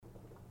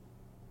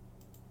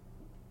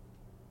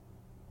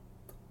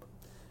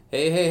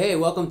Hey,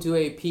 welcome to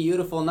a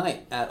beautiful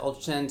night at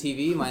Ultra Chen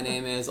TV. My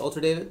name is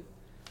Ultra David.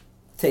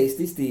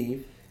 Tasty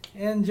Steve.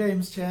 And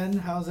James Chen.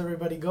 How's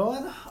everybody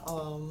going?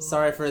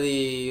 Sorry for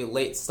the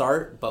late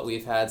start, but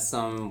we've had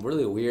some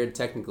really weird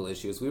technical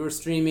issues. We were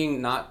streaming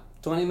not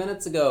 20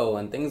 minutes ago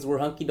and things were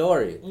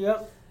hunky-dory.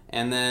 Yep.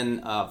 And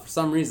then, for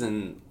some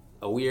reason,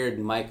 a weird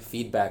mic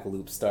feedback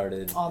loop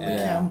started. On the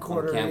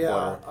camcorder, yeah.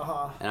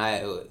 Uh-huh.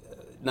 And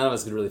none of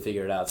us could really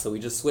figure it out, so we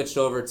just switched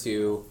over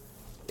to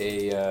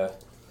a...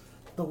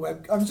 The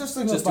web. I'm just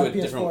thinking Just if my do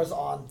a PS4 different- is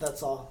on.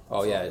 That's all.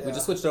 Oh yeah, we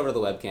just switched over to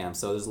the webcam,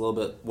 so there's a little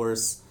bit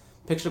worse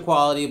picture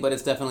quality, but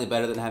it's definitely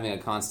better than having a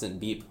constant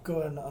beep. Go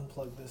ahead and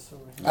unplug this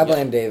over here. I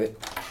blame David.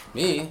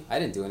 Me? I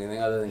didn't do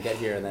anything other than get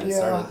here and then it Yeah,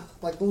 started.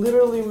 like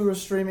literally we were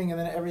streaming and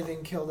then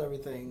everything killed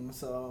everything.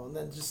 So and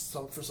then just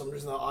for some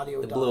reason the audio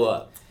It died. blew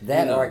up.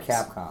 That Who or knows?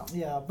 Capcom.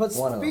 Yeah, but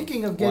One of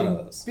speaking those. of getting One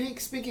of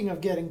those. speaking of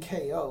getting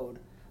KO'd,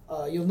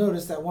 you'll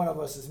notice that one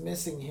of us is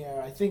missing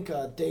here. I think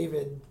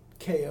David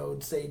KO'd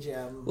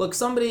Sajam. Look,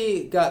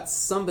 somebody got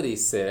somebody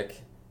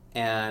sick,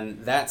 and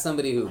that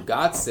somebody who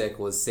got sick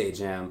was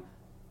Sajam.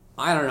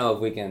 I don't know if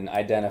we can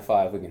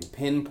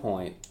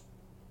pinpoint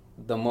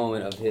the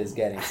moment of his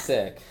getting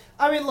sick.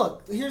 I mean,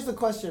 look, here's the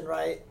question,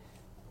 right?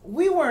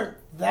 We weren't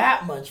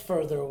that much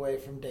further away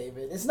from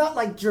David. It's not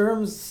like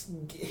germs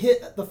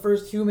hit the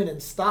first human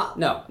and stopped.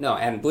 No,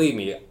 and believe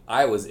me,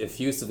 I was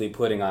effusively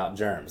putting out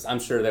germs. I'm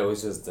sure there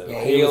was just a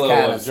He was halo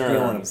kinda of spewing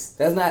them. germs.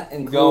 That's not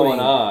including going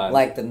on.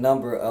 like the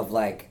number of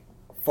like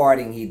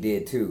farting he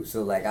did too.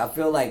 So like I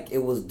feel like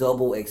it was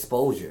double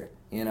exposure,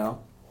 you know?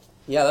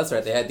 Yeah, that's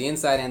right. They had the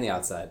inside and the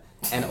outside.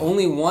 And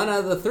only one out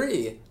of the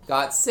three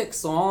got sick.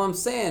 So all I'm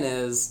saying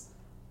is,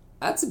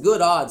 that's good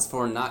odds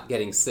for not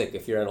getting sick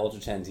if you're at Ultra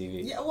Chen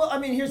TV. Yeah, well, I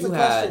mean, here's You the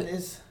question: had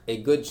is a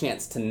good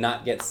chance to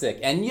not get sick.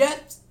 And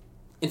yet,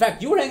 in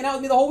fact, you were hanging out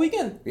with me the whole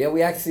weekend. Yeah,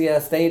 we actually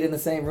stayed in the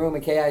same room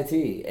at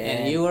KIT.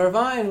 And you were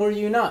fine, were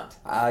you not?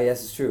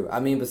 Yes, it's true. I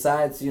mean,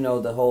 besides,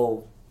 the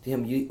whole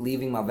him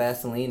leaving my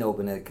Vaseline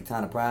open at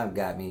Katana Prime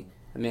got me.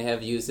 I may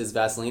have used his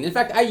Vaseline. In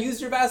fact, I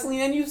used your Vaseline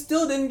and you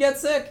still didn't get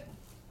sick.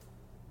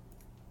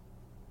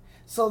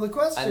 so the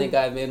question? I think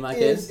I've made my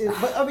case.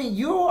 But I mean,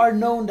 you are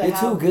known to You're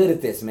have. too good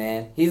at this,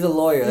 man. He's a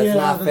lawyer. That's yeah,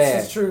 not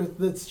fair. That's true.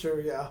 That's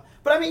true. Yeah.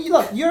 But I mean,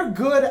 look, you're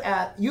good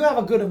at. You have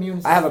a good immune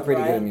system. I have a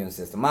pretty right? good immune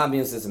system. My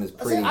immune system is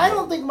pretty I good.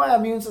 don't think my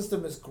immune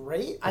system is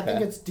great. I think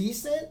Okay. it's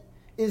decent.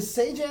 Is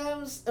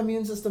Sajam's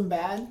immune system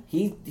bad?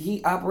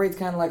 He operates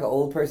kind of like an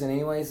old person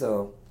anyway,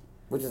 so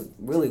which is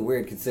really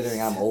weird considering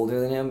I'm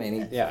older than him. And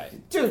he, Yeah.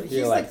 Dude,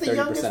 You're he's like the 30%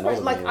 youngest older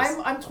person. Like than he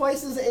is. I'm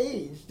twice his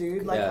age,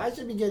 dude. Like Yeah. I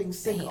should be getting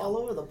sick all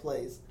over the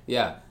place.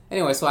 Yeah.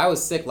 Anyway, so I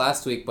was sick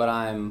last week, but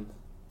I'm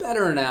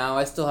better now.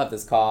 I still have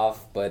this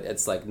cough, but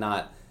it's like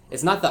not...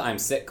 It's not the I'm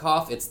sick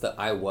cough, it's the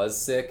I was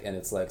sick, and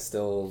it's like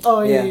still...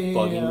 Oh Yeah. yeah,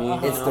 bugging me.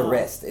 uh-huh. it's the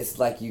rest. It's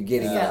like you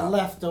getting It's it that out.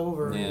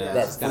 leftover. Yeah,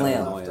 That's it's kind of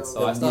phlegm. annoying.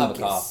 So The I still have a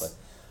mucus. cough, but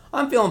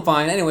I'm feeling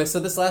fine. Anyway,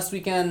 so this last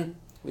weekend,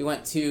 we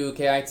went to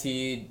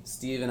KIT,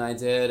 Steve and I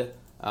did.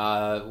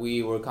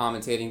 We were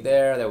commentating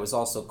there. There was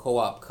also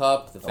Co-op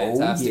Cup, the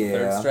fantastic yeah.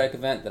 Third Strike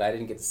event that I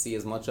didn't get to see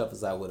as much of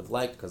as I would have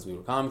liked because we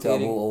were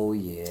commentating. Double, oh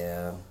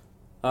yeah.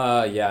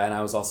 Yeah, and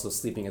I was also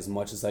sleeping as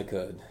much as I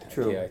could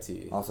True. at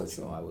KIT. Also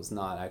so true. I was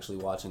not actually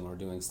watching or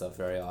doing stuff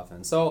very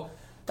often. So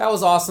that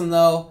was awesome,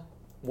 though.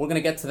 We're going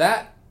to get to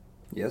that,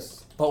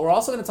 Yes. but we're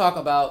also going to talk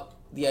about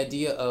the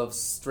idea of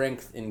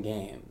strength in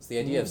games, the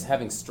idea of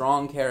having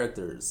strong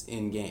characters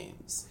in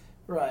games.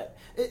 Right.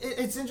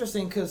 It's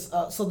interesting because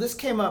so this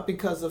came up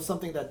because of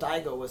something that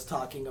Daigo was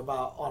talking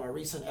about on a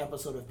recent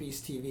episode of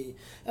Beast TV,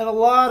 and a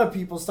lot of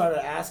people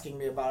started asking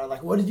me about it.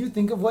 Like, what did you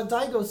think of what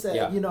Daigo said?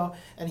 Yeah. You know,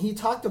 and he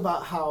talked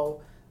about how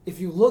if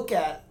you look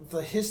at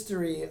the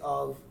history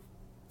of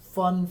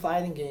fun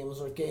fighting games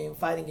or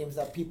fighting games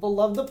that people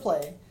love to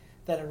play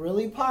that are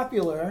really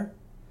popular,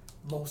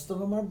 most of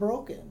them are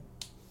broken.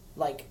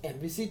 Like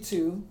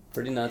MVC2,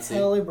 Pretty nutsy.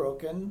 hella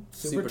broken.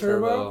 Super Super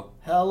Turbo, Turbo.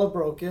 hella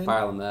broken.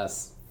 Pile of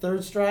mess.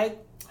 Third Strike,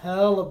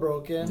 hella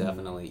broken.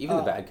 Definitely. Even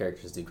the bad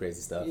characters do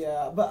crazy stuff.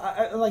 Yeah, but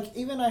I like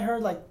even I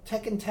heard like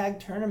Tekken Tag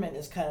Tournament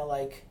is kind of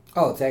like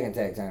Oh, Tekken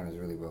Tag Tournament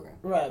is really broken.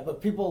 right,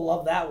 but people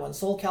love that one.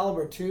 Soul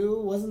Calibur 2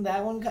 wasn't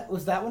that one?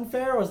 Was that one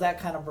fair or was that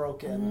kind of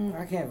broken?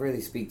 I can't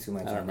really speak too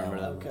much I don't on remember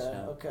that one. much. Okay,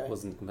 Yeah. okay.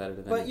 Wasn't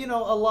competitive. But you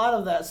know, a lot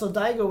of that. So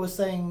Daigo was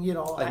saying, you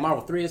know, like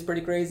Marvel 3 is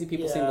pretty crazy.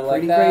 People seem to Yeah. like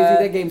Pretty that.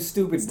 crazy. That game's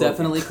stupid. It's broken.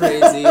 definitely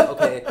crazy.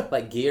 Okay,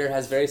 like Gear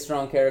has very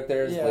strong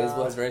characters. Yeah.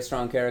 BlazBlue has very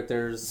strong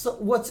characters. so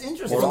what's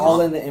interesting, It's all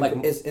in the like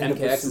it's in the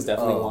MKX is pursuit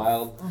definitely of-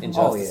 wild.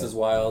 Injustice yeah. is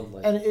wild.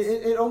 Like, and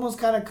it almost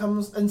kind of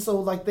comes, and so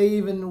like they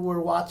even were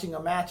watching a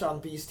match on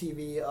Beast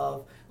TV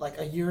of like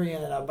a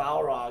Urian and a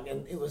Balrog,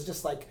 and it was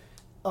just like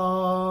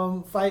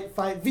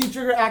fight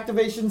V-trigger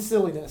activation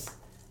silliness.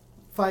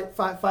 Fight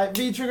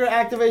V-trigger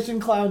activation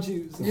clown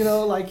shoes. You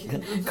know, like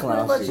it's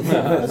Clown pretty shoes. much,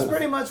 that's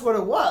pretty much what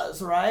it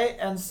was, right?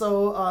 And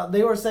so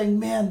they were saying,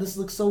 man, this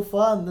looks so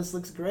fun, this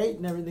looks great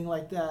and everything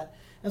like that.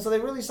 And so they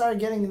really started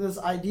getting this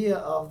idea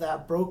of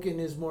that broken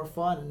is more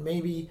fun, and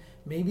maybe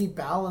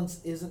balance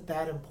isn't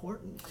that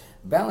important.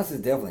 Balance is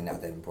definitely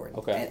not that important.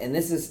 Okay. And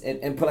this is,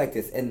 and put like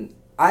this, and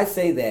I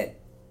say that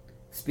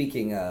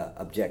speaking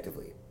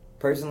objectively.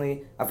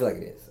 Personally, I feel like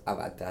it is.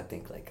 I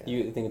think like...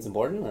 you think it's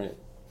important? Or like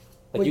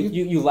Well,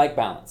 you like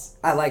balance?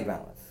 I like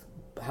balance.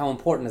 How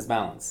important is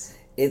balance?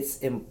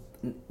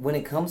 When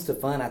it comes to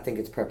fun, I think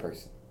it's per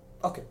person.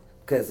 Okay.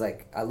 Because,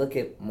 like, I look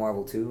at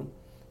Marvel 2,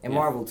 and Yeah.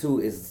 Marvel 2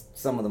 is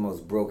some of the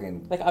most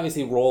broken... Like,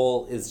 obviously,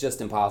 roll is just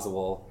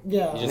impossible.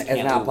 Yeah. You just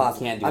It's not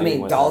possible. Can't do I anything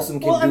mean, with Dawson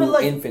it. can do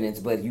like, infinites,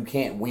 but you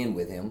can't win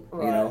with him,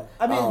 Right. you know?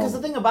 I mean, because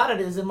the thing about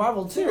it is, in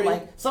Marvel 2, Theory.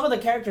 like, some of the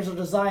characters are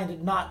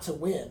designed not to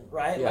win,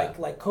 right? Yeah.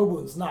 Like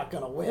Kobun's not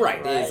going to win.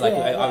 Right, it's like,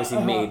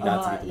 obviously made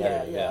not to be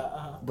competitive,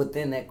 yeah. But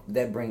then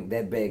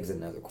that begs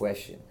another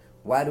question.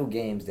 Why do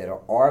games that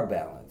are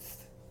balanced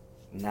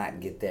not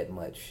get that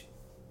much,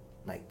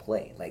 like,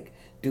 play? Like,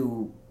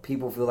 do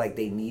people feel like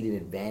they need an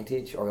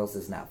advantage or else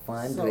it's not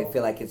fun? Do they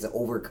feel like it's an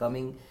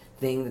overcoming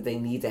thing that they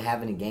need to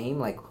have in a game?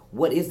 Like,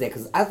 what is that?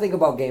 Because I think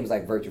about games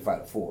like Virtua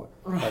Fighter 4.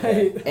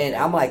 Right. And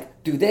I'm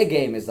like, dude, that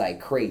game is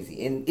like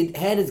crazy. And it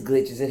had its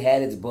glitches, it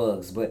had its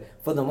bugs, but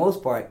for the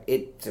most part,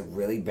 it's a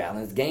really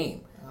balanced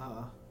game.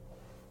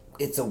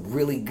 It's a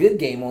really good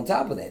game on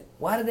top of that.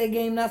 Why did that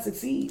game not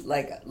succeed?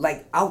 Like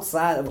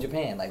outside of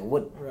Japan, like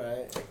what?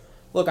 Right.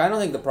 Look, I don't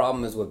think the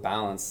problem is with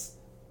balance.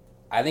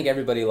 I think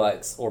everybody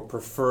likes or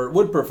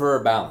would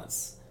prefer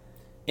balance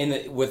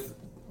with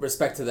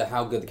respect to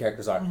how good the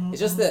characters are. Mm-hmm.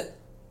 It's just that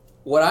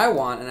what I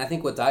want, and I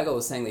think what Daigo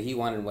was saying that he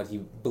wanted and what he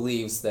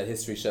believes that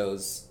history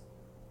shows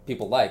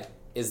people like,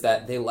 is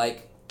that they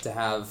like to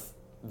have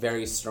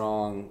very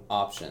strong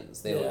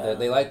options. They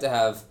like to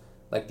have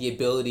like the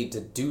ability to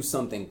do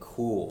something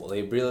cool, the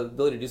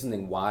ability to do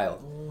something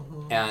wild,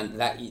 and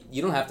that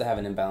you don't have to have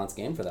an imbalanced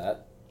game for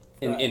that.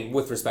 In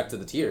with respect to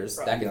the tiers,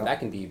 that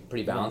can be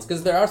pretty balanced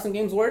because there are some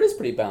games where it is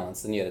pretty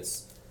balanced, and yet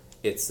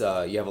it's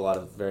you have a lot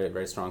of very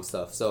very strong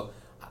stuff. So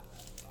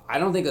I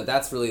don't think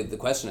that's really the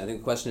question. I think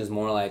the question is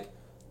more like,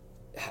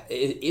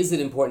 is it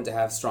important to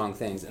have strong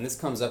things? And this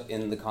comes up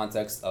in the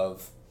context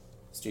of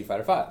Street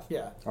Fighter V.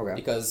 Yeah. Okay.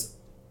 Because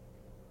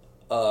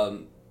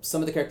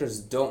some of the characters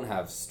don't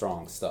have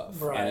strong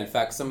stuff. Right. And in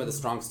fact, some of the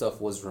strong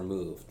stuff was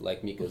removed.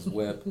 Like Mika's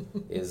whip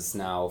is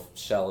now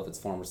shell of its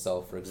former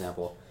self, for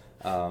example.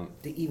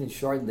 They even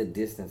shorten the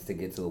distance to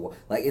get to the wall.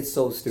 Like, it's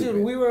so stupid. Dude,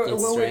 when we were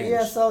strange.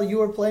 ESL, you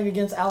were playing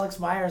against Alex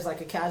Myers like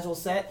a casual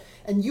set,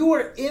 and you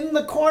were in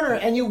the corner,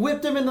 and you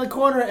whipped him in the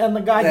corner, and the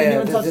guy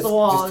didn't even touch the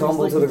wall. Just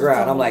tumble to the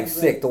ground. I'm like,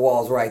 sick, the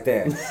wall's right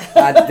there. Right.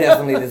 I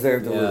definitely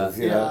deserve to lose,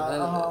 you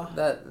know?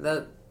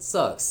 That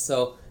sucks.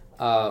 So,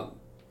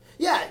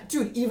 yeah,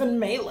 dude, even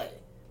Melee.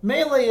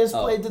 Melee is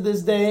played to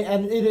this day,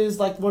 and it is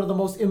like one of the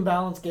most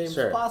imbalanced games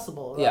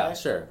possible. Right? Yeah,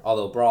 sure.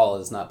 Although Brawl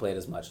is not played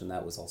as much, and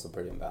that was also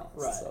pretty imbalanced.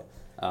 Right.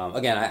 So,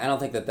 again, I don't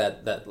think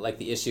that like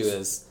the issue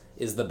is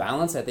the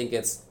balance. I think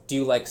it's, do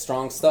you like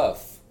strong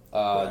stuff?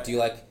 Right. Do you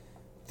like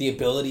the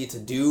ability to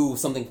do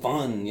something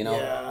fun? You know,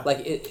 Yeah.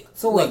 like it.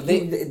 So look,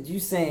 wait, you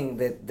saying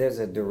that there's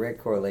a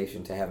direct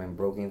correlation to having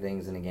broken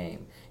things in a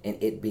game and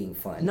it being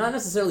fun? not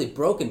necessarily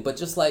broken, but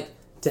just like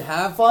to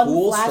have Fun,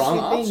 cool, flashy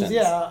strong things, options.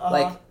 yeah,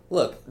 Like,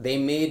 look, they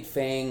made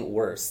Fang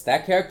worse.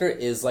 That character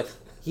is like,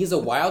 he's a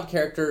wild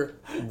character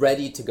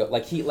ready to go.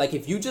 Like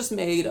if you just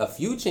made a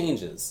few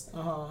changes,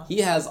 he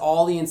has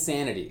all the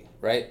insanity,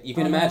 right? You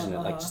can imagine it,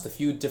 like just a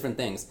few different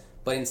things.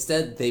 But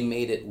instead, they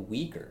made it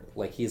weaker.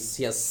 Like he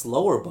has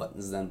slower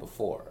buttons than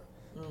before.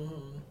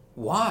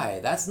 Why?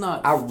 That's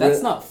not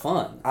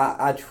fun.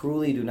 I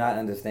truly do not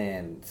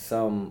understand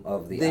some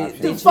of the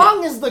options. Dude,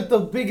 Fang is like the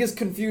biggest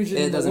confusion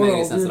It in the doesn't world, make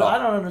any sense dude. at all. I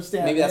don't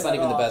understand. Maybe that's it not at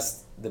even all.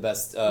 the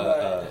best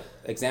Right.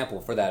 example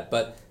for that.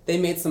 But they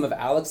made some of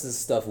Alex's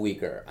stuff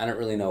weaker. I don't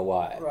really know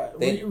why. Right.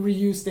 They,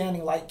 Ryu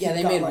standing like they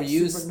got, made like,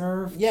 Ryu super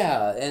nerfed.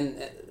 Yeah,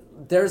 and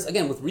there's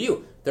again with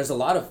Ryu, there's a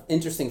lot of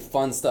interesting,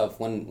 fun stuff.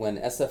 When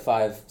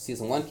SF5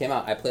 Season 1 came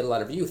out, I played a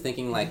lot of Ryu,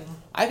 thinking like,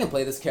 I can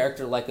play this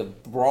character like a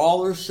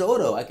brawler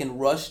Shoto. I can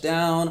rush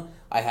down.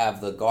 I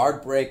have the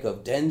guard break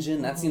of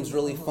Denjin. That seems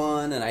really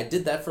fun, and I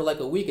did that for like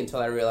a week until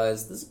I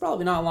realized this is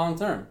probably not long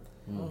term.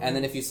 And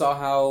then if you saw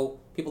how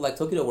people like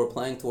Tokido were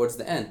playing towards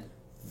the end,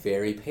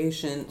 very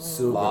patient,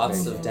 lots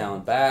patient. of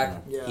down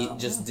back. Yeah. He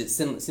just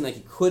seemed like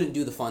he couldn't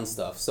do the fun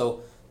stuff.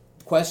 So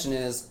the question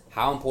is,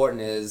 how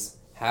important is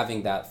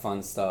having that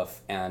fun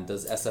stuff, and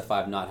does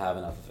SF5 not have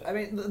enough of it? I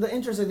mean, the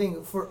interesting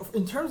thing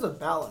in terms of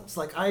balance,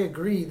 like I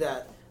agree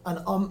that an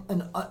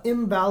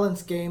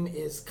imbalanced game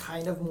is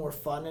kind of more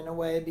fun in a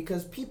way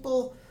because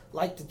people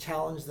like to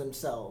challenge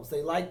themselves.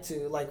 They like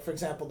to, like, for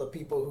example, the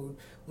people who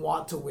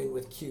want to win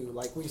with Q.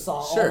 Like we saw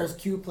all those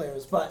Q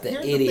players, but The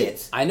here's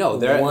idiots. I know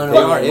they One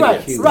are of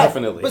idiots, them. Right.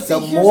 definitely, But see, The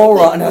here's the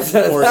moron. for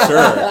sure,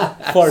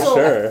 for So,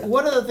 sure.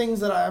 one of the things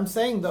that I'm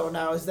saying though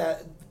now is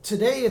that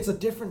today it's a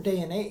different day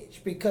and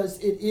age because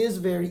it is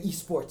very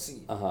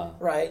esportsy,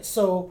 right?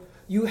 So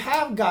you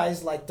have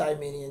guys like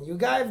Dominion, you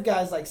have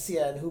guys like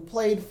Cien who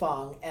played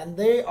Fang, and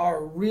they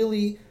are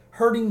really,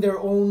 hurting their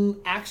own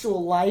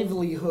actual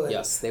livelihood.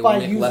 Yes, they by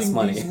will make less using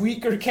money. these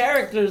weaker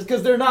characters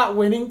because they're not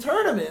winning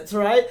tournaments,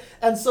 right?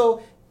 And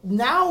so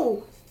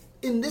now,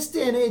 in this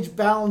day and age,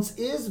 balance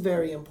is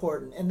very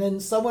important. And then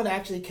someone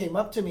actually came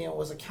up to me and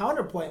was a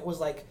counterpoint, was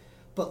like,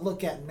 but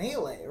look at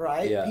Melee,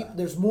 right? Yeah.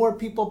 There's more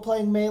people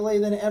playing Melee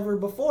than ever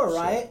before,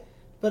 right?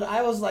 But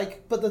I was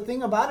like, but the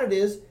thing about it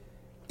is,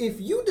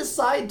 if you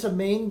decide to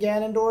main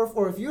Ganondorf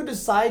or if you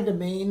decide to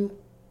main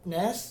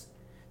Ness,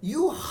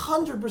 you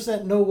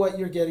 100% know what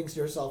you're getting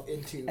yourself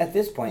into. At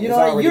this point, you it's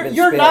know, already been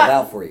you're spelled not,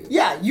 out for you.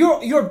 Yeah,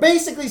 you're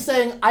basically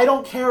saying, I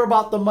don't care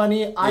about the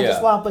money, I just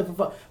Yeah. want to play for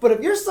fun. But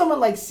if you're someone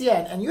like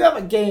Cien and you have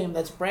a game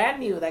that's brand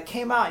new that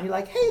came out and you're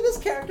like, hey, this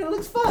character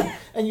looks fun,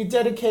 and you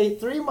dedicate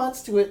 3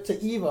 months to it to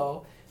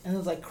Evo, and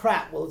it's like,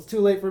 crap, well, it's too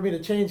late for me to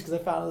change because I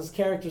found this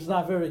character's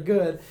not very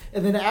good.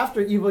 And then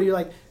after Evo, you're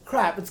like,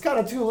 crap, it's kind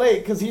of too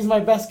late because he's my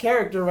best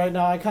character right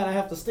now. I kind of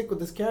have to stick with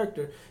this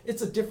character.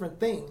 It's a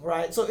different thing,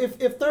 right? So if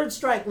Third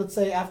Strike, let's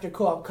say after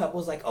Co-op Cup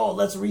was like, oh,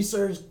 let's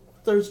resurge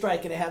Third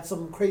Strike, and it had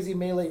some crazy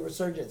Melee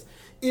resurgence.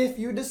 If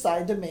you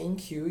decide to main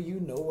Q, you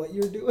know what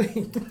you're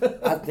doing.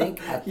 I think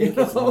You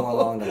it's know? more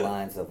along the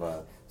lines of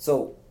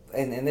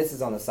and this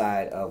is on the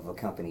side of a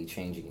company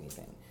changing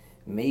anything.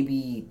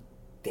 Maybe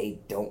they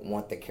don't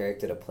want the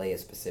character to play a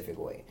specific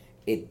way.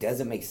 It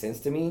doesn't make sense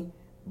to me,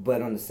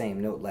 but on the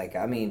same note, like,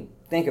 I mean,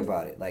 think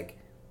about it. Like,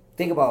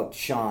 think about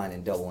Sean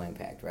in Double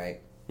Impact, right?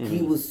 Mm-hmm.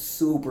 He was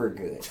super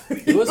good.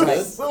 He was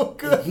good. so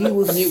good. He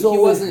was He so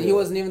wasn't. good. He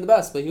wasn't even the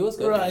best, but he was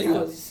good. Right, he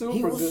Yeah. was super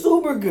He was good.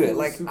 super good. He was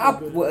Like, super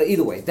good. well,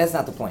 either way, that's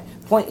not the point.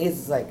 Point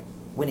is like,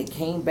 when it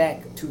came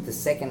back to the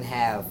second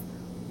half,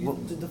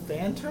 Did the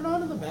fan turn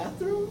on in the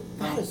bathroom?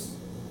 That is.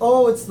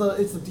 Oh, it's the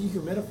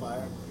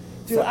dehumidifier.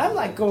 Dude, So- I'm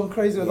like going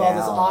crazy with all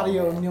this Yeah,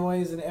 audio man.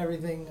 noise and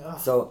everything. Ugh.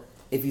 so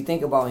if you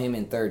think about him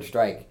in Third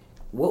Strike,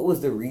 what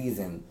was the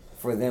reason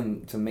for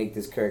them to make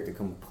this character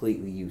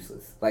completely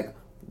useless? Like,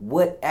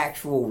 what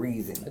actual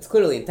reason? It's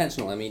clearly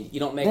intentional. I mean, you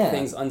don't make Yeah.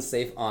 things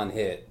unsafe on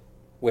hit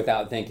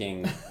without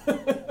thinking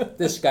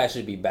this guy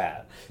should be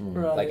bad.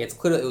 Right. Like it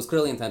was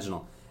clearly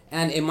intentional,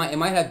 and it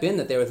might have been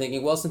that they were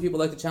thinking, well, some people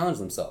like to challenge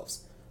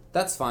themselves.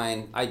 That's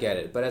fine, I get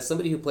it. But as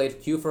somebody who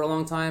played Q for a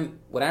long time,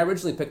 when I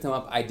originally picked him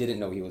up, I didn't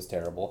know he was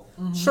terrible.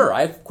 Sure,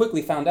 I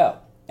quickly found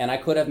out, and I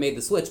could have made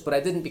the switch, but I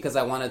didn't because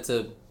I wanted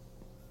to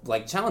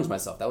like challenge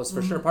myself. That was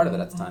for sure part of it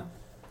at the time.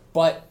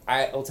 But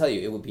I'll tell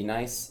you, it would be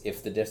nice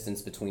if the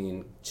distance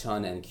between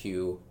Chun and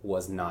Q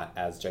was not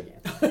as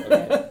gigantic.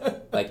 Okay?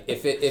 Like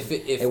if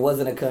It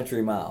wasn't a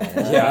country mile.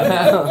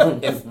 yeah,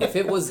 if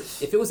it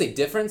was a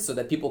difference so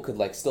that people could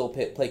like still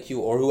play Q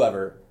or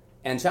whoever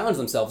and challenge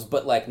themselves,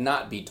 but like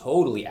not be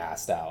totally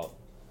assed out,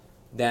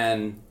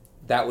 then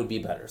that would be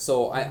better.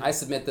 So I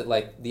submit that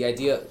like the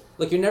idea,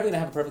 like you're never gonna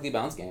have a perfectly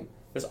balanced game.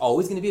 There's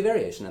always gonna be a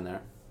variation in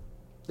there.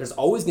 There's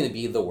always gonna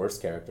be the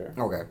worst character.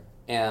 Okay.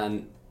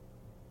 And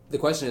the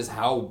question is,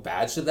 how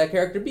bad should that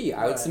character be?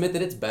 I would Right. submit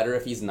that it's better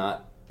if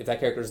if that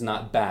character is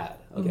not bad.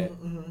 Okay,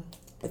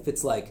 if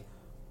it's like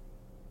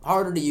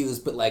harder to use,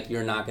 but like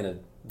you're not gonna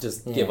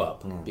just give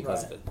up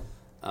because Right.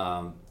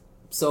 of it.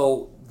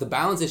 So the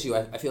balance issue,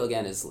 I feel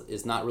again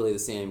is not really the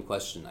same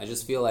question. I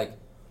just feel like,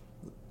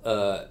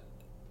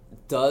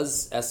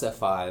 does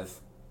SF5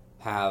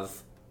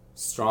 have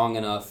strong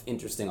enough,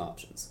 interesting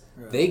options?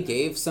 Right. They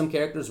gave some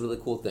characters really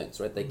cool things,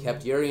 right? They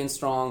kept Urian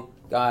strong,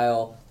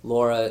 Guile,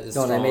 Laura is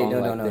No, strong. they made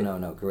like,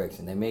 no.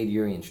 Correction. They made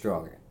Urian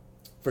stronger.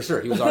 For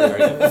sure, he was already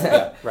very good.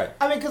 Yeah, right.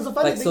 I mean, because the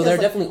funny Like, thing so is, there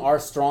like, definitely are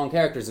strong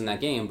characters in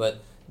that game, but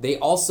they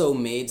also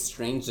made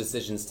strange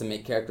decisions to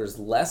make characters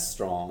less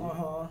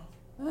strong.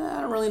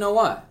 I don't really know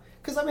why.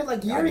 because I mean,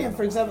 like don't Urian, know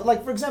for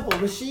example,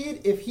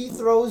 Rashid, if he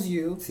throws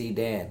you, See,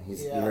 Dan, you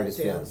yeah, heard his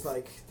feelings.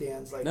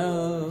 Dan's like,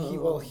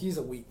 No. he's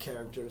a weak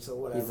character, so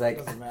whatever. He's like,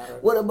 it doesn't matter.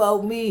 what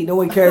about me? No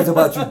one cares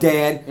about you,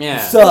 Dan. Yeah.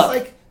 You suck.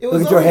 Like, it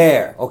was Look at your always-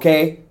 hair,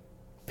 okay?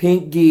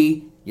 Pink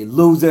gi, you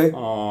loser.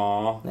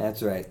 Aww.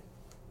 That's right.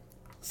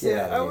 See, Get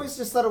outta I here. always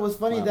just thought it was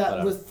funny Well, that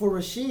whatever. for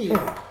Rashid,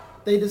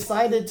 they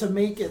decided to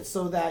make it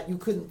so that you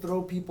couldn't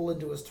throw people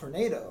into his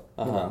tornado.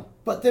 Uh-huh.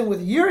 But then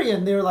with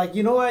Urian, they're like,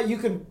 you know what?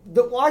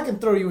 I can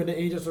throw you into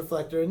Aegis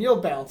Reflector and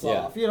you'll bounce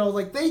Yeah. off. You know,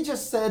 like they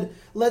just said,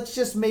 let's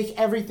just make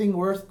everything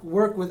work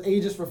with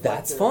Aegis Reflector.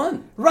 That's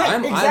fun. Right,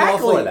 I'm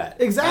exactly. all for that.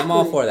 Exactly. I'm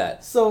all for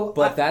that. So,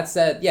 But that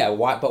said, yeah,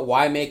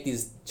 why make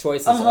these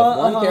choices of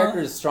one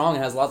character is strong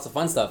and has lots of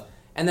fun stuff,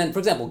 and then, for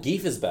example,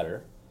 Geef is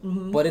better,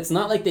 but it's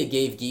not like they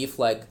gave Geef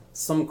like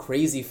some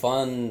crazy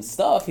fun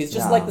stuff. He's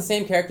just No. like the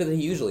same character that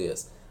he usually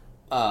is,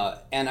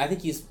 and I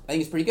think he's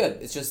pretty good.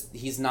 It's just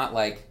he's not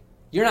like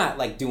you're not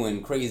like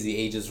doing crazy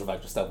Aegis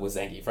Reflector stuff with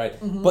Zangief, right?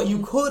 But you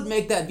could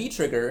make that V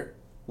trigger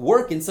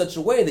work in such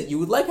a way that you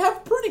would like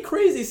have pretty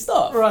crazy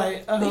stuff.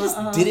 right. They just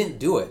didn't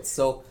do it,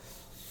 so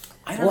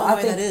I don't know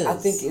why that is.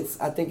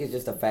 I think it's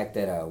just the fact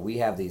that we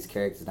have these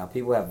characters now.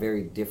 People have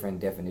very different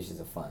definitions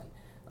of fun.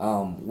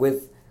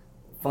 With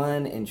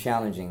fun and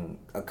challenging,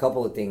 a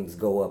couple of things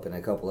go up and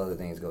a couple other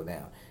things go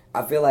down.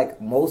 I feel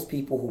like most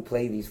people who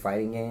play these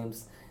fighting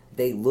games,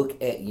 they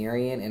look at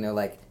Urian and they're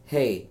like,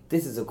 hey,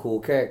 this is a cool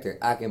character.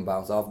 I can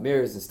bounce off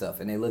mirrors and stuff.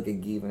 And they look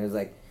at Give and it's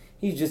like,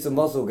 he's just a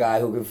muscle guy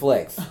who can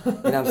flex. You know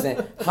what I'm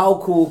saying? How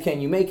cool can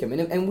you make him?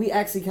 And we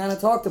actually kind of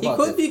talked about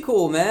this. He could be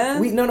cool, man.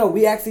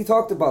 We actually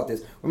talked about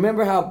this.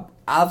 Remember how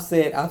I've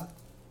said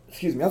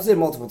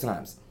multiple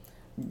times,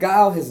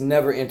 Guile has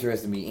never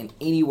interested me in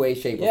any way,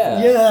 shape, or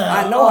form.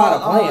 Yeah. I know how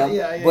to play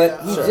him,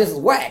 but he's Sure. just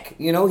whack.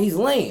 You know, he's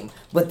lame.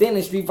 But then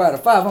in Street Fighter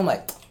 5, I'm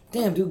like,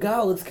 damn, dude,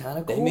 Guile looks kind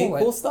of cool. They made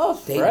cool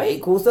stuff, They right?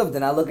 made cool stuff.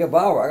 Then I look at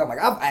Balrog. I'm like,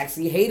 I've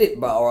actually hated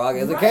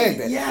Balrog as a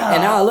character. Yeah.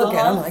 And now I look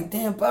at him, I'm like,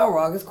 damn,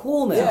 Balrog is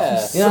cool now.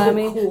 Yeah. You know what I So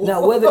mean? cool.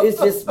 Now, whether it's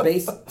just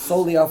based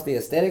solely off the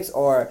aesthetics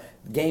or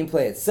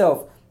gameplay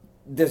itself,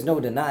 there's no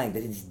denying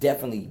that he's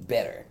definitely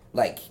better.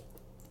 Like,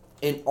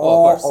 in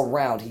Oh, of course. all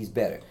around, he's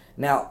better.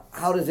 Now,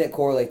 how does that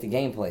correlate to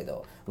gameplay,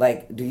 though?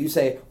 Like, do you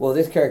say, well,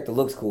 this character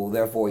looks cool,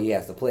 therefore he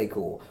has to play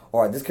cool,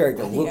 or this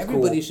character I think looks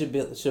everybody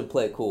cool? should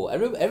play cool.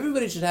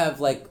 Everybody should have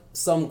like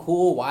some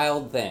cool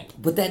wild thing.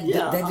 But that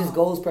Yeah, just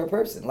goes per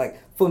person. Like,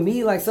 for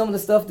me, like some of the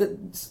stuff that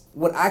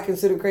what I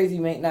consider crazy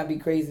may not be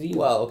crazy to you.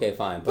 Well, okay,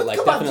 fine, but But like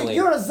come definitely. on,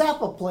 you're a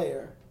Zappa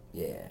player.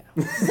 yeah,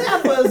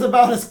 Zappa is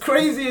about as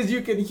crazy as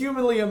you can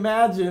humanly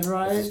imagine,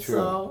 right? this is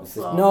true.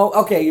 So, No,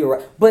 okay, you're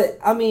right. But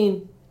I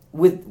mean,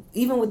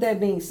 even with that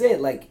being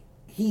said, like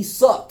he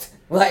sucked.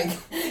 Like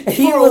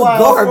he For a was while,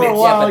 for a garbage.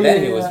 while, Yeah, but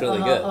then he yeah, was really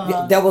good.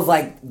 Yeah, that was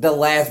like the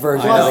last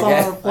version. I know. of the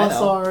Plus game. R, plus I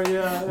know. R,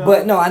 yeah.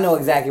 But no, I know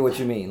exactly what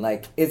you mean.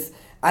 Like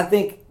I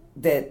think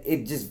that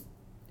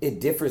it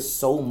differs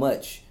so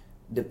much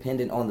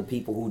dependent on the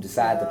people who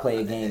decide to play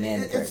a game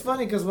and the It's character.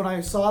 funny because when I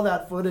saw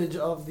that footage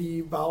of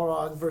the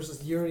Balrog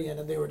versus Urian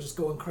and they were just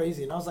going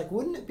crazy, and I was like,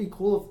 wouldn't it be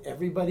cool if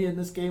everybody in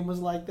this game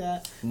was like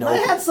that? No. And I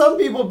had some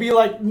people be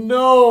like,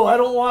 no, I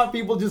don't want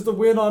people just to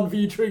win on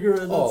V Trigger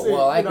and that's Oh it.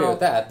 well, I you agree know? with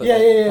that. But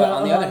yeah. But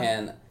on the other uh-huh.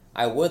 hand,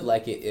 I would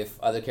like it if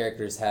other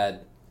characters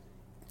had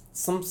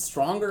some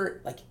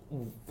stronger, like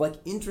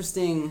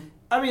interesting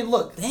I mean,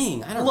 look,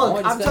 thing. I don't Look, know.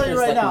 I just I'm feel telling you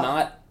like right there's, now,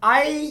 not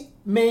I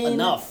main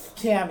enough.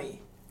 Cammy.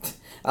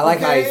 I like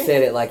how he Okay.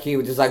 said it. Like he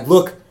was just like,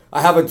 look,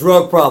 I have a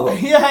drug problem.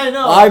 Yeah, I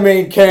know. I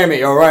made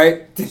Cammy, all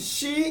right.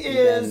 She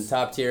been is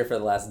top tier for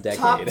the last decade.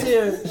 top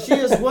tier. She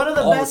is one of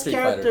the All the best Street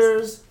Fighters.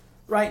 characters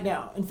right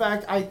now. In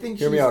fact, I think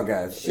Hear she's me out,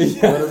 guys.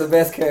 One of the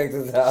best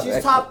characters out there.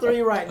 She's top 3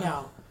 right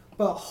now.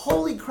 But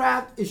holy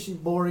crap, is she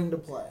boring to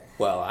play.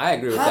 Well, I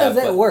agree with How that. does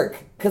that but work?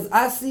 Because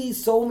I see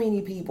so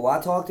many people.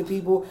 I talk to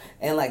people,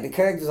 and like the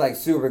character's like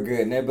super good,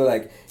 and they'll be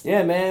like,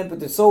 "Yeah, man,"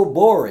 but they're so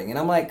boring. And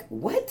I'm like,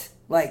 "What?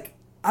 Like,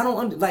 I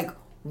don't like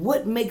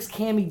what makes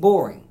Cammy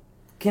boring?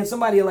 Can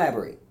somebody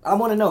elaborate? I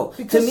want to know."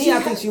 Because to me, she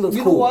I think she looks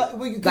you know cool. what?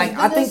 Well, 'cause Like, the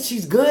I thing think is-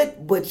 she's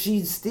good, but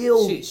she's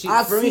still. She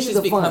I for me, see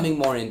she's the fun. becoming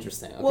more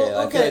interesting. Okay, Well, I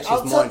feel okay, like she's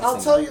I'll, more I'll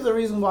interesting. tell you the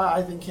reason why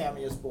I think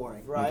Cammy is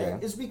boring, right?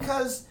 Okay. It's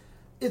because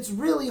it's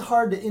really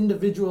hard to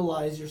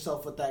individualize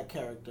yourself with that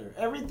character.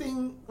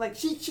 Everything, like,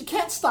 she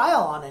can't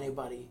style on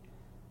anybody.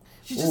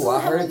 She just Ooh, doesn't I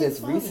have heard anything this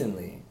funny.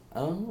 recently.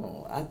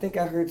 Oh, I think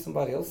I heard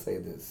somebody else say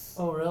this.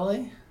 Oh,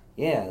 really?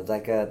 Yeah,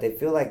 like they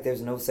feel like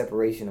there's no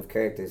separation of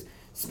characters,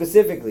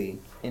 specifically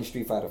in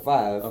Street Fighter V.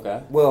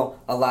 Okay. Well,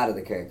 a lot of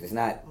the characters,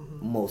 not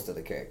Mm-hmm. most of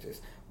the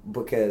characters,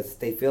 because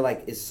they feel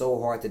like it's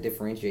so hard to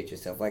differentiate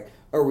yourself. Like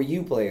a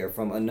Ryu player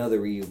from another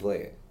Ryu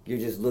player. You're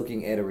just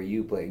looking at a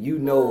Ryu player. You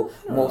know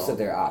I don't most know. of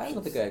their I options.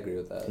 don't think I agree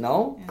with that.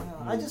 No? Yeah,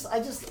 I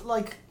just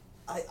like,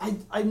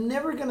 I'm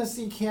never gonna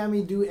see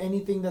Cammy do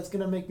anything that's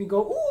gonna make me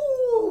go,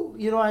 ooh,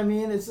 you know what I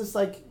mean? It's just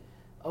like,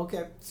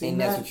 okay, seen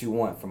And that. that's what you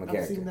want from a I've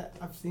character. seen that.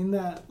 I've seen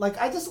that. Like,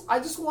 I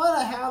just want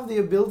to have the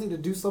ability to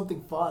do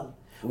something fun.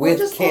 With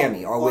just-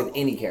 Cammy or with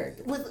any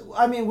character.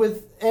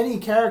 With any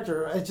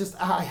character, it's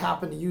just I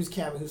happen to use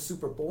Cammy, who's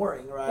super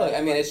boring, right? Look,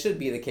 I mean, it should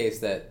be the case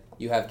that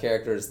you have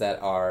characters that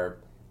are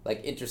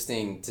like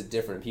interesting to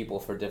different people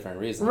for different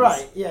reasons.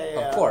 Right? Yeah.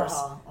 Of course.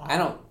 uh-huh. I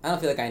don't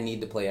feel like I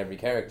need to play every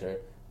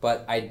character,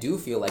 but I do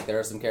feel like there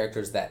are some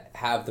characters that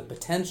have the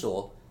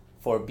potential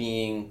for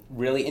being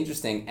really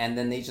interesting, and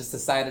then they just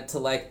decided to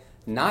like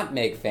not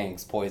make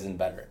Fang's poison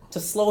better, to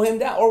slow him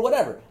down or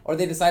whatever, or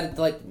they decided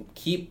to like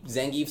keep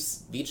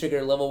Zangief's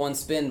V-trigger level 1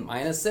 spin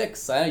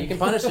 -6. I don't know, you can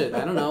punish it.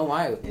 I don't know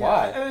why. Yeah,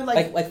 Why? I mean,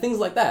 like- like things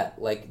like that.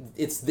 Like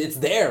it's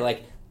there.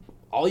 Like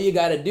all you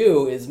got to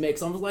do is make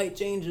some slight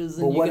changes,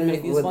 and But you what can if,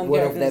 make these fun what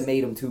if characters. that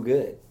made him too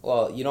good?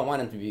 Well, you don't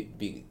want him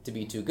to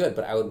be too good,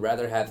 but I would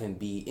rather have him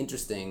be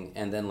interesting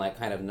and then like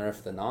kind of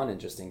nerf the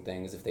non-interesting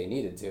things if they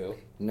needed to.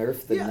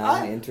 Nerf the Yeah,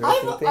 non-interesting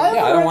I've- thing? I've-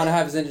 Yeah, I don't already- want to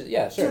have his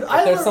yeah, sure. Dude, if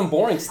I've there's alre- some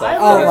boring stuff.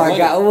 I've Oh already- my like-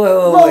 god!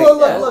 Look,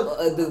 Wait.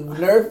 look. The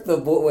nerf the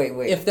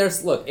wait.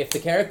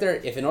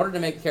 If in order to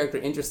make the character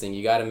interesting,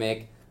 you got to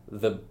make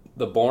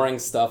the boring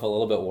stuff a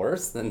little bit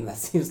worse, then that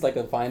seems like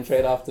a fine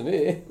trade-off to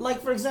me.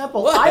 Like, for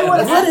example, What? I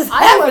would. What is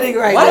I happening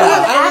right Why now? do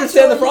I don't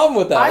understand the problem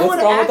with that. I What's would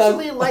the problem with that?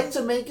 actually like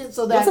to make it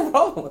so What's the that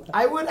problem with that?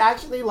 I would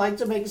actually like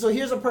to make. So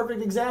here's a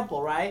perfect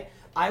example, right?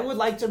 I would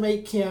like to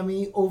make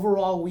Cammy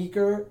overall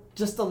weaker,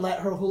 just to let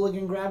her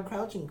hooligan grab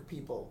crouching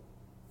people.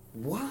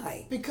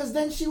 Why? Because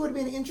then she would be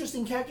an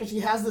interesting character. She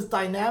has this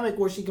dynamic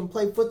where she can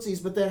play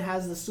footsies, but then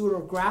has this sort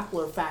of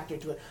grappler factor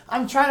to it.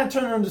 I'm trying to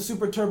turn her into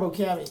Super Turbo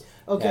Cammy.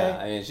 Okay, Yeah,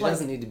 I mean, she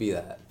doesn't need to be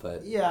that,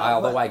 but Yeah,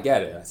 although but- I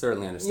get it, I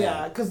certainly understand.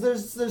 yeah, because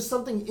there's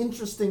something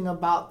interesting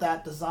about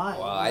that design.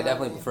 Well, you I know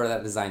definitely what prefer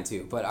that design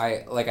too. But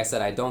like I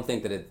said, I don't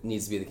think that it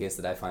needs to be the case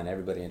that I find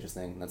everybody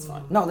interesting. That's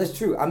fine. No, that's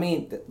true. I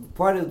mean,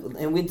 part of,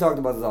 and we talked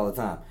about this all the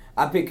time.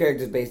 I pick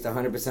characters based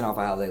 100% off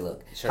of how they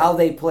look. Sure. How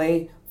they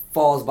play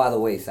falls by the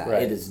wayside.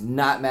 Right. It does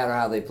not matter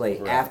how they play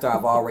Right. after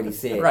I've already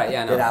said Right,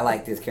 yeah, no. that I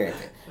like this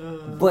character.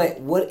 But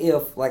what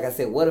if, like I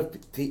said, what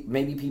if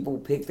maybe people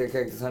pick their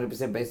characters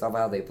 100% based off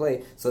how they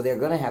play, so they're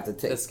going to have to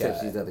This touch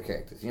guy. these other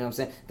characters. You know what I'm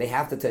saying? They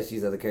have to touch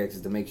these other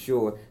characters to make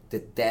sure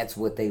that that's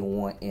what they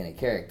want in a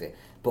character.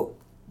 But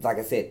like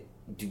I said,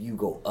 do you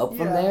go up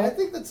from Yeah, there? I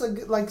think that's a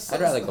good, like.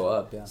 I'd rather go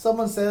up. Yeah.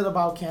 Someone said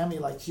about Cammy,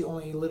 like she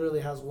only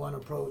literally has one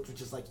approach,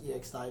 which is like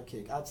EX dive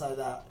kick. Outside of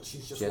that,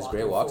 she's just She has walking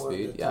great walk forward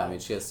speed. the Yeah, I time. mean,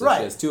 she has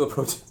Right. two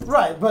approaches.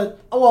 Right, but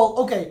well,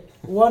 okay,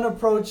 one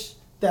approach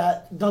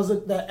that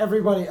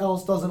everybody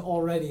else doesn't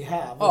already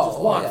have, which is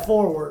Oh, walk yeah.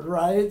 forward,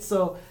 right?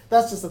 So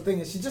that's just the thing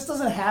is she just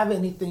doesn't have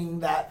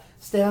anything that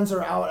stands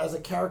her out as a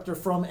character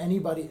from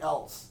anybody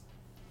else.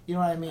 You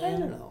know what I mean? I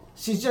don't know.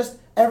 She's just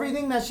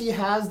everything that she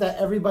has that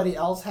everybody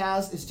else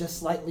has is just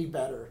slightly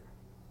better,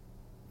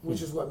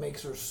 which is what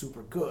makes her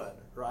super good,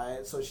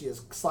 right? So she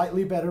has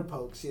slightly better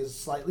poke, she has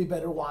slightly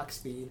better walk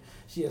speed,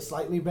 she has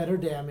slightly better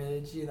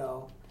damage, you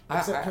know.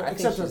 Except her, I think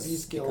except her she's V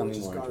skill, becoming which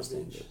is more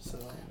interesting. garbage. So.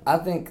 I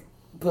think,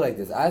 put it like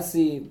this, I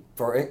see,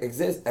 for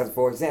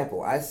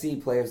example, I see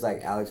players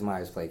like Alex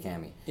Myers play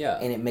Cammy. Yeah.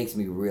 And it makes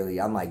me really,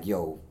 I'm like,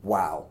 yo,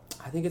 wow.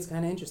 I think it's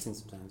kind of interesting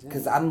sometimes. Yeah.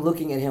 Because I'm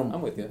looking at him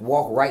I'm with you.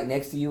 walk right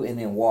next to you and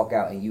then walk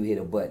out and you hit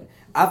a button.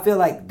 I feel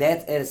like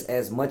that's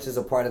as much as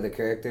a part of the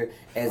character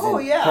as Oh,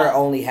 in yeah. her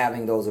only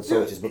having those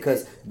approaches,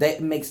 because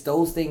that makes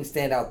those things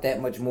stand out that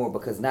much more,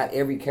 because not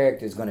every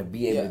character is going to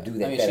be able to do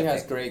that. I mean, that she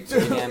has effectively. great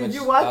Dude, damage. if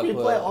you watch me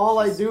output. play, all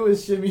I She's- do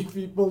is shimmy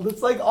people.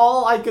 That's like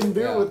all I can do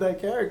Yeah. with that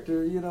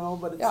character, you know.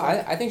 But it's Yeah,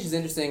 like, I think she's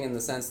interesting in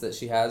the sense that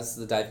she has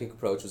the dive kick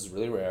approach, which is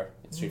really rare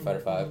in Street Fighter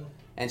V,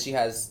 and she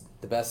has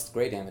the best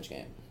great damage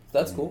game. So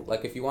that's cool.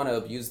 Like if you want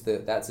to use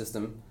that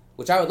system,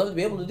 which I would love to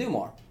be able to do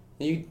more,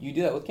 you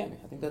do that with Cammy.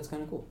 I think that's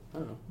kind of cool. I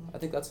don't know. I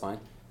think that's fine.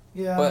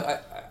 yeah.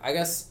 But I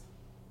guess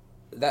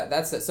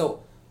that's it.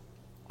 So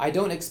I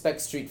don't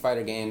expect Street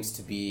Fighter games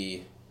to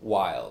be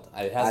wild.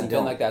 It hasn't been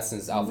don't. like that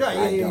since Alpha Yeah, 3.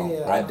 yeah, I yeah, don't.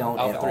 yeah. I don't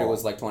Alpha at 3 all.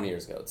 was like 20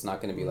 years ago. It's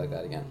not going to be like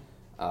that again.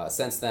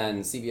 Since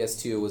then, CVS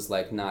 2 was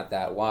like not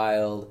that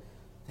wild.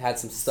 Had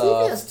some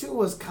stuff. CVS 2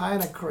 was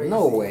kind of crazy.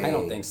 No way. I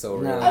don't think so,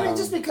 No. really. I mean,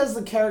 just because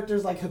the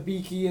characters like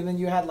Hibiki, and then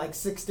you had like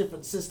 6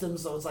 different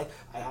systems, so it's like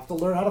I have to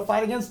learn how to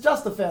fight against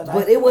Just Defend.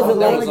 But it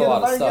wasn't I have to like- learn There was a lot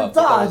of how to fight stuff, against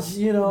but there Dodge, was-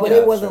 you know. But Yeah,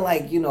 it wasn't sure.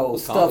 like,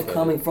 was stuff complicated.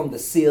 coming from the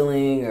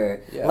ceiling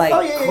or Yeah. like Oh,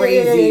 yeah, yeah,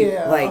 crazy. yeah,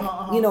 yeah. Like,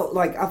 Uh-huh.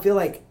 like I feel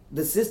like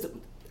the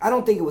system, I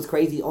don't think it was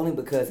crazy only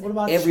because What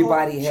about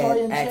everybody Choi had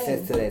and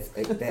access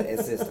Chang? to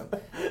that system.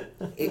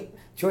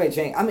 Choi and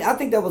Chang, I mean, I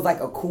think that was like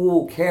a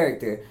cool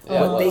character, Yeah,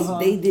 but it was.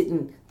 they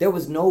didn't, there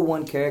was no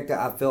one character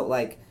I felt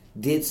like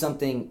did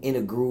something in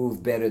a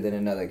groove better than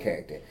another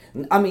character.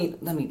 I mean,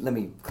 let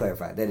me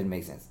clarify. That didn't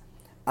make sense.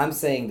 I'm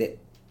saying that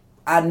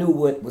I knew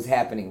what was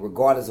happening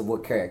regardless of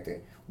what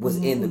character was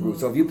in the groove.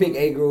 So if you pick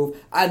A groove,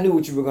 I knew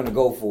what you were going to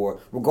go for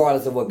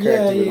regardless of what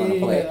character you were going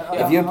to play.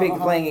 yeah. If you're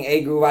playing in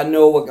A groove, I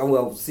know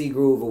what C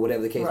groove or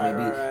whatever the case Right,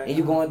 may be. right, And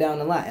you're going down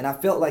the line. And I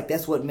felt like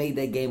that's what made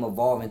that game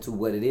evolve into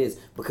what it is,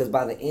 because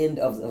by the end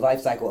of the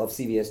life cycle of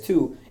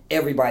CVS2,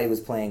 everybody was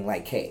playing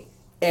like K.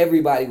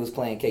 Everybody was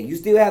playing K. You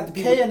still have the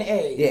people. K and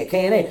A. Yeah,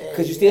 K and A.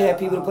 Because you still had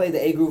people to uh-huh. play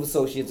the A Groove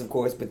Associates, of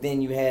course, but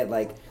then you had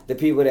like the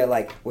people that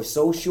like were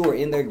so sure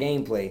in their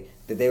gameplay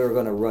that they were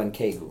going to run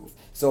K Groove.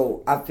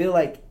 So I feel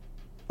like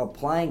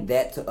applying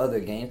that to other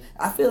games,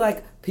 I feel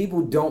like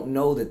people don't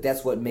know that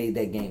that's what made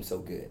that game so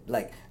good.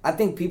 Like, I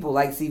think people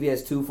like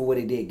CVS2 for what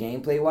it did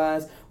gameplay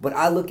wise, but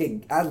I look at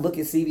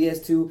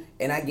CVS2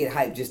 and I get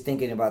hyped just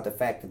thinking about the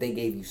fact that they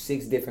gave you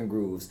 6 different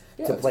grooves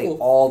Yeah, to it's play cool.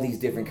 all these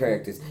different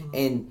characters,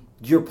 and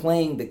you're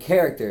playing the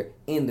character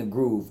in the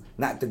groove,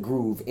 not the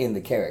groove in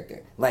the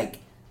character. Like,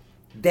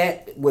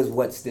 that was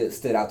what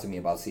stood out to me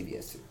about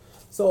CVS2.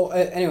 So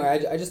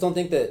anyway, I just don't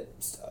think that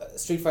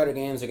Street Fighter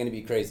games are going to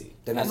be crazy,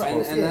 They're and, not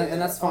and, supposed to.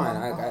 and that's fine.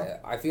 Uh-huh.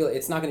 I feel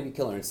it's not going to be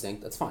Killer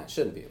Instinct. That's fine. It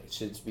shouldn't be. It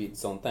should be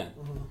its own thing.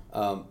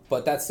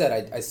 But that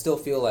said, I still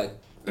feel like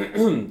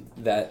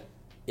that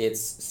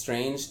it's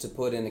strange to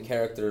put in a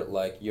character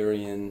like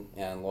Urien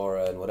and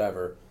Laura and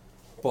whatever,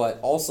 but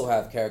also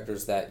have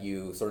characters that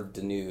you sort of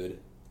denude,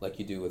 like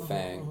you do with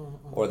Fang,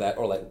 or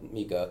like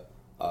Mika.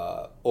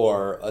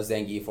 Or a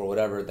Zangief or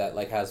whatever that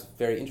like has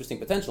very interesting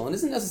potential and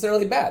isn't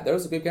necessarily bad.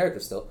 There's a good character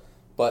still,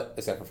 but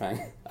except for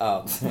Fang.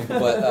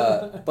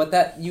 But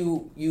that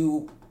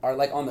you are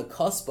like on the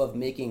cusp of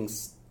making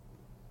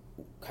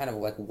kind of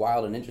like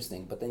wild and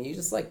interesting, but then you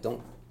just like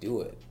don't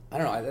do it. I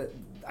don't know.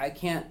 I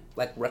can't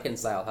like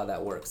reconcile how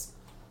that works.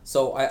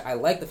 So I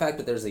like the fact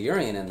that there's a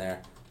Urien in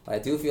there, but I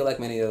do feel like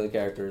many of the other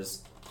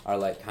characters are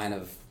like kind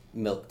of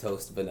milk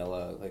toast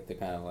vanilla. Like they're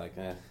kind of like,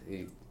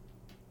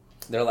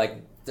 they're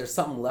like there's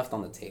something left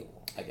on the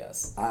table, I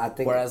guess. I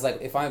think. Whereas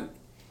like if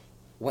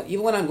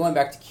even when I'm going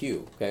back to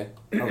Q, okay,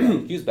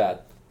 Q's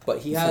bad, but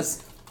he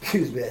has.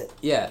 Q's bad.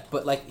 Yeah,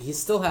 but like I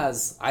still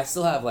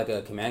have like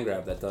a command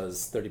grab that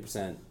does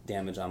 30%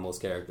 damage on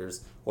most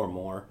characters or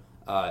more.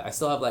 I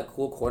still have like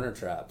cool corner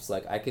traps.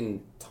 Like I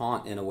can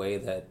taunt in a way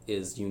that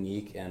is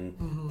unique, and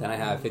then I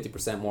have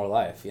 50% more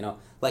life. You know,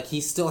 like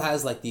he still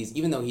has like these.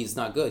 Even though he's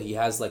not good, he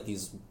has like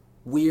these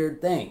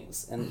weird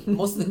things, and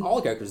most of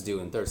all characters do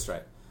in Third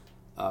Strike.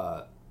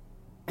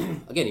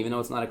 Again, even though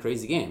it's not a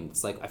crazy game,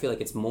 it's like I feel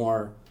like it's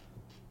more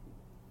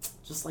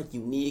just like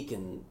unique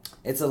and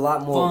it's a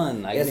lot more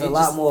fun. It's a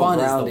lot more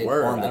grounded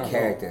on the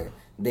character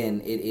than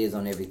it is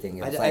on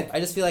everything else. I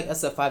just feel like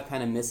SF5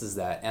 kind of misses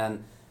that,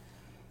 and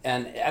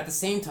at the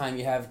same time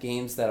you have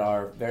games that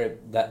are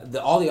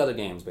all the other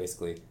games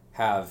basically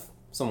have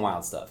some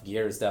wild stuff.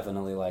 Gear is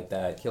definitely like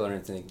that. Killer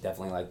Instinct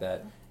definitely like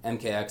that.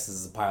 MKX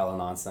is a pile of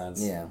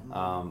nonsense. Yeah.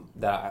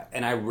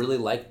 I really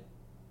like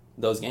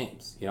those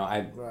games. You know,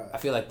 I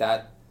feel like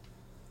that.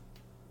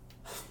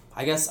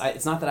 I guess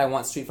it's not that I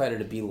want Street Fighter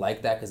to be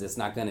like that because it's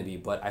not going to be,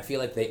 but I feel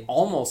like they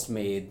almost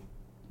made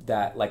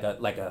that like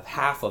a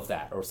half of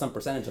that or some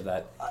percentage of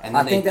that, and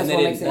then they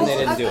didn't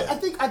do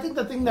it. I think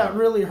the thing that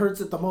really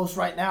hurts it the most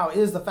right now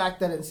is the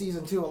fact that in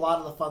season 2 a lot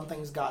of the fun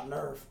things got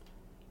nerfed,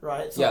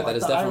 right? So yeah, like that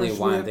is definitely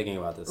why I'm thinking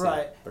about this.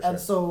 Right, yeah, for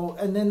sure.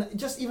 And then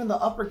just even the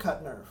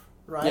uppercut nerf,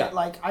 right? Yeah.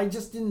 Like I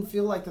just didn't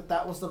feel like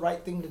that was the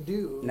right thing to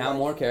do. Now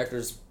more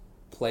characters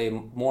play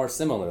more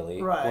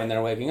similarly when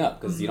they're waking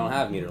up because you don't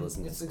have meterless.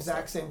 It's the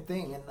exact same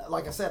thing, and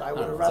like I said, I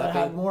would have rather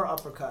had more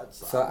uppercuts.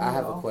 So I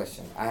have a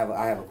question. I have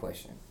a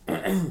question.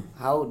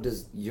 How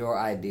does your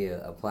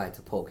idea apply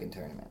to Pokken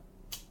tournament?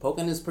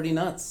 Pokken is pretty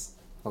nuts.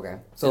 Okay,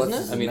 so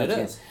isn't it? I mean, it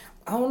is.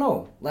 I don't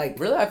know. Like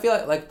really, I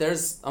feel like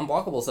there's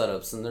unblockable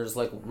setups and there's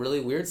like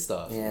really weird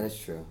stuff. Yeah, that's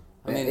true.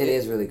 I mean, it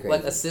is really crazy.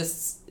 Like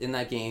assists in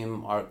that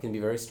game can be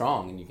very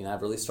strong, and you can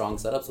have really strong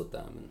setups with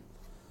them. And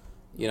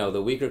you know,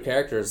 the weaker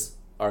characters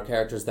are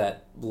characters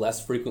that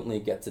less frequently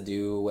get to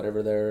do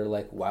whatever their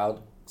like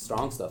wild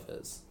strong stuff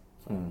is.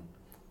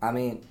 I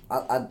mean,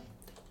 I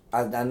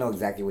know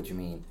exactly what you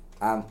mean.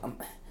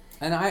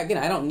 And I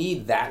don't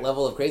need that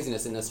level of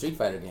craziness in a Street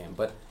Fighter game,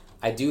 but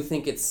I do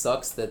think it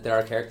sucks that there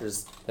are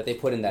characters that they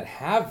put in that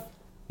have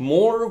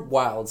more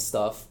wild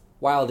stuff,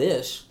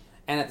 wildish,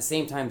 and at the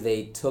same time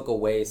they took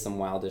away some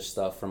wildish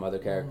stuff from other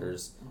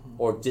characters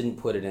or didn't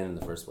put it in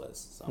the first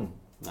place. So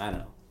I don't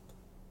know.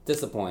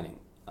 Disappointing.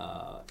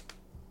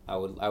 I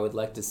would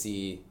like to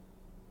see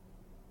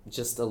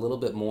just a little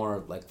bit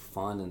more like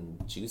fun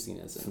and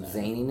juiciness in there.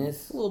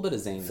 Zaniness? A little bit of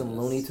zaniness. Some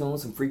Looney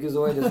Tunes, some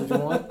Freakazoid, that's what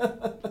you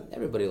want?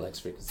 Everybody likes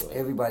Freakazoid.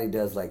 Everybody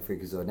does like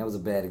Freakazoid. And that was a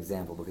bad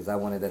example because I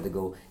wanted that to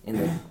go in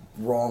the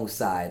wrong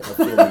side of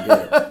feeling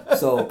good.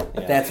 So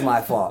that's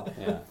my fault.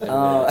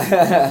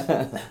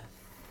 Yeah,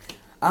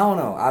 I don't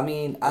know. I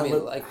mean,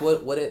 like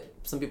what it.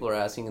 Some people are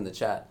asking in the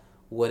chat.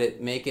 Would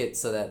it make it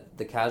so that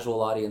the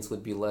casual audience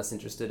would be less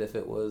interested if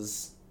it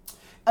was?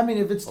 I mean,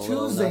 if it's a too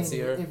little zany,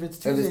 nutsier? if it's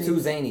too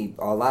zany,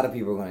 a lot of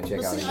people are going to check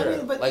But out.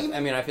 see, it. I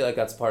mean, I feel like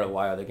that's part of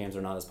why other games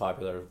are not as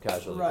popular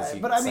casually. Right,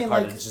 but it's I mean,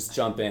 hard like- to just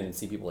jump in and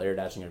see people air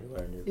dashing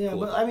everywhere. And you're Yeah, cool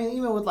but with I it. mean,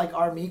 even with like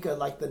Armika,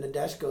 like the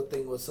Nadeshko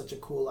thing was such a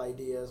cool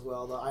idea as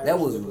well. The Irish That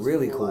was whip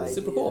really a cool. idea.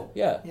 Super cool.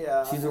 Yeah.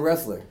 Yeah, She's a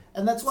wrestler.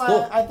 and that's why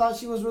cool. I thought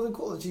she was really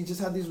cool. And she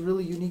just had these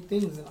really unique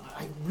things, and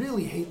I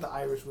really hate the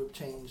Irish whip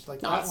change.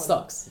 Like No, that it one,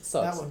 sucks. It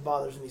sucks. That one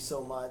bothers me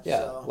so much.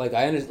 Yeah, so.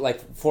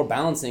 like for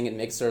balancing, it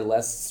makes her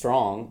less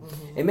strong.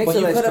 It makes But her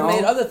you less could have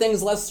strong. made other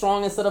things less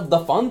strong instead of the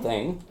fun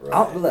thing.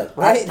 Look,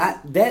 Right?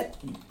 that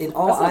in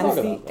all That's what I'm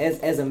honesty, talking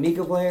about. as a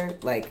Mika player,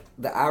 like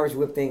the Irish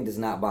whip thing does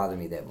not bother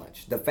me that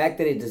much. The fact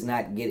that it does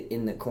not get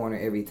in the corner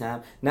every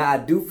time. Now I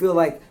do feel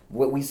like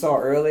what we saw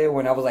earlier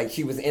when I was like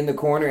she was in the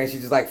corner and she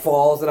just like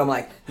falls and I'm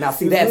like, now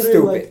see that's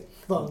Literally, stupid.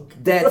 like, thunk.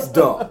 That's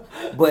dumb.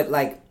 But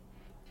like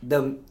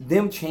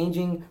them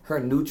changing her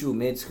neutral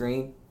mid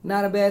screen,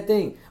 not a bad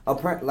thing.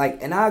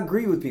 And I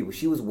agree with people.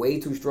 She was way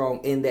too strong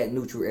in that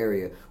neutral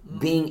area,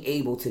 being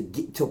able to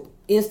get to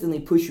instantly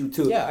push you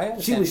to. Yeah, I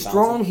understand she was the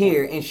strong concept.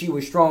 here and she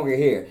was stronger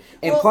here.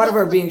 And Well, part of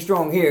her being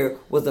strong here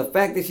was the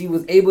fact that she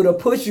was able to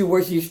push you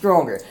where she's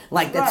stronger.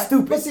 Like that's Right.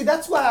 stupid. But see,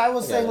 that's why I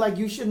was Yeah. saying like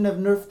you shouldn't have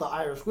nerfed the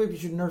Irish whip. You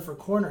should nerf her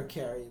corner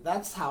carry.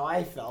 That's how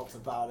I felt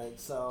about it.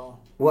 So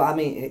Well, I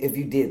mean, if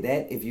you did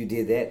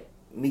that,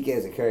 Mika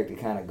as a character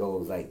kind of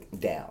goes like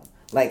down.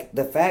 Like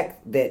the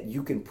fact that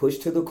you can push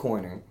to the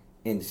corner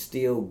and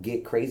still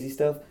get crazy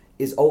stuff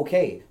is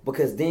okay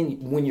because then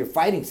when you're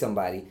fighting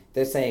somebody,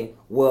 they're saying,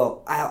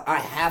 "Well, I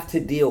have to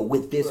deal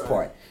with this Right.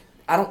 part.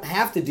 I don't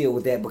have to deal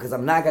with that because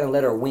I'm not gonna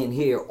let her win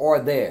here or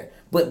there."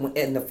 But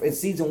in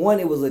season 1,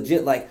 it was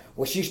legit like,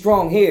 "Well, she's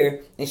strong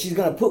here and she's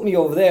gonna put me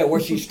over there where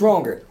she's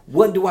stronger.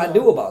 What do I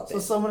do about So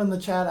that?" someone in the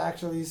chat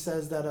actually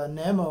says that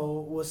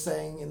Nemo was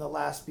saying in the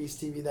last Beast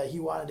TV that he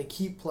wanted to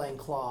keep playing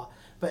Claw,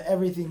 but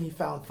everything he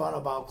found fun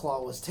about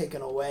Claw was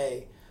taken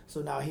away. So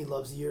now he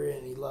loves Yuri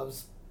and he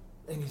loves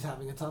and he's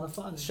having a ton of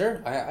fun.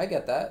 Sure, I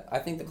get that. I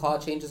think the claw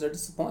changes are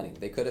disappointing.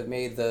 They could have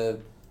made the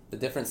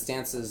different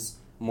stances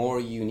more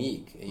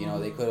unique. You know,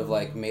 they could have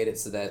like made it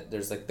so that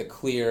there's like the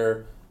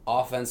clear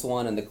offense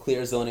one and the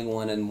clear zoning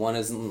one, and one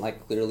isn't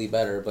like clearly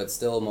better, but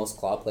still most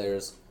claw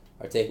players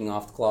are taking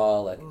off the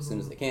claw like as soon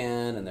as they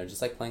can, and they're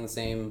just like playing the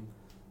same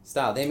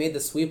style. They made the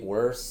sweep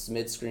worse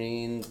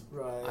mid-screen.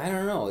 Right. I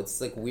don't know.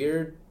 It's like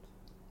weird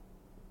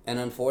and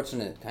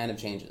unfortunate kind of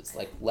changes,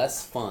 like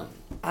less fun.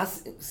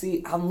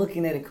 I'm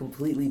looking at it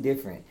completely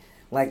different.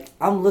 Like,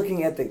 I'm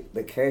looking at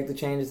the character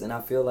changes, and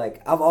I feel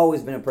like I've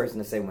always been a person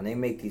to say when they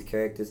make these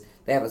characters,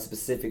 they have a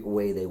specific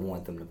way they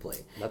want them to play.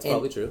 That's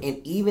probably true.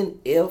 And even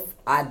if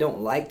I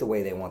don't like the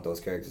way they want those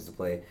characters to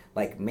play,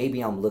 like,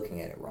 maybe I'm looking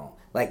at it wrong.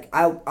 Like,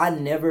 I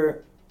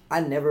never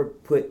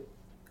put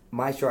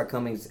my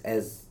shortcomings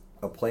as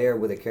a player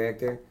with a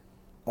character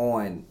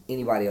on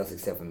anybody else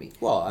except for me.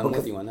 Well, I'm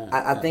with you on that.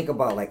 I think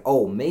about, like,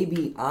 oh,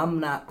 maybe I'm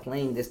not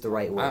playing this the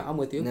right way. I'm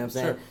with you. You know what I'm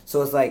saying? Sure.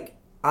 So it's like,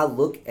 I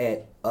look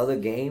at other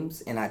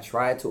games and I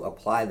try to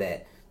apply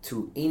that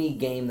to any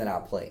game that I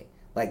play.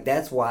 Like,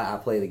 that's why I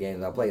play the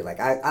games I play. Like,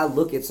 I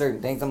look at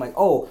certain things. I'm like,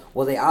 oh,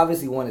 well, they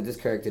obviously wanted this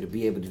character to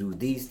be able to do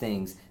these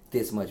things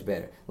this much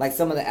better. Like,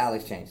 some of the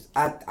Alex changes.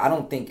 I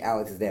don't think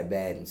Alex is that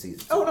bad in season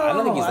 2. Oh, no, I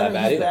don't think he's that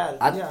bad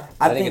either.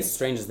 I think it's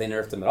strange that they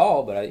nerfed him at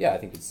all, but I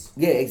think it's...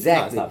 Yeah,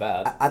 exactly. No, it's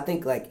not bad. I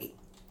think, like,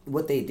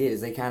 what they did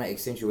is they kind of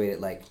accentuated,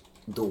 like,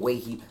 the way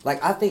he...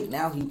 Like, I think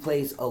now he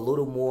plays a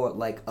little more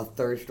like a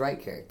third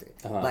strike character.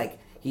 Like,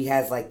 he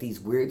has, like,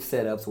 these weird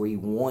setups where he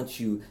wants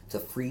you to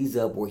freeze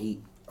up, where he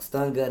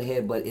stun gun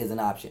headbutt is an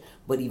option.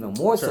 But even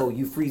more so,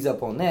 you freeze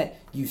up on that,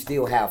 you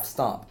still have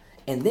stomp.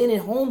 And then it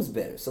homes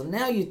better. So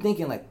now you're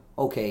thinking, like,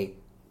 okay,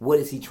 what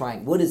is he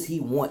trying? What does he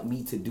want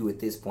me to do at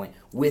this point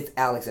with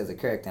Alex as a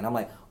character? And I'm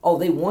like, oh,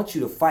 they want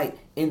you to fight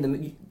in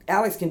the...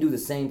 Alex can do the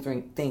same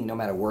thing no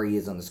matter where he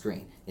is on the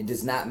screen. It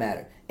does not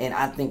matter. And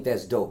I think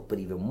that's dope. But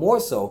even more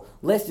so,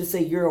 let's just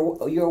say you're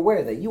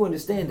aware that you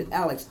understand that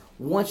Alex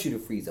wants you to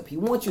freeze up. He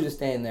wants you to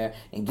stand there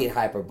and get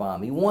hyper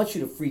bomb. He wants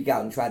you to freak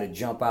out and try to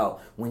jump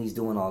out when he's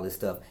doing all this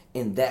stuff.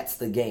 And that's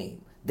the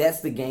game.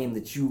 That's the game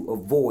that you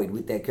avoid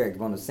with that character.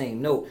 But on the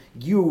same note,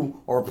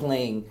 you are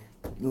playing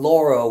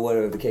Laura or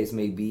whatever the case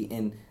may be.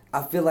 And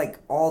I feel like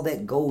all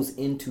that goes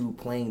into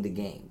playing the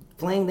game.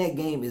 Playing that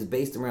game is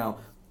based around...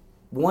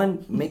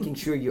 One, making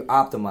sure you're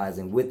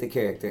optimizing with the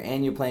character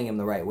and you're playing him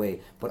the right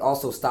way, but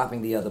also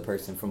stopping the other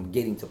person from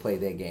getting to play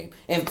that game.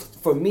 And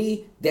for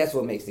me, that's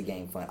what makes the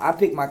game fun. I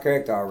picked my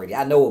character already.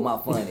 I know what my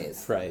fun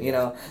is. Right. You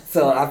know?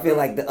 So I feel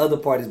like the other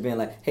part is being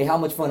like, hey, how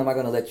much fun am I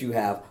going to let you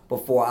have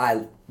before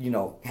I,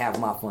 have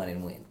my fun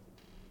and win?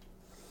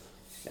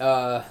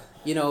 I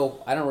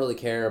don't really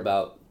care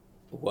about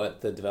what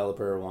the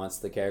developer wants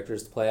the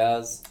characters to play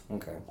as.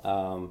 Okay.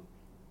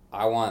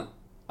 I want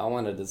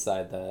to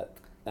decide that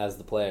as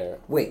the player.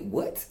 Wait,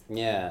 what?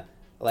 Yeah,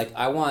 like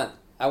I want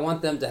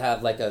them to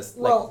have like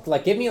Well-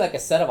 like give me like a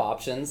set of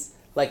options.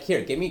 Like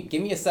here, give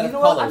me a set of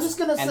know what? I'm colors, just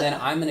gonna and say- then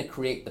I'm gonna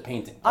create the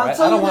painting. I'll Right?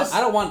 tell I don't you want this- I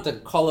don't want the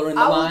color in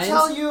the I will lines.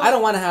 tell you- I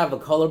don't want to have a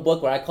color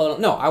book where I color.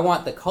 No, I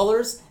want the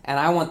colors and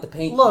I want the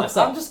paint Look,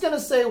 myself. I'm just gonna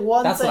say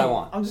one That's thing. what I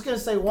want. I'm just gonna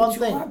say one But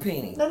you thing. are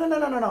painting.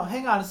 No.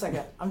 Hang on a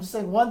second. I'm just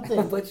saying one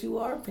thing. But you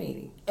are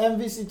painting.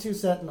 MVC2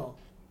 Sentinel.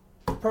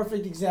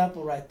 Perfect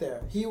example right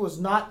there. He was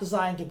not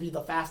designed to be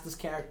the fastest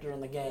character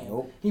in the game.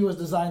 Nope. He was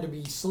designed to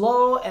be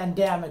slow and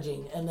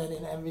damaging, and then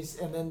in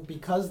MVC, and then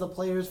because the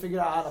players figured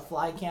out how to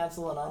fly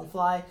cancel and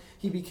unfly,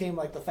 he became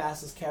like the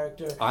fastest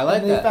character. I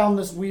like and they that. found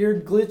this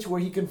weird glitch where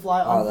he can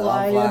fly, Oh, the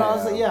unfly, and unfly, I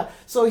was like, yeah. yeah.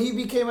 So he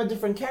became a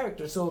different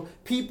character. So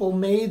people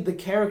made the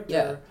character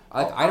Yeah.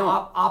 I don't-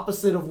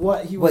 opposite of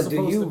what he was But do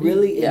supposed you to be.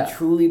 really Yeah. and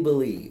truly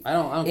believe? I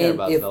don't care And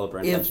about if- developer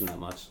if- intention that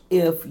much.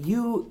 If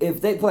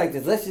they play like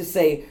this, let's just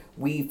say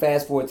we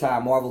fast forward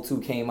time, Marvel 2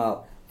 came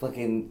out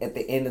fucking at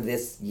the end of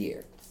this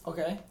year,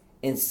 Okay.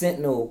 and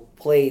Sentinel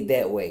played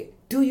that way.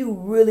 Do you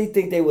really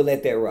think they would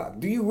let that rock?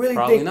 Do you really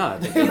Probably think? not. I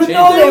think You they know changed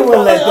No, it. they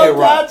wouldn't let that Oh,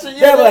 rock. gotcha. Yeah,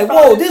 They'd be they like, whoa,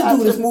 probably this dude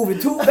gotcha. is moving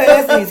too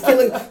fast and he's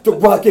killing the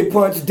rocket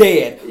punch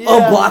dead. Yeah.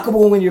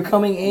 Unblockable when you're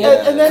coming in.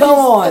 And then Come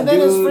his, on, and then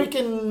dude. his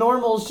freaking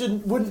normals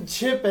wouldn't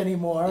chip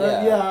anymore.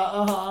 Yeah. Yeah,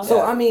 uh-huh.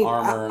 So, I mean,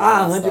 Armor and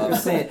I all that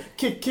 100%.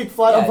 Kick,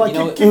 fly, Yeah, unfly, you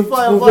know- kick,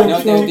 fly, you unfly, You know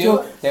what they would kick, do?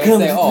 kick, They would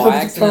say, "Oh,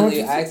 I Comes-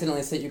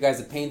 accidentally sent you guys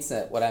a paint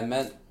set. What I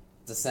meant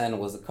to send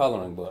was a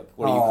coloring book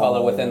where you Oh,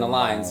 color within the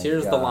lines. my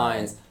Here's the God.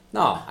 lines."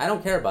 No, I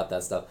don't care about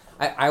that stuff.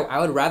 I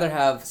would rather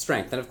have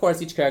strength, and of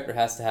course, each character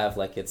has to have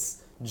like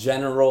its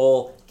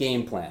general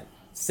game plan.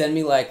 Send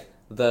me like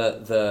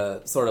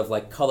the sort of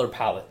like color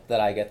palette that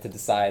I get to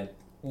decide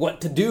what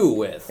to do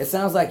with. It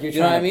sounds like you're You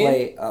know trying what to I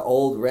mean? play an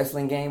old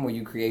wrestling game where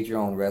you create your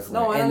own wrestler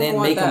No, I and don't then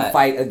want make them that.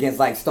 fight against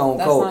like Stone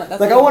That's Cold. not-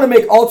 that's Like not- I want to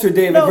make Ultra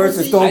David No,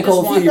 versus see, Stone I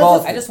Cold just, Steve want,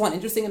 Austin. I just want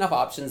interesting enough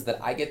options that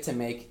I get to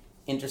make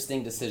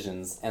interesting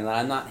decisions, and that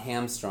I'm not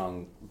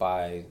hamstrung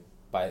by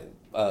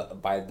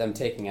them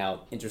taking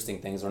out interesting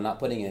things or not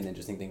putting in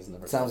interesting things in the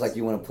first Sounds place. like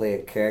you want to play a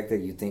character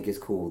you think is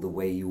cool the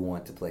way you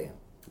want to play him.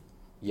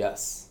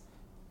 Yes.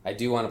 I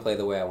do want to play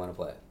the way I want to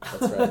play.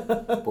 That's right.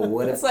 But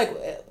what if It's like,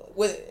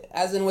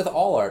 as in with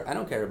all art, I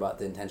don't care about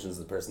the intentions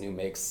of the person who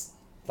makes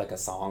like a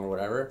song or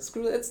whatever.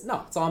 Screw it. It's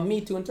on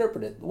me to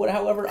interpret it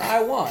however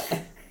I want.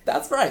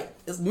 That's right.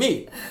 It's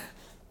me,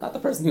 not the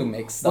person who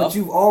makes stuff. But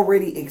you've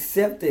already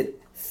accepted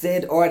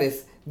said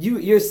artist.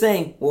 You're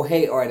saying, well,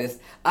 hey, artist,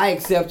 I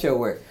accept your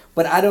work,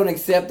 but I don't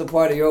accept the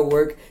part of your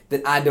work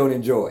that I don't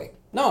enjoy.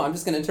 No, I'm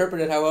just gonna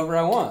interpret it however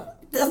I want.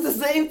 That's the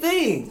same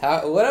thing.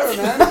 Whatever,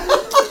 man.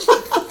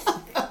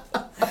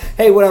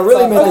 Hey, what I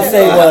really meant to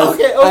say was,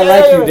 I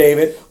like you,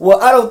 David. Well,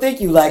 I don't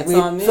think you like It's me.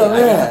 on me. So I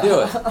yeah. can do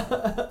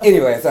it.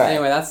 Anyway, sorry.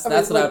 Anyway, that's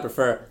what I would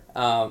prefer.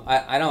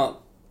 I don't.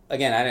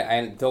 Again,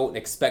 I don't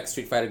expect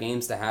Street Fighter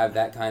games to have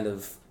that kind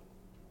of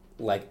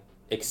like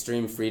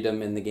extreme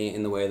freedom in the game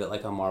in the way that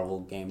like a Marvel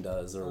game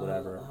does or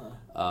whatever.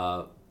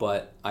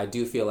 But I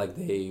do feel like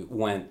they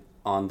went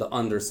on the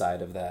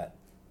underside of that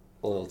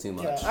a little too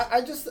much. Yeah,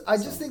 I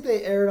just think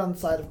they erred on the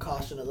side of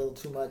caution a little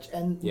too much.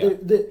 And Yeah.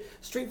 the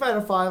Street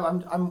Fighter V,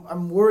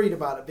 I'm worried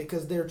about it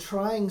because they're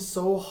trying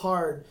so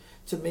hard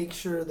to make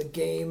sure the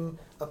game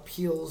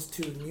appeals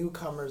to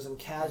newcomers and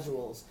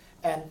casuals.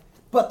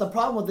 But the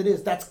problem with it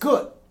is that's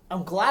good.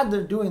 I'm glad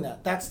they're doing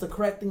that. That's the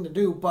correct thing to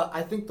do. But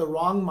I think the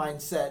wrong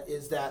mindset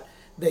is that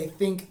they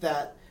think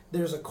that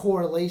there's a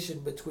correlation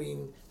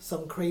between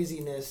some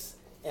craziness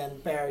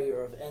and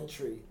barrier of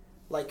entry.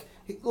 I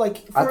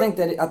think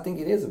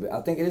it is a bit.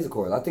 I think it is a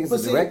correlation. I think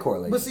it's a direct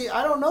correlation. But see,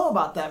 I don't know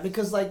about that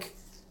because like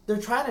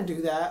they're trying to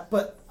do that.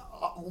 But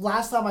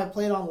last time I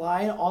played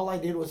online, all I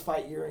did was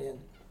fight Urian.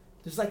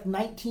 There's like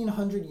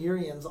 1,900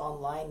 Urians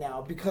online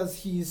now because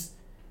he's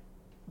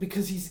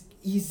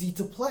easy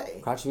to play.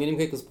 Crouching medium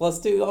kick was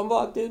 +2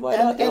 unblocked, dude. Why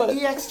not do And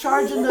it? EX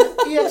charging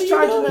the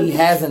he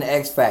has an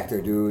X factor,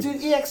 dude.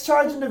 Dude, EX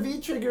charging the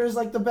V trigger is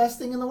like the best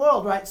thing in the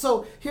world, right?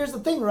 So here's the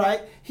thing,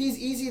 right? He's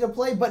easy to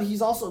play, but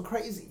he's also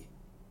crazy.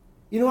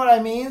 You know what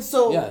I mean?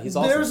 So Yeah, he's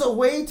awesome. There's a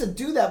way to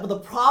do that, but the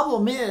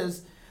problem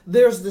is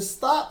there's this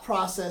thought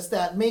process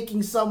that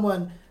making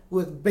someone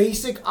with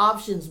basic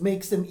options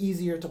makes them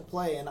easier to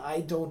play, and I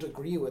don't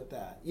agree with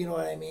that. You know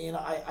what I mean?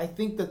 I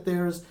think that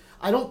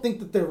I don't think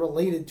that they're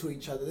related to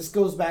each other. This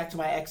goes back to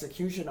my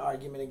execution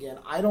argument again.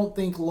 I don't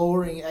think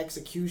lowering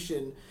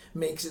execution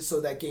makes it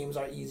so that games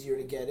are easier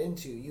to get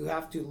into. You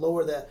have to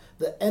lower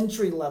the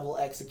entry level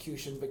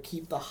execution, but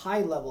keep the high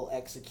level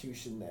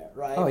execution there,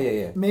 right? Oh,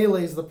 yeah.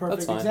 Melee is the perfect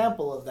That's fine.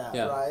 example of that,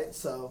 Yeah. right?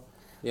 So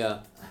Yeah.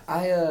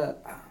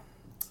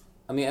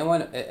 I mean, and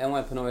when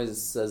Pinoy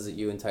says that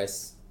you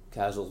entice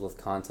casuals with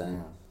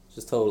content, it's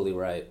just totally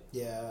right.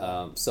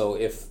 yeah. So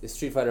if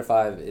Street Fighter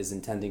V is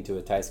intending to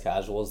entice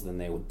casuals, then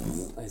they would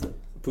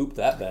poop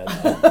that bad.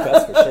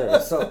 That's for sure.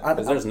 So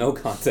Because there's no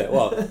content.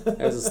 Well,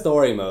 there's a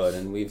story mode,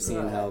 and we've seen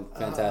Right. how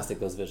fantastic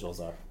those visuals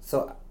are.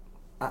 So,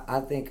 I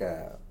think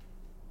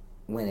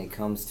when it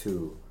comes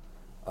to,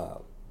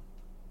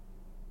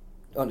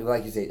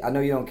 like you say, I know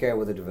you don't care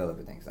what the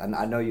developer thinks.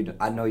 I know you.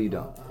 I know you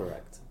don't.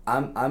 Correct.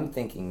 I'm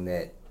thinking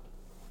that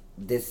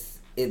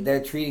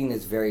they're treating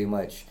this very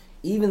much,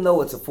 even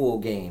though it's a full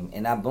game,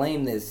 and I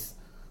blame this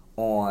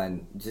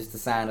on just the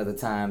sign of the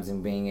times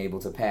and being able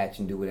to patch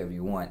and do whatever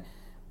you want.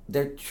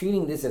 They're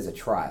treating this as a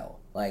trial.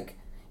 Like,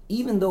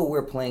 even though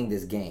we're playing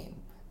this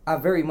game, I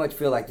very much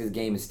feel like this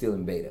game is still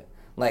in beta.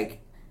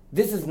 Like,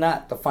 this is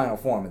not the final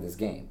form of this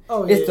game.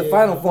 Oh, it's the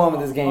final yeah. form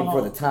of this game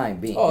for the time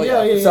being. Oh,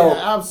 yeah. So,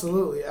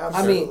 Absolutely.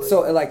 I mean,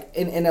 so like,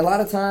 in a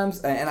lot of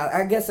times, and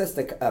I guess that's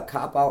the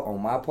cop out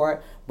on my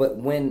part. But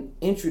when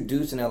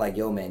introducing, they're like,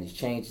 "Yo, man, these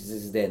changes,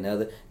 this is that and the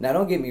other." Now,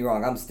 don't get me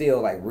wrong, I'm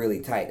still like really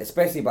tight,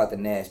 especially about the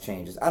Nash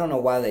changes. I don't know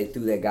why they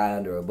threw that guy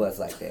under a bus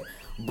like that.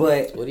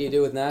 But What do you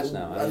do with Nash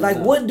now? I don't like,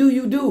 know. what do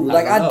you do?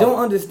 Like, don't I know. don't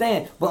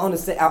understand. But on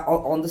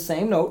the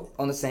same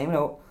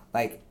note,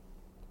 like,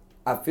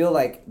 I feel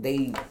like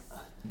they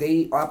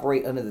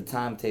operate under the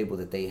timetable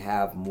that they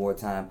have more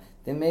time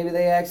than maybe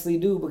they actually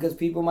do, because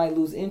people might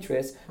lose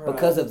interest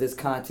because of this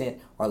content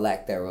or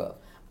lack thereof.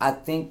 I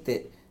think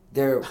that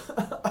they're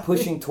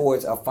pushing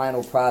towards a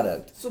final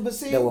product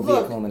that will be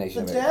a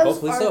culmination of everything.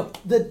 Hopefully so.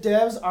 The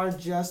devs are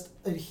just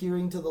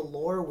adhering to the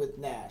lore with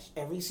Nash.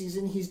 Every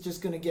season he's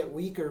just going to get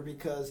weaker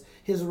because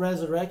his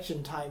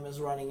resurrection time is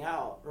running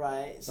out,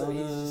 right? So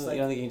he's just like...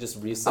 You don't think you can just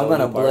I'm resew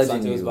gonna new parts bludgeon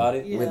onto his you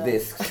body? Yeah. with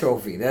this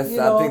trophy. That's You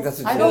know, I think that's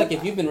what I you feel do. like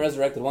if you've been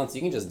resurrected once,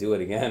 you can just do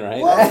it again,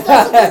 right? Well,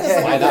 that's the thing,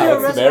 is like, Why if not?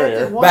 you're What's the barrier?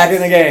 resurrected once, Back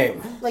in the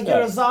game. Like, Yeah.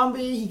 you're a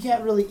zombie, he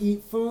can't really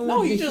eat food.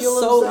 No, you he just heal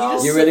sew- you himself.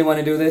 just You really want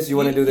to do this? You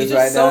want to do this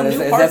right now? Is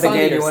that the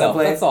game you want to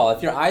play? That's all.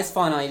 If your eyes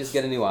fall out, you just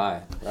get a new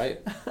eye, right?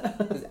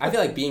 I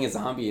feel like being a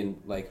zombie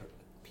and like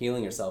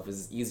healing yourself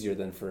is easier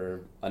than for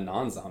a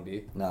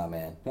non-zombie. Nah,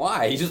 man.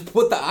 Why? You just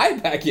put the eye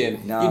back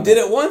in. Nah, you did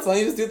it once, why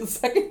don't you just do it the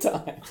second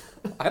time?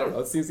 I don't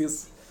know. It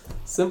seems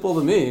simple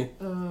to me.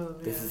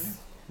 This is,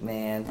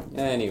 man.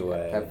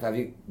 Anyway. Have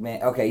you,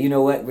 man? Okay, you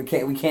know what? We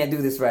can't do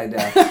this right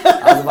now.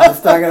 I was about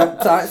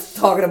to start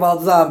talking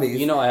about zombies.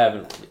 You know I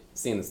haven't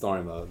seen the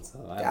story mode. So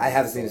I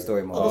haven't seen the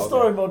story mode. Oh, the okay.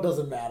 story mode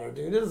doesn't matter,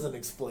 dude. It doesn't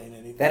explain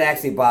anything. That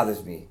actually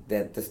bothers me.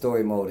 That the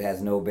story mode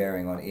has no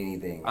bearing on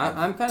anything.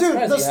 I'm kind of Dude,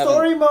 surprised the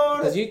story mode...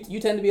 Because you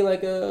tend to be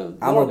like a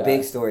I'm lore a guy.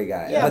 big story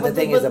guy. Yeah, but the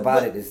thing is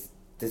about but- it is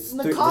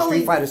The Necalli-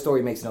 Street Fighter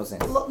story makes no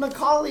sense. Look,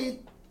 Necalli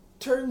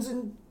turns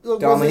in I'm was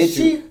gonna a hit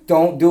sheep. you.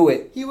 Don't do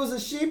it. He was a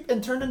sheep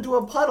and turned into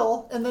a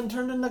puddle and then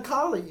turned into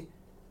Necalli.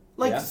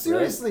 Like Yeah,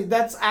 seriously,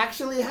 that's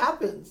actually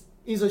happens.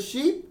 He's a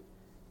sheep.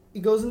 He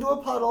goes into a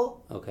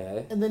puddle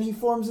Okay. and then he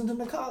forms into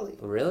Necalli.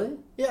 Really?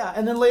 Yeah,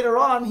 and then later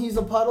on he's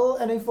a puddle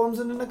and he forms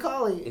into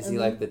Necalli. Is and he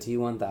then- like the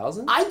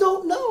T-1000? I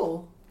don't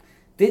know.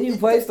 Didn't you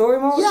play story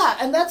mode? Yeah,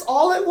 and that's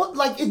all it was.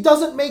 Like, it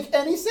doesn't make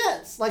any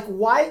sense. Like,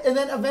 why? And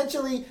then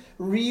eventually,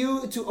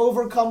 Ryu, to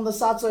overcome the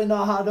Satsui no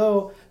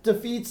Hado,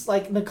 defeats,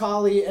 like,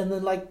 Necalli, and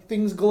then, like,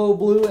 things glow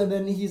blue, and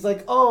then he's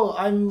like, oh,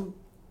 I'm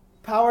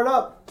powered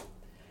up.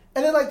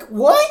 And then, like,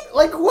 what?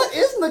 Like, what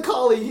is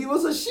Necalli? He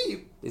was a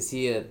sheep. Is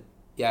he a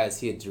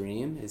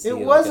dream? Is It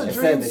he was like a It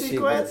said dream that she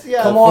sequence. was-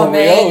 Yeah. Come on, For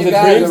real? man. Was You it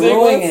guys are dream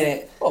ruining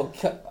sequence? it. Oh,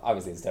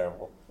 obviously it's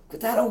terrible.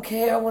 But I don't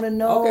care. I want to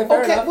know. Okay,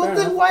 fair Okay, enough, well, fair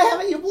then enough. why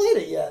haven't you played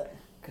it yet?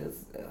 Because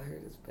I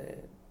heard it's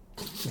bad.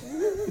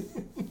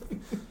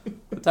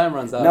 The time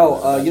runs out.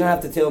 No, you don't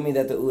have to tell me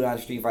that the Udon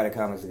Street Fighter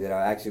comics are good.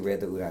 I actually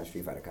read the Udon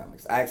Street Fighter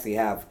comics. I actually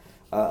have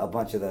a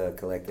bunch of the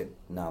collected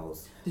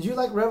novels. Did you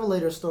like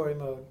Revelator story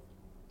mode?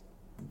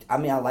 I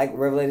mean, I like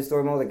Revelator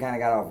story mode. It kind of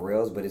got off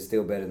rails, but it's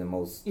still better than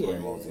most story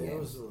modes in it games.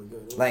 was really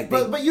good. Like,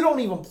 but you don't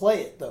even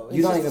play it though. You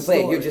It's don't just even a play it.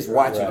 story. You're just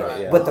watching Right,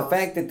 it. yeah. But the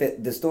fact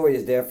that the story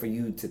is there for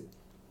you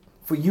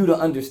to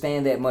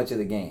understand that much of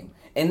the game,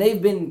 and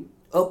they've been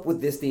up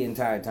with this the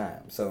entire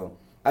time. So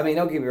I mean,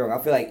 don't get me wrong.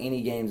 I feel like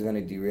any game's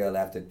gonna derail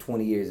after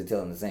 20 years of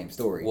telling the same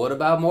story. What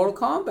about Mortal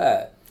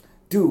Kombat?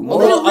 Dude, Well,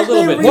 A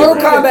little bit Mortal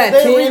different. Kombat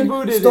They 10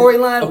 rebooted it.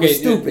 storyline Okay, was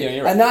stupid. yeah,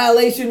 you're right.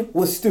 Annihilation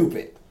was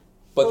stupid.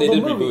 But they Well,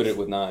 did the reboot movies. it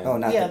with 9. Oh,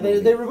 not Yeah, the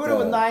they movie. rebooted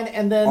with 9,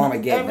 and then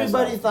Armageddon, that's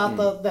everybody all.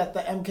 thought that the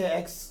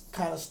MKX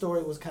kind of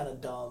story was kind of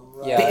dumb.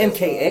 Right? Yeah.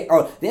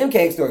 The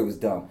MKX story was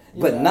dumb.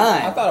 But Yeah.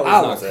 9, I thought it was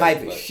I not was great, hype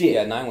as but shit.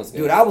 yeah, 9 was good.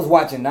 Dude, I was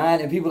watching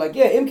 9 and people were like,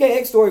 yeah,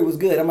 MKX story was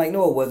good. I'm like,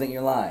 no, it wasn't.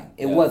 You're lying.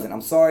 It Yeah. wasn't.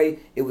 I'm sorry.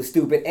 It was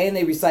stupid. And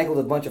they recycled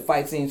a bunch of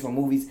fight scenes from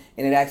movies,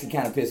 and it actually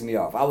kind of pissed me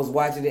off. I was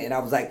watching it and I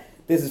was like,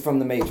 this is from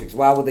The Matrix.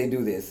 Why would they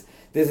do this?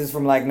 This is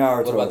from like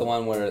Naruto. What about the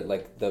one where,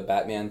 like, the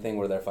Batman thing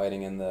where they're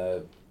fighting in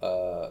the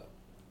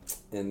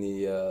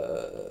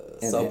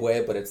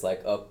subway, but it's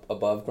like up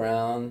above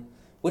ground?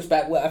 I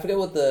forget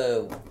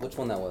which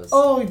one that was.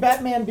 Oh,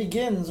 Batman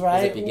Begins,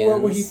 right?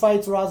 Begins? Where he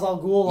fights Ra's al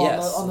Ghul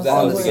Yes, on the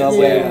that was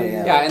subway. Begins.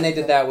 Yeah. Yeah, and they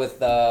did that with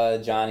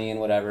Johnny and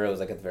whatever. It was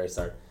like at the very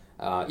start.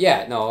 I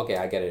get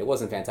it. It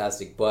wasn't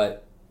fantastic,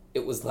 but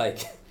it was like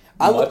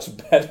much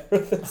better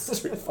than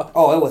Street Fighter.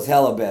 Oh, it was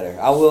hella better.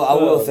 I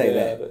will say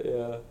that.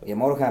 Yeah. Yeah,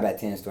 Mortal Kombat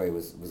 10 story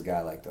was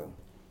godlike though.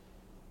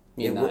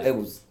 It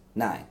was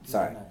 9.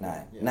 Sorry,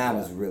 9. Yeah. 9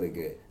 was really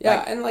good. Yeah,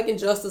 Like, and like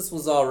Injustice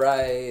was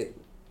alright.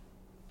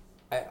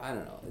 I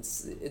don't know.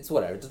 It's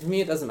whatever. To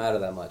me, it doesn't matter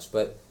that much.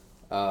 But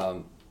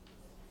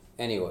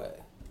anyway,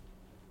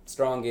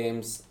 strong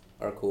games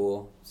are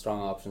cool.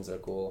 Strong options are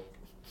cool.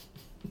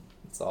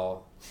 It's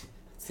all.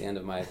 It's the end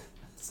of my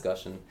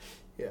discussion.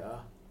 Yeah.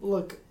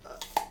 Look.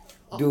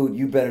 dude,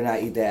 you better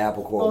not eat that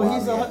apple core. Oh, while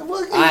he's I'm a. here.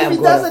 Well, I am if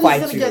he gonna does it,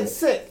 fight he's you. gonna get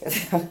sick.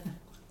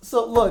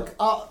 So look,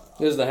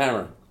 Here's the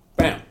hammer.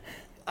 Bam.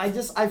 I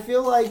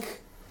feel like.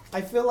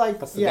 That's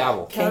the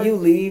gavel. Can you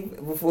leave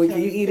before you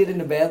eat it in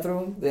the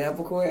bathroom? The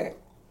apple core.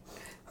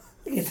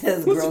 That's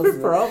What's gross. your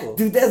man. problem?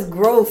 Dude, that's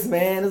gross,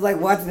 man. It's like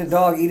watching a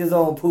dog eat his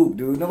own poop,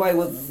 dude. Nobody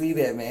wants to see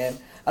that, man.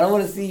 I don't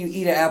want to see you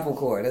eat an apple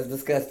core. That's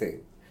disgusting.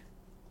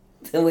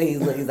 The way he's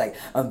like,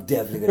 I'm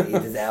definitely gonna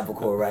eat this apple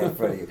core right in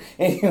front of you.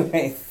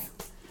 Anyways.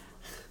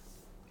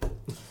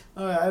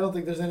 All right, I don't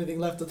think there's anything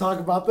left to talk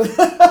about.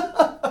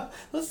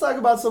 Let's talk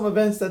about some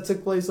events that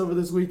took place over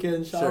this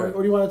weekend, shall Sure. we?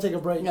 Or do you want to take a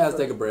break? Yeah, let's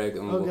take a break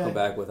and we'll Okay. come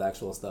back with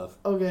actual stuff.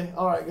 Okay,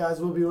 all right, guys,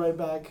 we'll be right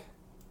back.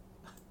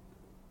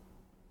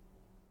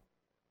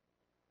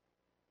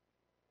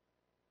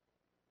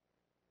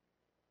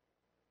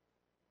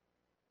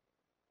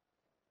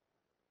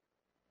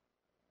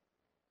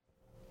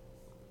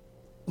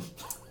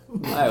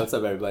 Hi, what's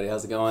up, everybody?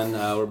 How's it going?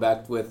 We're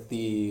back with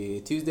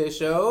the Tuesday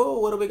show.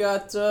 What do we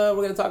got? We're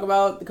going to talk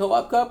about the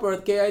Co-op Cup or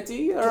the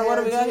KIT? Or what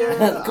do we got here?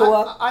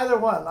 Co-op? Either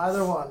one.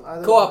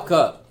 Co-op one.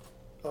 Cup.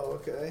 Oh,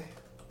 okay.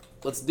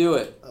 Let's do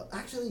it.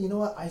 Actually, you know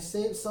what?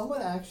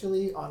 Someone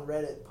actually on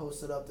Reddit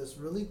posted up this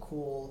really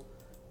cool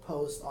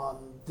post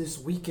on this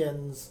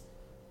weekend's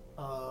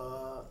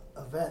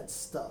event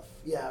stuff.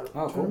 Yeah,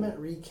 Oh, cool. tournament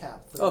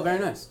recap. for Oh, that. very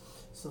nice.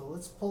 So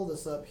let's pull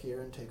this up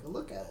here and take a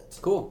look at it.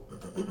 Cool.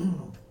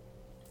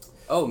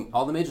 Oh,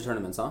 all the major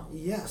tournaments, huh?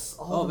 Yes.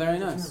 Oh, very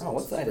nice. Oh,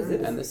 what site is Very,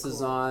 it? And this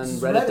is on This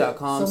is Reddit.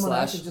 reddit.com Someone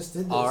actually just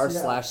did this,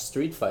 yeah.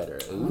 r/Street Fighter.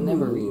 I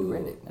never read Ooh.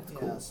 Reddit. That's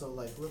cool. Yeah, so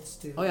like let's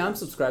do. Oh, yeah, I'm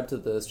subscribed to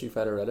the Street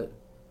Fighter Reddit.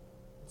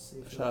 Let's see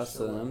if Shout it'll outs to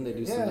show them. up They here.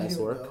 do some Yeah, nice here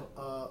we work.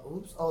 go.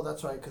 Oops. Oh,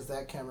 that's right, because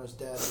that camera's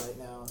dead right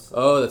now. So.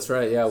 Oh, that's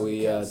right. Yeah,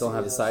 we Can't don't see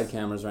have the us. side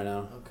cameras right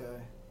now.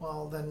 Okay.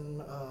 Well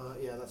then,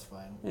 yeah, that's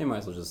fine. You might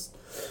as well just.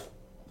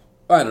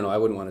 I don't know. I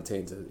wouldn't want to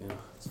taint it. You know,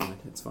 it's fine.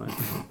 It's fine.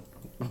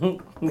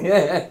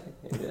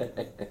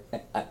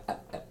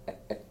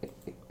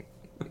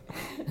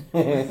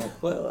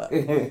 Well,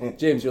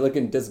 James, you're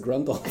looking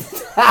disgruntled.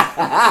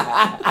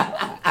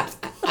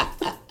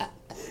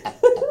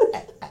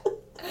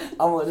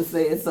 I want to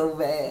say it so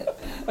bad.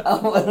 I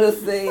want to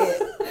say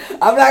it.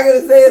 I'm not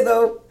gonna say it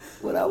though,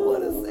 but I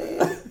want to say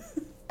it.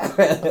 All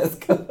right, let's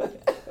go.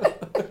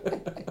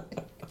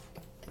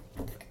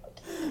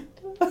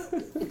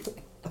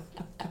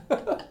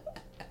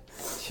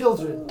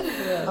 Children.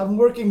 I'm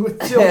working with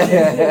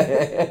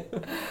children.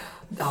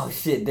 Oh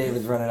shit,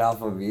 David's running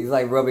off of me. He's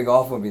like rubbing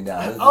off of me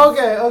now.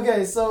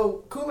 Okay.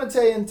 So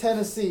Kumite in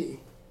Tennessee.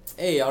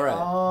 Hey, all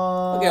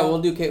right. Okay,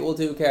 we'll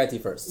do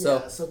KIT first.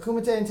 Yeah, so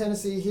Kumite in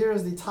Tennessee. Here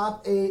is the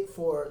top 8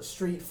 for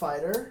Street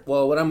Fighter.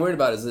 Well, what I'm worried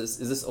about is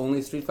this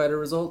only Street Fighter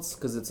results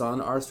because it's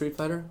on our Street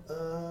Fighter.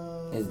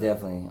 It's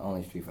definitely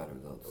only Street Fighter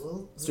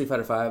results. Street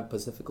Fighter 5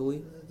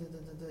 specifically.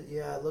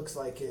 Yeah, it looks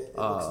like it.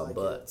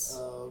 Butts.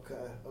 Oh,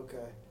 okay.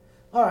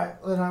 All right,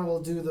 then I will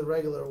do the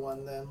regular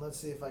one then. Let's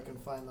see if I can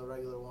find the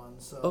regular one.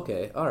 So.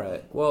 Okay, all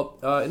right. Well,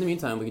 in the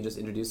meantime, we can just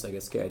introduce, I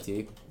guess, KIT.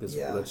 Because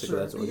Yeah, sure.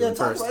 that's what we're doing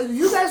first.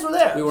 You guys were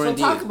there. We were so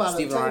indeed. Talk about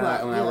Steve it. and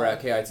I were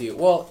at KIT.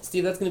 Well,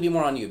 Steve, that's going to be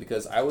more on you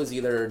because I was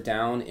either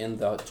down in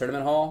the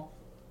tournament hall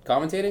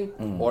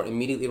commentating or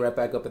immediately right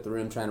back up at the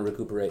room trying to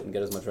recuperate and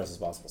get as much rest as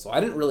possible. So I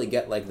didn't really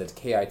get like the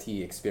KIT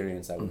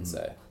experience, I would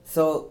say.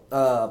 So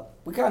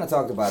we kind of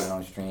talked about it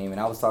on stream,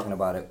 and I was talking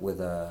about it with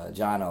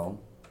Jono,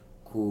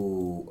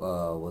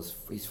 who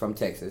he's from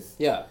Texas.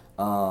 Yeah.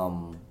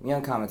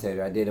 Young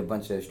commentator. I did a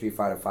bunch of Street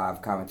Fighter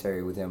 5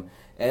 commentary with him,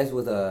 as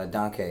with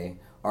Donkey.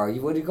 Or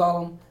what do you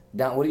call him?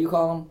 What do you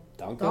call him?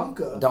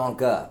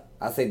 Donka.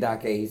 I say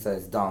Donkey. He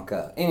says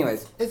Donka.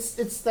 Anyways, it's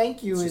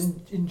thank you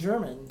in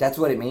German. that's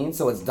what it means.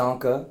 So it's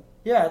Donka.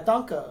 Yeah,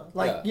 Danke.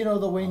 Like, Yeah. you know,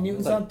 the way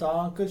Newton's on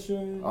Danke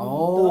schön.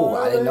 Oh,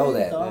 I didn't know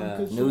that.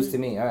 Danke schön. News to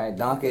me. All right,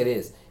 Donka it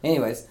is.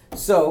 Anyways,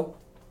 so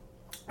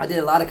I did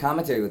a lot of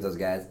commentary with those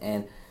guys,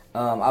 and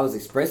I was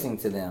expressing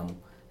to them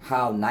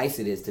how nice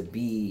it is to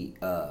be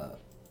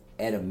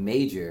at a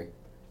major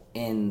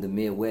in the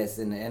Midwest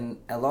and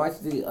a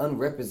largely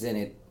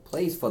unrepresented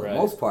place for the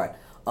most part.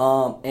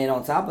 And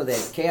on top of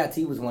that,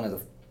 KIT was one of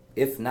the,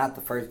 if not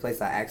the first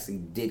place I actually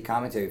did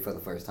commentary for the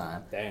first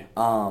time. Dang.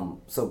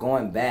 So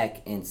going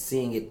back and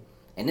seeing it,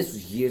 and this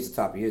was years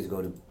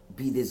ago, to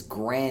be this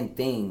grand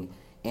thing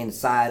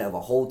inside of a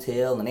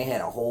hotel, and they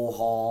had a whole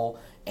hall,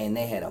 and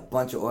they had a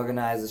bunch of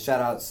organizers. Shout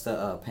outs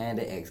to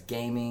Panda X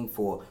Gaming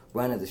for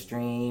running the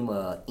stream.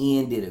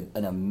 Ian did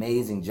an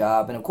amazing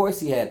job, and of course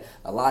he had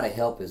a lot of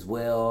help as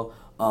well.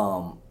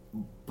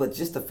 But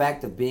just the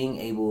fact of being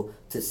able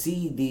to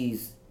see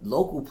these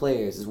local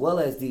players as well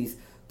as these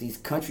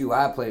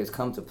countrywide players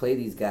come to play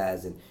these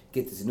guys and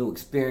get this new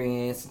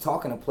experience and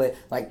talking to play,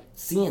 like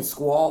seeing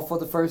Squall for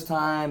the first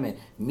time and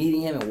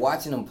meeting him and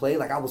watching him play,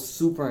 like I was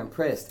super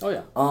impressed. Oh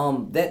yeah.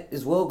 That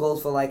as well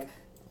goes for like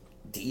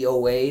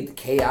DOA, the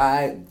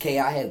KI. KI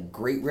had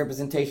great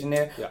representation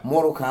there. Yeah.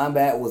 Mortal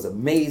Kombat was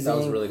amazing. That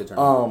was a really good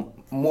tournament.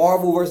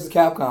 Marvel vs.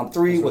 Capcom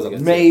 3 was really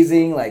good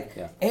amazing. Like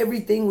Yeah.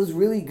 everything was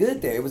really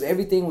good there.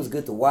 Everything was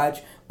good to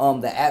watch.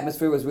 The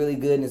atmosphere was really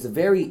good, and it's a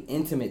very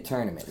intimate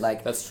tournament.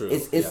 Like That's true.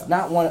 It's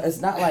not one.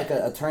 It's not like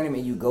a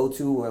tournament you go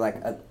to or like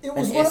It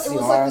was an it was SCR.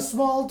 like a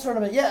small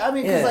tournament. Yeah, I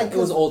mean, Yeah. like It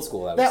was old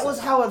school. that was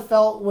how it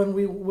felt when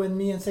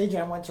me and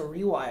Sajam went to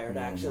Rewired.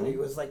 Actually, it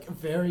was like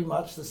very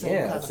much the same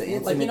Yeah, kind it's of an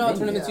feeling. like, you know how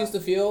intimate tournaments thing. used to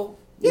feel?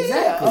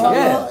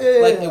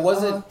 Exactly. Like it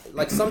wasn't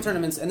like some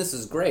tournaments, and this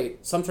is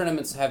great. Some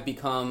tournaments have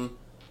become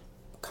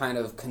kind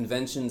of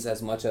conventions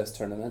as much as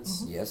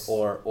tournaments. Yes.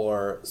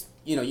 Or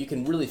you know, you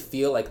can really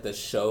feel like the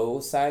show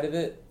side of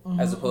it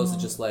as opposed to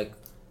just like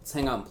let's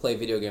hang out and play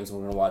video games and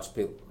we're gonna watch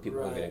people play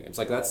video games.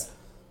 Like that's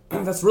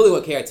really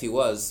what KIT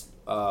was,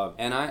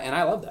 and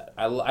I love that.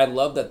 I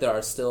love that there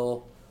are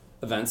still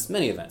events,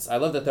 many events. I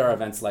love that there are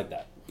events like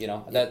that. You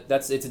know,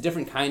 it's a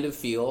different kind of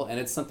feel, and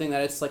it's something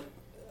that it's like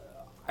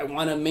I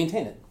want to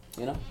maintain it.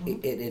 You know,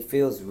 it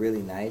feels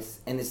really nice,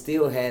 and it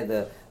still had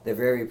the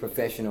very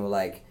professional,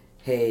 like,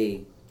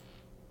 hey,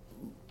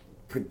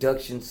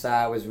 production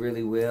side was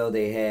really well.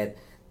 They had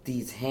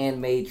these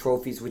handmade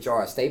trophies, which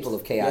are a staple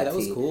of KIT. Yeah, that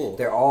was cool.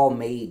 They're all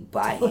made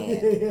by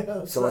hand.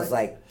 that's So right. it's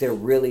like they're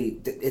really,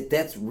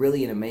 that's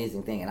really an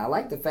amazing thing. And I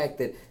like the fact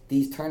that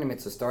these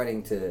tournaments are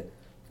starting to,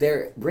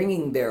 they're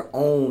bringing their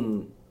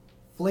own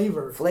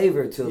flavor.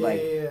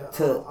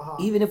 to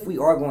even if we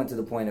are going to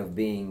the point of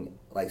being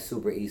like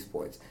super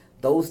esports,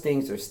 those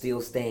things are still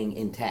staying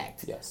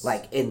intact. Yes.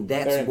 Like, and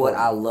that's Very what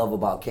important. I love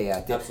about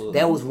KIT. Absolutely.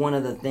 That was one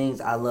of the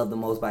things I love the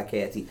most by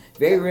KIT.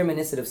 Very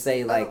reminiscent of,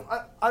 say, like,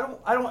 I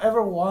don't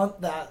ever want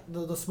that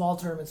the small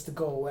tournaments to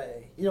go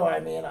away. You know what I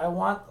mean? I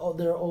want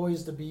there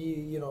always to be,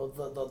 you know,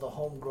 the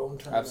homegrown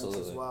tournaments as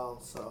Absolutely.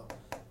 well. So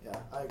yeah,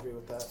 I agree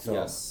with that. So,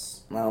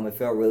 yes. it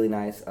felt really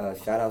nice.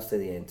 Shout outs to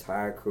the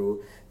entire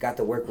crew. Got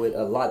to work with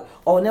a lot.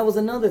 Oh, and that was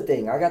another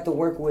thing. I got to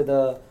work with,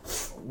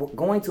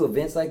 going to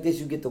events like this,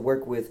 you get to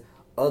work with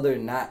other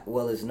not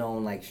well as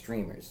known like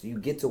streamers. You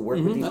get to work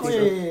with these Oh,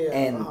 people, yeah.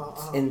 and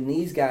and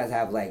these guys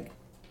have like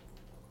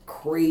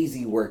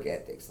crazy work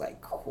ethics.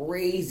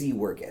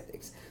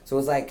 So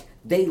it's like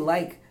they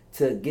like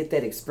to get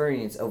that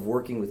experience of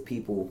working with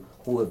people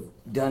who have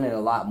done it a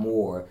lot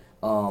more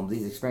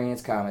these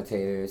experienced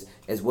commentators,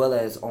 as well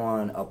as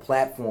on a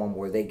platform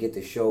where they get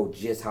to show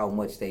just how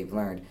much they've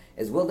learned,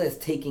 as well as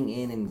taking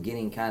in and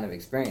getting kind of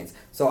experience.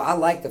 So I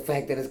like the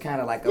fact that it's kind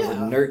of like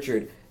a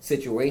nurtured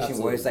situation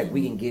where it's like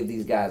we can give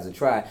these guys a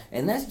try,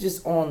 and that's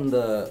just on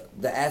the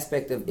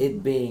aspect of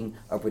it being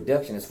a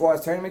production. As far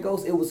as tournament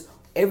goes, it was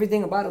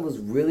everything about it was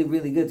really,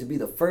 really good. To be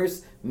the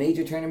first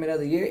major tournament of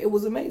the year, it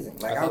was amazing.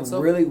 Like I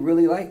really,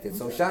 really liked it.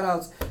 So shout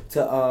outs to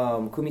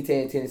Kumite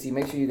in Tennessee.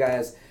 Make sure you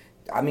guys.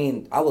 I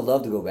mean, I would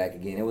love to go back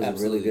again. It was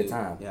a really good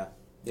time.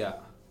 Yeah.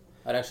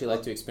 I'd actually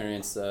like to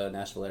experience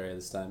Nashville area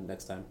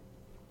next time,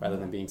 rather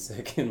than being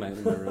sick in my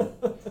room.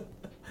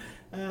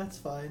 That's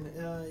fine.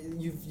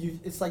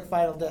 It's like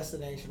Final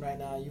Destination right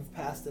now. You've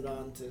passed it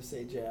on to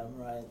Say Jam,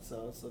 right?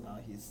 So now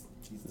he's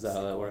Is that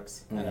how that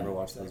works? I never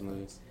watched those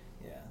movies.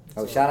 Yeah.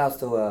 Oh, shout outs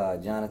to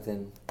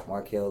Jonathan,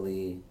 Markel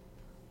Lee.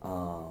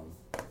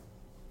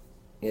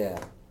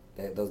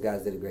 Those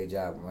guys did a great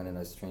job running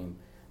a stream.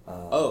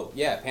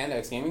 Panda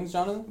X Gaming's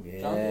Jonathan?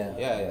 Yeah.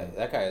 Yeah.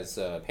 That guy is,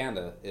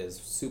 Panda is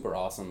super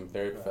awesome,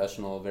 very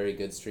professional, very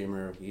good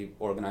streamer. He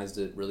organized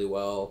it really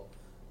well.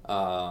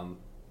 And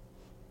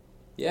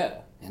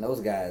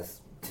those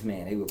guys,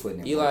 man, they were putting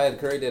in Eli work.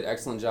 Curry did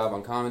excellent job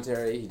on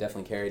commentary. He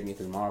definitely carried me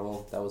through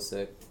Marvel. That was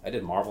sick. I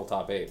did Marvel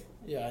top 8.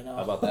 Yeah, I know.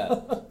 How about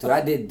that? Dude,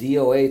 I did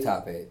DOA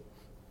top 8,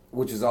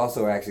 which was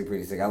also actually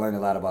pretty sick. I learned a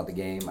lot about the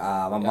game.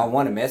 I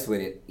want to mess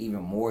with it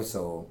even more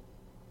so.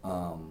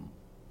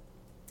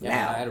 I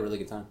had a really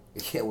good time.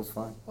 Yeah, it was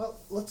fun. Well,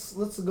 let's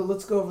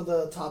go over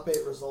the top 8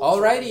 results.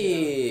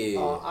 Alrighty.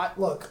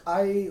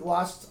 I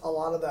watched a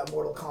lot of that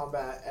Mortal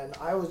Kombat, and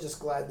I was just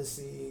glad to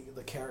see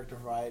the character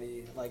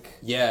variety.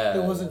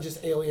 It wasn't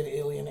just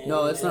alien.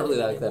 No, it's not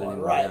really like that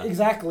anymore. Right, yeah.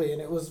 exactly,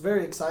 and it was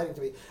very exciting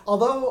to me.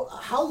 Although,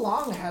 how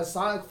long has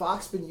Sonic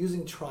Fox been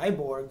using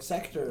Triborg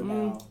Sector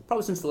now?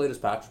 Probably since the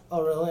latest patch.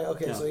 Oh, really?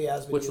 Okay, so he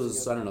has been Which using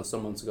was, it. I don't know,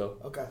 some months ago.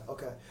 Okay.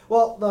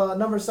 Well, the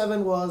number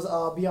 7 was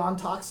Beyond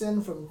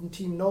Toxin from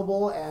Team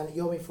Noble and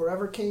Yomi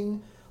Forever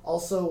King.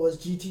 Also was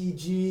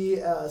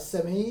GTG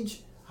Semige.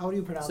 How do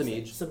you pronounce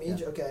it?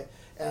 Semige, okay.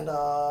 And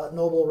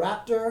Noble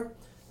Raptor.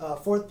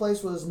 4th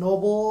place was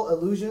Noble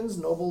Illusions.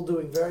 Noble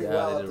doing very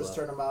well at this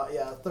tournament.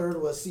 Yeah.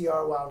 3rd was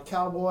CR Wound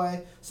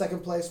Cowboy.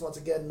 2nd place, once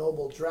again,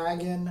 Noble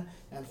Dragon.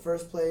 And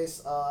 1st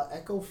place,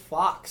 Echo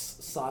Fox,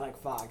 Sonic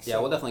Fox. Yeah,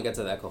 we'll definitely get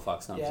to the Echo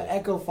Fox conversation. Yeah,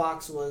 Echo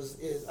Fox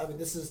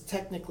this is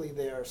technically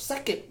their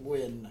 2nd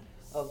win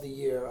of the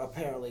year,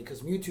 apparently,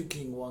 because Mewtwo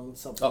King won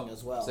something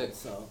as well. Sick.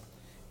 So,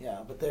 yeah,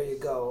 but there you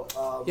go.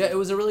 It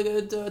was a really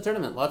good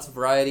tournament. Lots of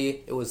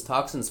variety. It was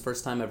Toxin's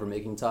first time ever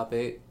making top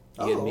 8.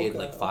 He had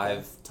made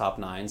 5 top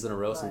 9s in a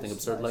row, something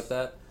absurd like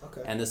that.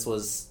 Okay. And this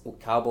was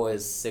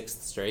Cowboy's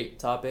 6th straight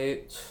top 8.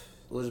 It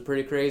was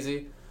pretty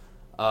crazy.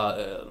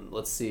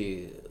 Let's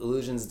see.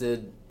 Illusions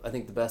did, I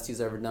think, the best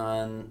he's ever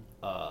done.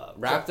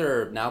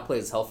 Raptor now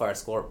plays Hellfire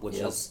Scorp, which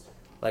is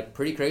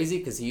pretty crazy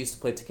because he used to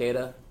play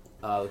Takeda.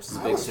 Which is a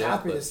big shit. I was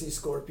happy to see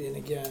Scorpion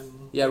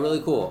again. Yeah,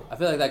 really cool. I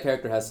feel like that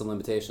character has some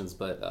limitations,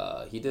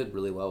 but he did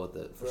really well with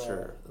it, for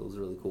sure. It was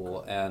really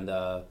cool. And,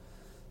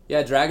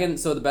 Dragon,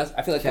 so the best,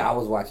 I feel like... Yeah, I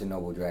was watching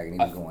Noble Dragon. He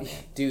was going in.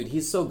 Dude,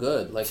 he's so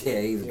good.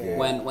 He's good.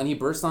 When he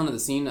burst onto the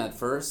scene at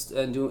first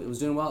and was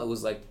doing well, it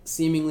was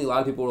seemingly a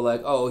lot of people were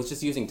like, oh, he's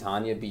just using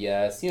Tanya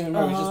BS. You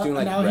know, he's just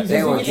doing now he's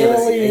they using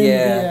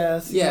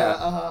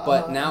BS.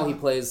 But now he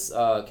plays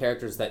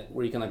characters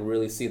where you can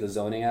really see the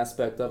zoning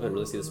aspect of it,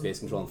 really see the space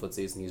control and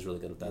footsies, and he's really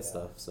good at that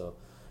stuff. So,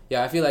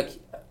 I feel like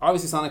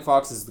obviously Sonic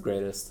Fox is the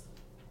greatest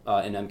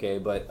in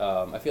MK, but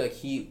I feel like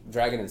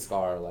Dragon and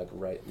Scar are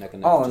right neck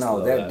and neck. Oh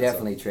no, they're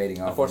definitely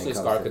trading off. Unfortunately,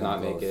 Scar could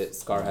not make it.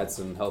 Scar had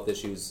some health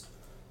issues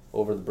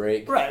over the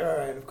break.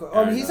 Right, of course.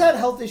 I mean, he's had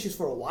health issues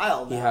for a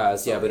while now. He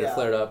has, but it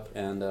flared up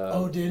and.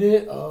 Did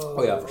it?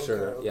 Oh yeah, for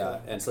sure. Okay. Yeah,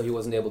 and so he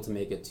wasn't able to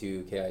make it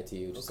to KIT,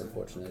 which is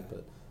unfortunate.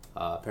 But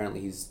apparently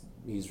he's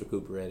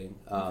recuperating.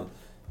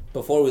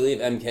 Before we leave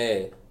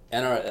MK,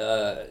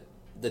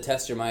 the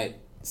Test Your Might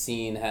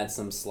scene had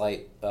some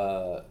slight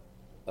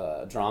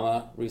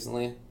drama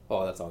recently.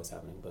 Oh, that's always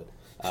happening, but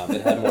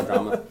it had more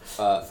drama.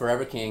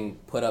 Forever King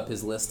put up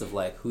his list of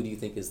who do you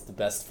think is the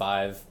best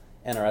 5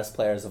 NRS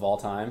players of all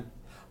time.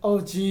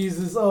 Oh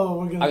Jesus! Oh,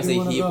 we're gonna. Obviously,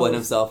 he put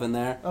himself in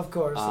there. Of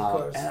course.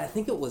 And I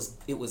think it was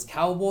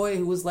Cowboy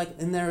who was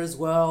in there as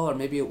well, or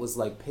maybe it was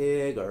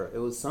Pig, or it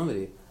was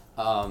somebody.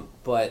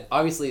 But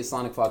obviously,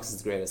 Sonic Fox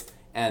is the greatest.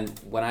 And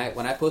when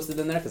I posted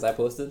in there, because I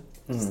posted,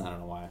 I don't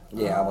know why.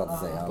 Yeah, I'm about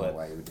to say I don't know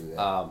why you would do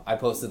that. I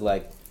posted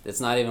it's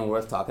not even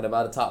worth talking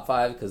about a top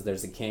 5 because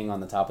there's a king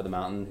on the top of the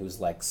mountain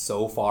who's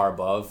so far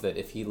above that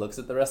if he looks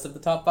at the rest of the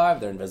top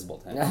 5, they're invisible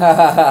to him.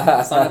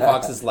 Sonic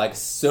Fox is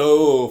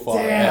so far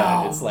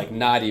ahead, it's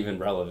not even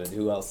relevant.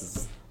 Who else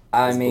is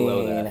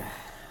below that?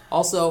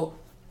 Also,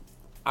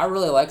 I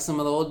really like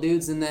some of the old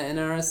dudes in the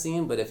NRS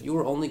scene, but if you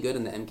were only good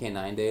in the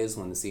MK9 days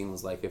when the scene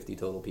was 50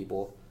 total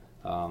people,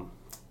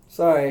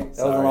 sorry, that was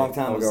a long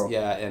time ago.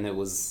 Yeah, and it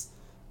was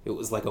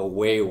a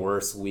way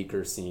worse,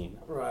 weaker scene.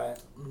 Right.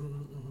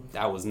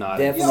 That was not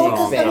Definitely a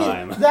strong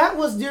time. That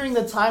was during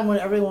the time when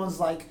everyone's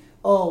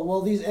oh,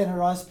 well, these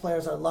NRS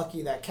players are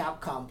lucky that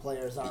Capcom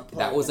players aren't playing.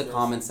 That was a this.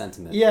 common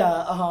sentiment.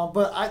 Yeah,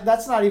 but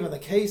that's not even the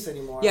case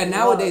anymore. Yeah,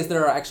 nowadays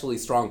there are actually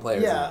strong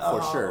players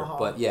for sure. uh-huh.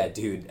 But yeah,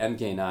 dude,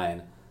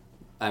 MK9,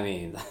 I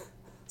mean,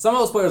 some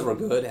of those players were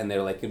good and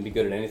they're like can be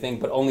good at anything,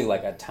 but only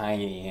like a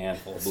tiny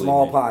handful. believe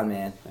Small me. pond,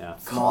 man. Yeah.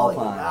 Calling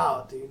Small him pond.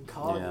 out, dude.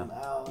 Calling Yeah. him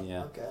out.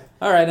 Yeah. Okay.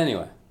 All right.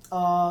 Anyway.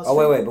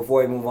 Oh, wait,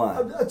 before we move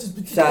on.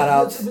 Shout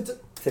outs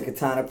to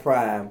Katana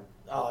Prime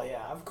Oh,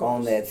 yeah, of course.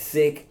 on that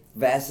sick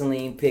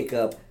Vaseline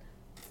pickup.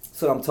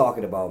 That's what I'm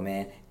talking about,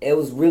 man. It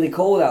was really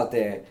cold out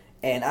there,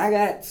 and I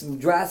got some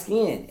dry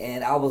skin,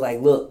 and I was like,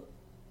 look,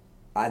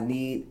 I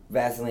need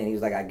Vaseline. He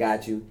was like, I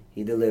got you.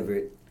 He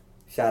delivered.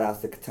 Shout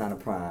outs to Katana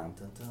Prime.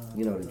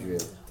 You know the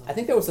drill. I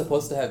think there was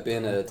supposed to have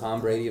been a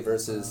Tom Brady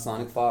versus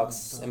Sonic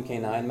Fox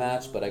MK9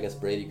 match, but I guess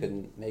Brady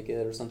couldn't make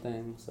it or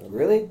something. So.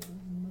 Really?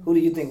 Who do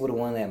you think would have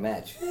won that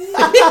match?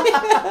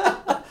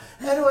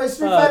 Anyway,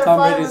 Street Fighter Tom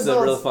 5 Brady's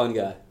results. a real fun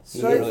guy. He's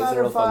Street a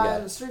real fun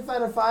guy. Street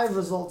Fighter 5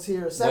 results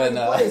here. Seventh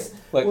When, place.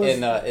 Look,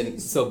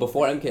 was, so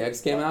before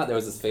MKX came out, there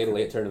was this Fatal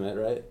 8 tournament,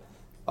 right?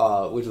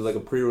 Which was like a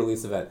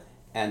pre-release event.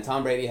 And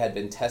Tom Brady had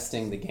been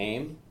testing the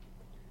game.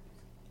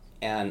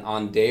 And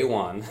on day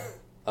one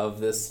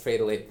of this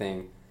Fatal 8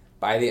 thing,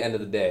 by the end of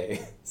the day,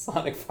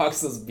 Sonic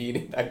Fox was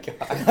beating that guy.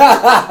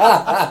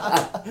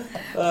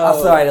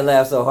 I'm sorry to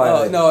laugh so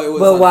hard. No, it was.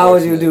 But why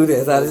would you unfortunate.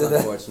 do this? It was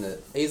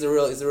unfortunate. He's a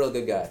real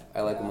good guy.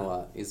 I like him a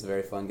lot. He's a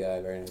very fun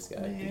guy, very nice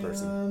guy in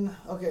person. Man.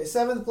 Okay,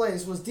 seventh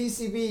place was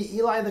DCB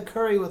Eli the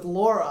Curry with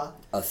Laura.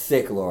 A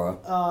sick Laura.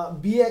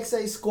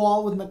 BXA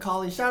Squall with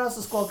Macaulay. Shout out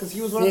to Squall because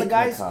he was one of the Sick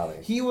guys.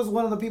 Macaulay. He was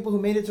one of the people who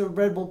made it to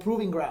Red Bull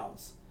Proving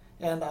Grounds.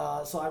 And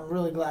so I'm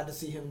really glad to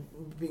see him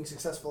being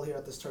successful here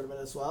at this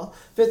tournament as well.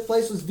 Fifth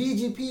place was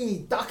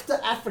VGP, Dr.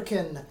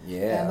 African.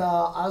 Yeah. And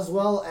as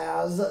well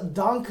as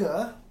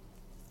Donka.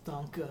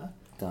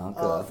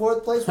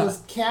 Fourth place was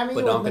Cammy But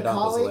with Donka Donk was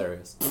Macaulay.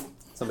 hilarious.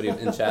 Somebody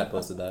in chat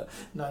posted that.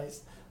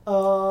 Nice.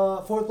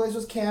 Fourth place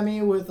was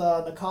Cammy with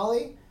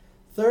Macaulay.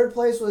 Third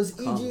place was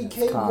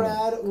EGK Kami.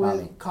 Brad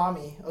with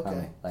Kami. Okay.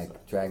 Kami.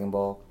 Like Dragon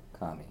Ball,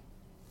 Kami.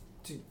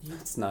 Dude,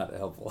 It's not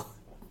helpful.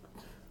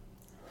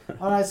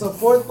 all right, so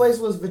fourth place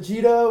was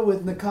Vegeta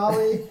with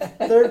Macaulay.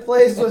 Third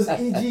place was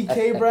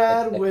EGK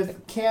Brad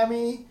with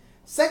Cammy.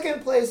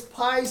 Second place,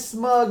 Pi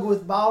Smug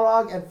with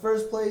Balrog. And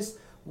first place,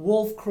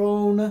 Wolf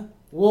Crone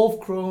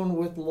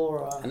with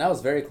Laura. And that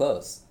was very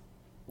close.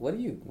 What are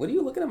you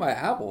looking at my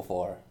apple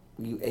for?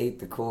 You ate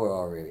the core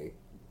already.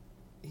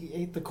 He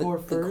ate the core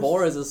The first.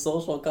 core is a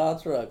social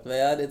construct,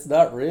 man. It's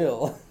not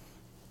real.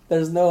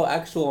 There's no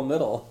actual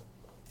middle.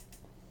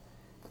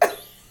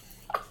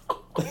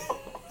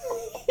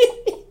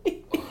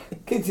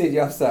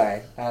 Continue. I'm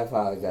sorry. I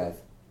apologize.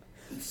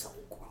 He's so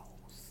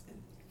gross.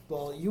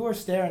 Well, you were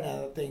staring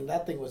at that thing.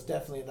 That thing was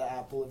definitely the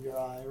apple of your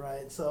eye,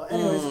 right? So,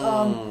 anyways,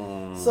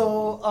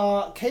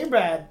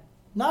 K-Brad,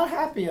 not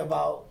happy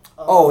about...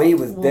 He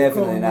was Wolf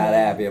definitely Crone not winning.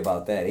 happy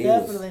about that.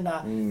 Definitely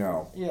not.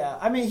 No. Yeah,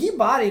 I mean, he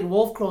bodied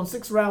Wolf Crone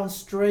 6 rounds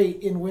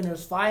straight in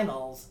winners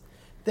finals.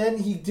 Then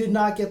he did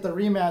not get the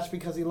rematch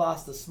because he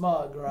lost to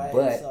Smug, right?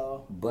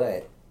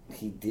 But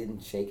he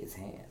didn't shake his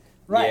hand.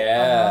 Right.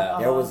 Yeah.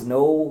 There was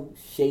no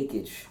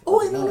shakeage. Oh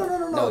wait, no,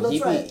 No, that's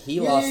he right. he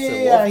lost to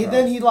yeah. Wolf Crone.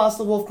 Then he lost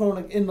to Wolf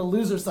Crone in the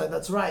loser side.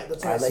 That's right. He He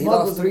Smug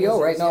lost was the 3-0,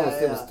 right? losers. No,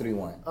 Yeah, it was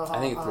 3-1. Uh-huh, I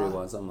think uh-huh.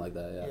 3-1, something like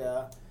that, yeah.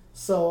 Yeah.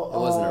 So It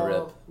wasn't a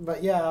rip.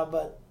 But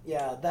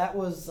yeah, that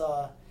was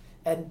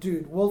and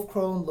dude, Wolf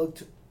Crone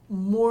looked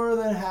more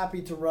than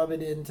happy to rub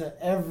it into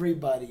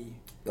everybody.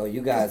 Oh,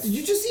 you guys. Did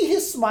you just see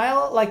his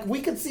smile? Like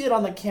we could see it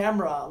on the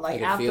camera. Like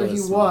could after feel he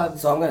his won. smile.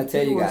 So I'm gonna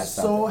tell he you was guys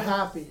so something.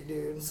 happy,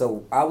 dude.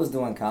 So I was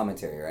doing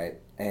commentary, right?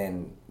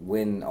 And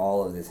when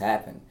all of this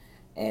happened,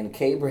 and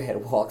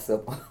K-Brad walks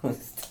up on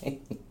stage,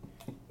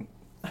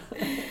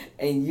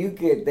 and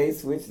they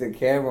switched the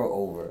camera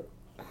over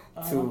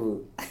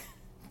to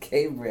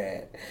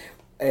K-Brad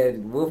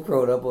and Wolf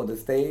Crone up on the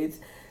stage.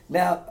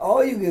 Now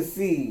all you can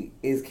see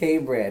is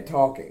K-Brad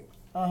talking,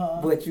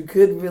 but you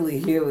couldn't really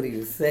hear what he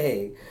was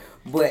saying.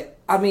 But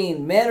I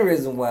mean,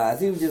 mannerism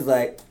wise, he was just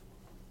like.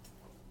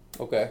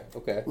 Okay.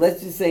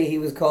 Let's just say he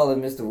was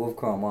calling Mr. Wolf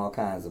Crone all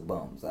kinds of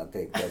bums. I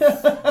think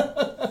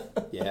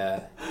that's. Yeah.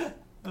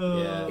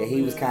 Yeah,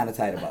 he was kind of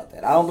tight about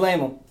that. I don't blame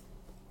him.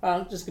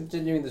 I'm just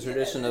continuing the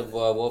tradition of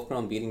Wolf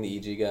Crone beating the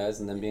EG guys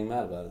and then being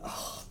mad about it.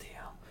 Oh damn!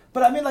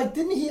 But I mean, like,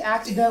 didn't he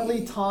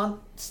accidentally taunt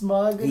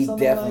Smug or He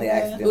something definitely like that?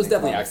 accidentally. It was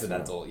definitely called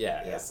accidental,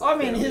 yeah. Yes, I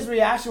mean, his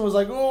reaction was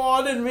like, "Oh,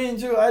 I didn't mean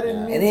to. I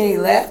didn't mean And to." then he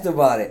laughed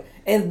about it.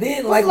 And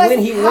then, like like, when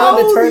he how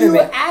won the do tournament,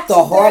 you the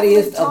accidentally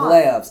heartiest of taunt?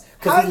 laughs How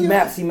because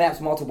do he maps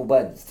multiple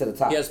buttons to the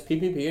top. He has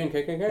PPP and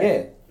KKK.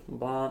 Yeah.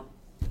 Bah.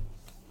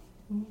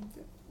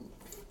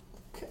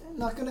 Okay,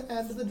 not gonna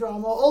add to the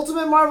drama.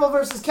 Ultimate Marvel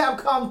vs.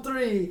 Capcom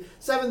 3.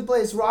 7th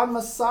place, Ron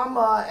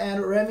Masama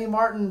and Remy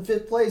Martin.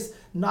 5th place,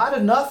 Not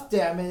Enough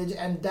Damage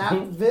and Dap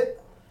Vip.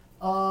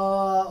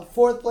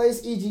 4th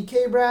place,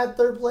 EGK Brad.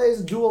 3rd place,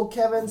 Dual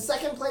Kevin.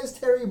 2nd place,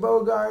 Terry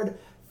Bogard.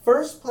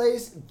 1st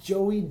place,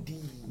 Joey D.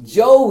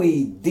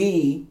 Joey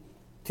D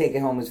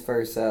taking home his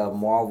first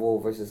Marvel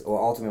versus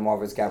or Ultimate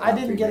Marvel vs. Capcom. I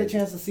didn't 3 get a major.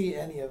 chance to see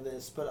any of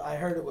this, but I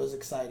heard it was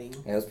exciting.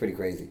 Yeah, it was pretty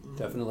crazy.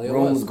 Definitely it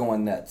Room was. was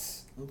going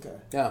nuts. Okay.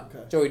 Yeah.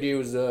 Okay. Joey D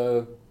was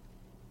a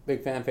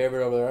big fan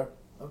favorite over there,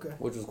 Okay.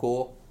 which was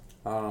cool.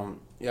 Yeah,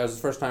 it was his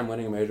first time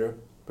winning a major.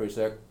 Pretty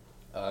sick.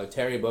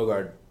 Terry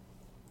Bogard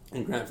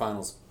in grand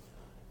finals.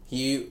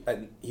 He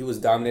was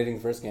dominating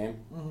the first game.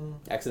 Mm-hmm.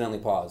 Accidentally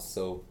paused,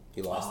 so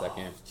he lost that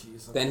game.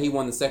 Jeez, okay. Then he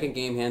won the second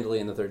game handily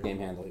and the third game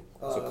handily.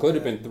 So Oh, it could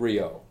have okay. been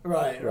 3-0,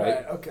 Right.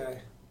 Right? Okay.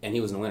 and he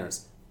was in the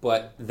winners.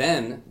 But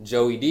then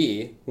Joey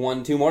D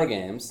won 2 more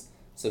games,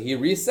 so he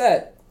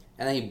reset,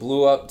 and then he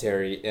blew up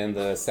Terry in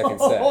the second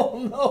set. Oh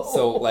no.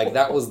 So, like,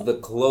 that was the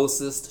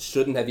closest,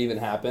 shouldn't have even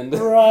happened,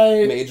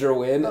 Right. major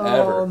win Oh,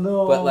 ever.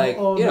 no. But, like,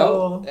 Oh, you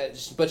know, no.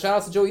 but shout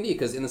out to Joey D,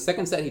 because in the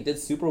second set he did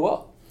super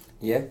well.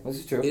 Yeah, this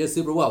is true. He did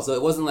super well. So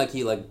it wasn't like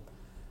he, like,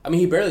 I mean,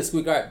 he barely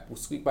squeaked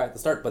by at the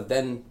start, but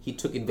then he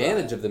took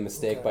advantage of the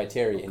mistake Okay. by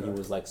Terry, and he Okay.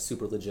 was, like,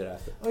 super legit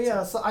after. Oh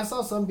yeah, so I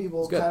saw some people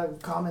It's good. kind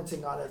of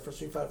commenting on it for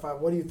Street Fighter V.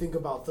 What do you think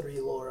about 3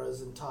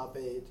 Lauras in top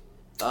 8?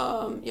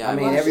 Yeah, I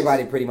mean, Well,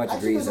 everybody pretty much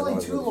Actually, agrees there's only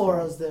that 2 Laura's really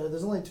Lauras there.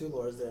 There's only 2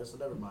 Lauras there, so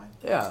never mind.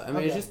 yeah, I mean,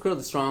 it's Okay. just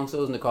clearly strong. So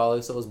was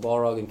Nikali, so was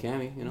Balrog and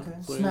Cammy, you know. Okay.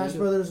 That's what Smash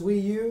you're gonna Brothers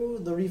Wii U,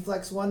 the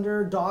Reflex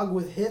Wonder, Dog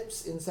with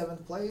Hips in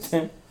 7th place.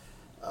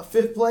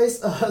 5th place,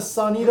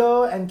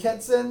 Sonito and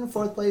Ketsen.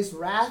 4th place,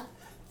 Wrath.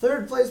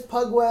 3rd place,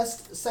 Pug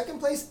West. 2nd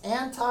place,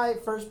 Anti.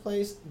 1st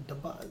place,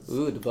 DeBuzz. do.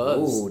 Ooh, the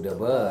buzz. Ooh, the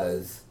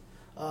buzz.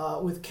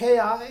 With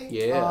KI.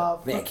 Yeah.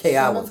 Man, KI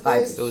was 7th hype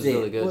place as It was shit.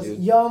 really good, was dude.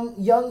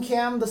 Young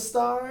Cam the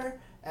Star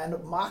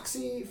and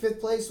Moxie. 5th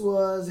place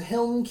was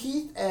Hilm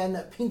Keith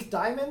and Pink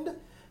Diamond.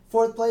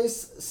 4th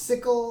place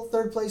Sickle.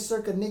 3rd place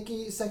Circa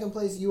Nikki. 2nd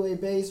place UA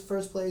Base.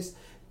 1st place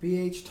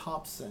BH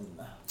Thompson.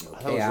 That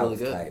was KI really was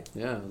good. tight.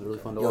 Yeah, it was really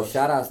fun to Yo, watch.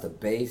 shout outs to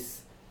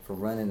Base for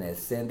running that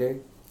Cinder.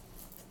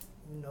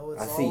 You know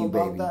it's I all see you,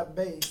 about baby. that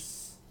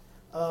bass.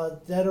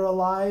 Dead or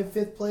Alive.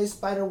 5th place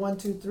Spider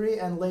 123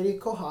 and Lady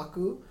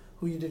Kohaku,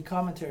 who you did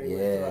commentary with,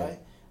 Yeah. right?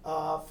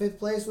 5th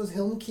place was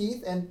Hilm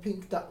Keith and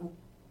Pink.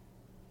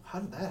 How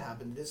did that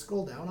happen? Did it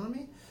scroll down on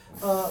me?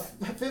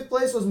 5th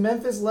place was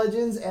Memphis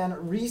Legends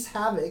and Reese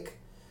Havoc.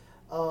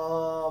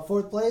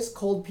 4th place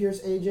Cold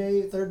Pierce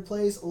AJ. 3rd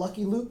place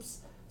Lucky Loops.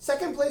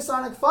 2nd place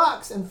Sonic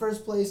Fox and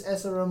 1st place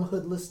SRM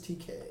Hoodless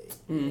TK.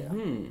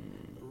 Mm-hmm.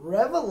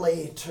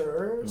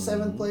 Revelator.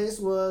 7th place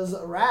was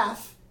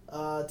Raph,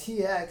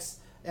 TX,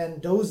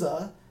 and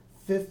Doza.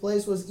 5th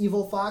place was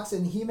Evil Fox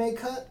and Hime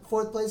Cut.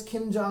 4th place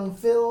Kim Jong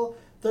Phil.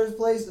 3rd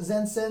place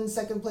Zensen.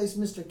 2nd place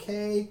Mr.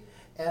 K.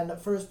 And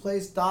 1st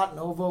place Dot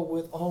Nova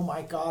with, oh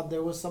my god,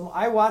 there was some,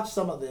 I watched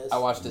some of this. I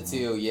watched it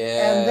too.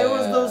 Yeah. And there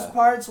was those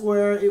parts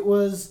where it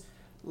was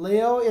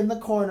Leo in the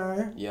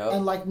corner Yep.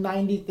 and like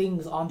 90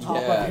 things on top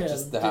yeah, of him.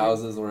 just the Dude.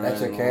 houses were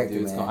That's in. your character,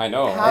 dudes man. going- I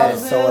know. That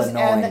is Houses so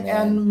annoying, and,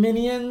 man. and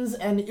minions,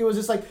 and it was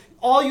just like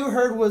all you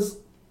heard was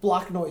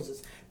block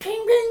noises. Ping,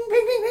 ping,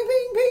 ping, ping, ping,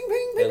 ping, ping,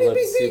 ping, It ping, looked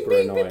ping, super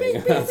ping, annoying. ping,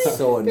 ping, ping, ping,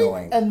 So ping.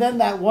 annoying. And then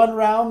that one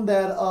round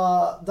that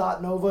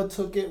Dot Nova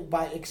took it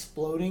by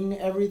exploding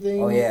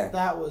everything. Oh, yeah.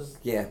 That was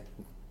Yeah.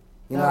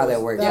 You know That how that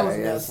was- works. that Yeah, was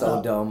that's messed so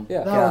up. dumb. Yeah.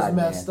 that God, was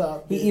messed man.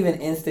 up. He dude.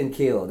 even instant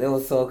killed. It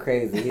was so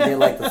crazy. He did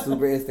like the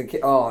super instant kill.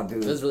 Oh,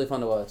 dude. It was really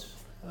fun to watch.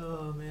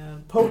 Oh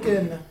man,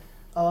 Pokken,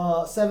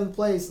 7th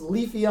place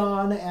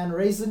Leafeon and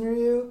Raisin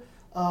Ryu.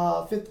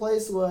 5th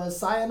place was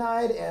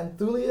Cyanide and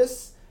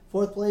Thulius.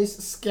 4th place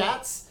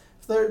Scats.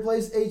 3rd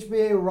place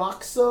HBA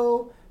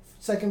Roxo.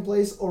 2nd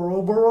place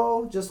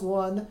Oroboro, just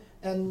one.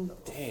 And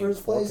Dang, 1st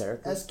 4 place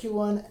characters.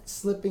 SQ1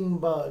 Slipping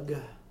Bug.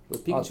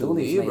 With Oh, Pikachu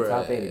Thulius made Libre.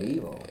 top 8 at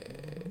Evo.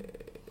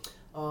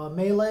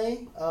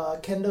 Melee,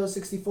 Kendo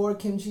 64,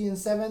 Kimchi in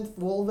 7th,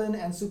 Wolven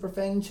and Super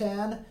Fang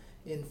Chan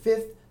in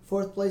 5th,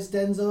 4th place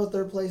Denzo,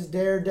 3rd place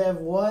Daredev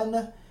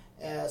 1,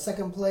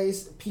 2nd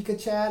place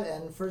Pikachu,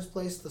 and 1st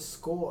place The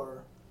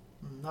Score.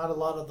 Not a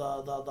lot of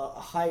the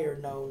higher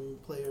known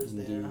players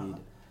there. Indeed.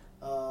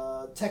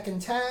 Huh?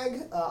 Tekken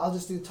Tag, I'll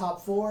just do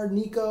top 4,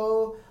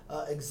 Nico,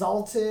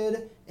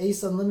 Exalted,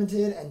 Ace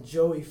Unlimited, and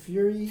Joey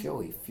Fury.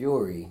 Joey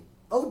Fury.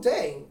 Oh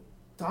dang,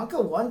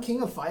 Donka won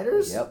King of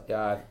Fighters? Yep.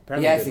 Yeah, He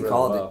apparently actually did really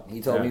called well. it.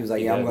 He told me, he was like,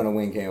 he yeah, I'm did. going to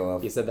win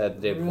KOF. He said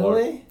that the day before.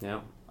 Really?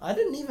 Yeah, I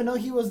didn't even know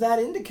he was that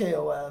into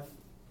KOF.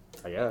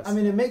 I guess. I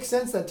mean, it makes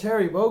sense that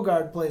Terry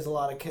Bogard plays a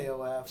lot of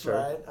KOF, Sure.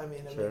 right? I mean,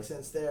 it Sure. makes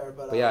sense there.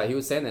 But yeah, he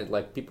was saying that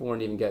like people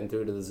weren't even getting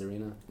through to this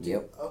arena.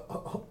 Yep.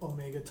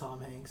 Omega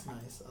Tom Hanks,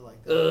 nice. I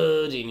like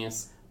that.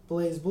 Genius.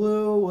 Blaze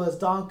Blue was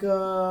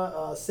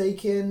Donka,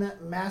 Seikin,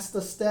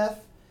 Master Steph,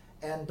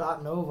 and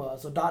Dot Nova.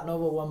 So Dot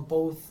Nova won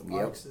both Yep.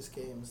 Arxis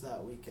games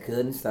that weekend.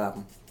 Couldn't stop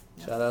him.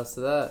 Shout outs to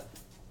that.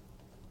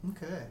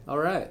 Okay. All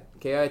right,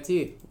 KIT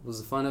it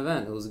was a fun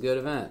event. It was a good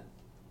event.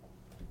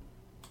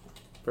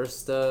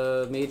 First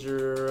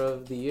major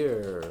of the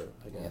year,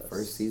 I guess. Yeah,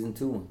 first season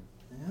 2.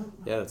 Yep.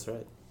 Yeah, that's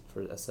right.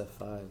 For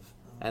SF5.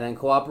 And then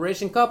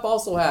Cooperation Cup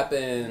also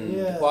happened.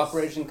 Yes. The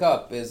Cooperation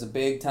Cup is a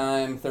big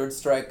time Third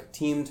Strike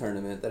team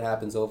tournament that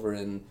happens over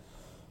in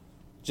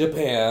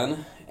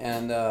Japan.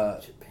 And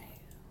Japan.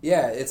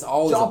 yeah, it's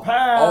always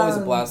Japan! always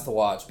a blast to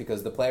watch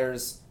because the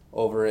players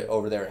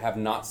over there have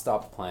not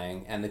stopped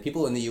playing, and the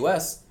people in the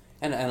U.S.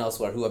 and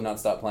elsewhere who have not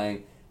stopped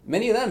playing,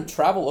 many of them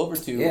travel over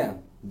to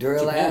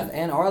Duralast Japan.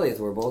 and Arliss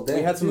were both there.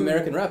 We had some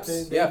American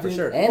reps, for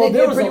sure. And Well, they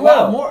there did was pretty a lot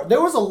well. more.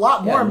 There was a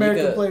lot more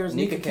American Nika- players.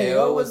 Nika Nika KO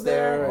KO was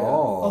there.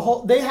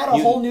 Oh. They had a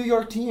Mutant- whole New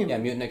York team. Yeah,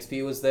 Mutant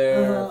XP was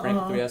there. Uh-huh, Frankie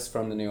uh-huh. 3S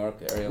from the New York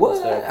area What?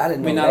 was there. I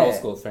didn't mean, know not old that.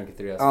 school Frankie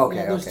 3S. Oh, okay,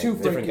 Yeah, there's two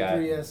Different Frankie guy.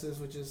 3Ss,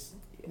 which is.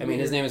 I mean,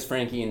 his weird. name is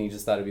Frankie, and he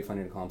just thought it'd be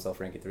funny to call himself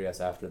Frankie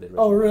 3S after the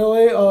original. Oh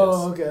really?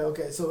 Oh, Yes.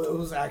 okay. So it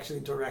was actually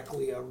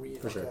directly a read.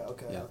 For sure.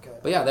 Okay. Yeah. Okay.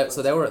 But yeah,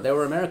 so there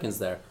were Americans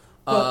there.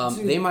 But,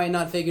 dude- They might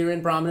not figure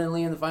in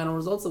prominently in the final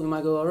results that we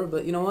might go over,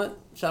 but you know what?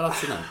 Shout outs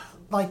to them.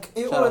 Like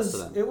it Shout outs to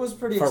them. was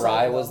pretty. Farai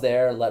exciting, was though.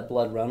 there. Let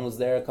Blood Run was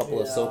there. A couple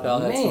of Yeah.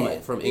 SoCal heads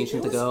Man. from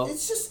Ancient to Go.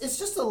 It's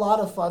just a lot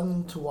of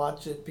fun to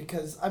watch it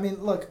because I mean,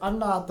 look, I'm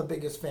not the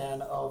biggest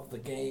fan of the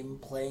game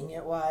playing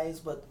it wise,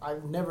 but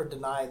I've never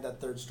denied that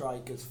Third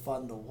Strike is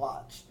fun to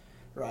watch.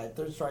 Right,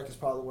 Third Strike is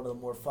probably one of the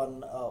more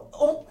fun.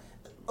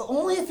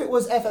 Only if it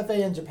was FFA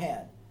in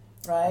Japan,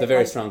 right? The very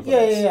Like, strong Yeah,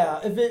 players. yeah.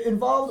 If it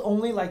involved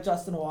only like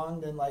Justin Wong,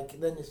 then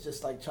it's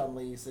just like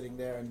Chun-Li sitting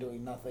there and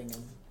doing nothing.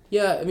 And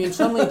Yeah, I mean,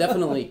 Chun-Li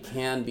definitely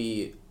can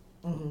be.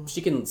 Mhm.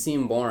 She can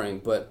seem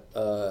boring, but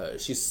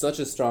she's such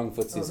a strong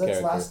footsies that's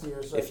character. last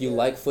year's right If you there.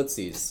 like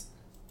footsies,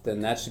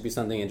 then that should be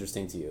something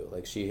interesting to you.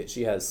 Like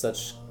she has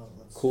such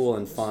let's cool check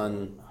and this fun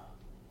one.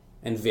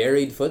 and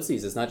varied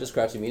footsies. It's not just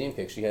crouching medium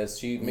kick. She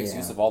makes Yeah.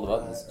 use of all the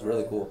buttons. Right, It's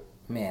really right. cool.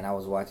 Man, I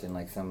was watching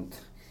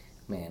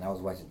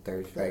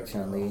Third Strike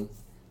Chun-Li.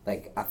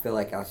 Like, I feel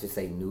like I should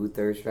say new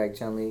Third Strike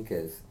Chun-Li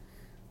because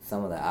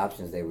some of the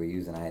options they were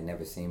using I had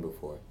never seen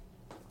before.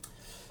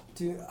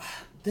 Dude,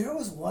 there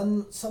was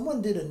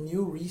someone did a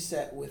new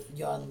reset with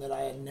Yun that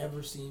I had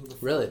never seen before.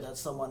 Really? That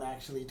someone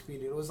actually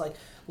tweeted. It was like,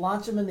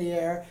 launch him in the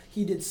air.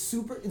 He did this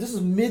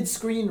is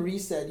mid-screen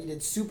reset. He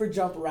did super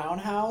jump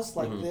roundhouse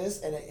like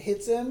this, and it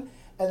hits him.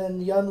 And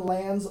then Yun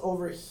lands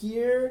over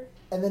here,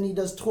 and then he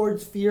does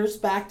towards Fierce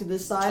back to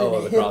this side, Oh,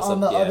 and the it hit cross on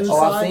the up, yeah. other Oh,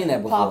 side. I've seen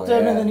that before, Popped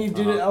him, yeah. and then he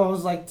did it. Uh-huh. I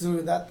was like,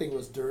 dude, that thing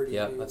was dirty.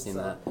 Yeah, dude. I've seen So-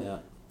 that. Yeah.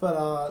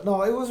 But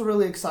no, it was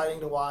really exciting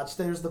to watch.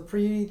 There's the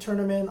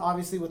pre-tournament,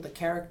 obviously with the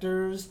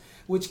characters,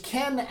 which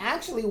Ken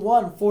actually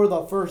won for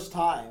the first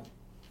time.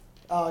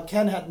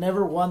 Ken had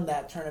never won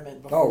that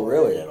tournament before. Oh,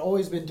 really? It had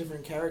always been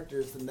different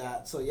characters than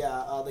that. So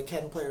yeah, the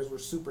Ken players were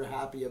super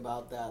happy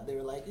about that. They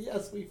were like,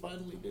 "Yes, we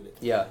finally did it."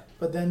 Yeah.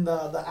 But then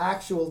the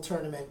actual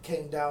tournament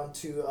came down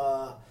to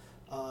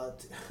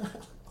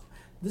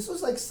this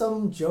was like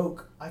some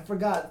joke. I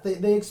forgot.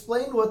 They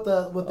explained what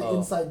the Oh.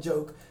 inside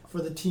joke for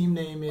the team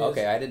name is.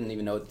 Okay, I didn't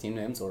even know what the team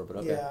names were, but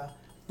okay. Yeah,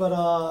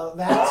 but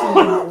that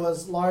team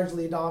was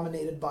largely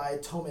dominated by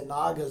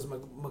Tominaga's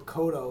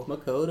Makoto,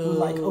 Makoto. who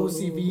like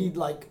OCV'd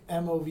like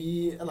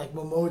MOV and like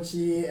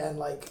Momochi and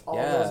like all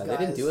Yeah, those guys. they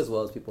didn't do as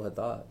well as people had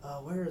thought.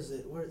 Where is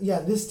it? Yeah,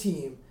 this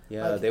team.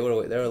 Yeah, Like- they were a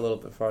little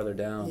bit farther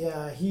down.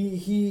 Yeah,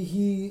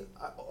 he.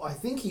 I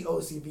think he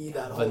OCV'd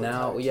that whole. But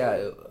now,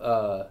 entire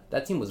team.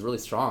 that team was really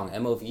strong.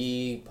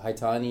 MOV,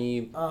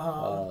 Haitani,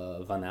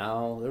 Uh-huh.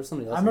 Vanau. There was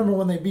somebody else. I remember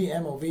when they beat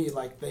MOV,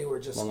 like they were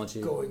just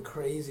Momochi. going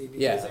crazy.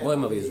 Because Yeah, well,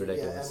 MOV is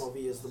ridiculous. Yeah,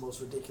 MOV is the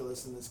most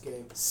ridiculous in this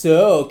game.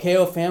 So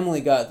KO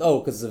family got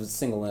because of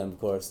single limb, of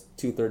course,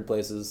 2 third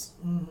places.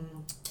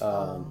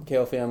 Mm-hmm.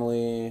 KO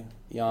family,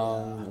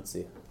 Young. Yeah. Let's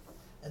see.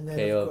 And then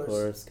KO, of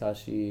course.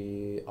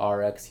 Kashi,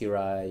 RX,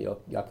 Hirai,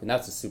 Yaku.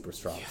 That's a super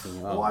strong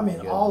team. Well, I mean,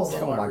 my all of goodness.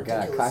 them Oh are my god,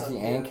 ridiculous Kashi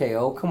up and here.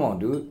 KO. Come on,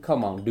 dude.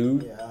 Come on,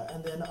 dude. Yeah,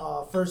 and then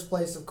first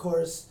place, of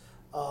course.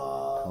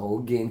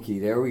 Oh,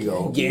 Genki. There we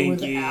go. Genki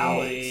with Genki.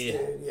 Alex,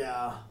 dude.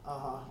 Yeah.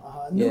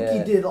 Nuki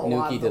Yeah, did a Nuki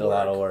lot. did a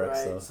lot of work,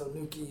 right? so.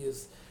 Nuki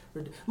is.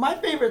 My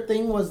favorite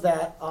thing was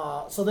that.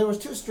 So there was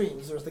 2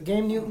 streams. There was the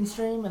Game Newton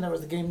stream, and there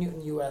was the Game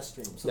Newton US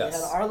stream. So Yes.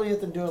 they had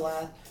Arlieth and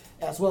Durlath,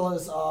 as well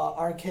as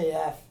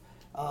RKF.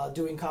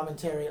 Doing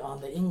commentary on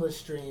the English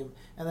stream,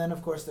 and then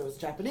of course there was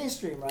Japanese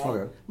stream, right?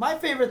 Okay. My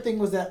favorite thing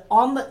was that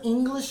on the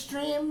English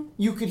stream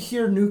you could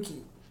hear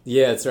Nuki.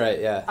 Yeah, that's right.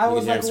 Yeah, I You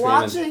was can like hear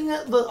him screaming.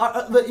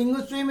 watching the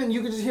English stream, and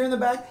you could just hear in the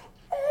back.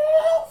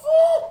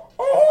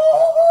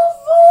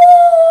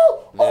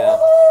 Yeah,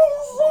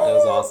 that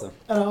was awesome.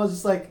 And I was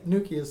just like,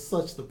 Nuki is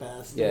such the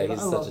best. Yeah, dude. he's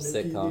I love such a Nuki,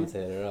 sick dude.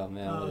 commentator. Oh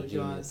man, what Oh a god,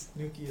 genius.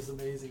 Nuki is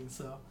amazing.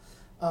 So,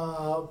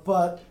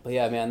 but But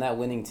yeah, man, that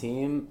winning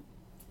team,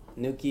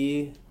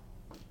 Nuki,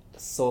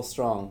 so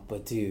strong.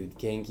 But dude,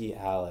 Genki,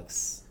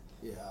 Alex.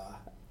 yeah,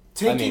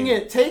 taking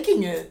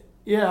it.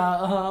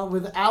 Yeah,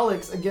 with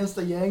Alex against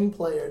a Yang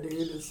player, dude,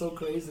 it's so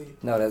crazy.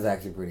 No, that's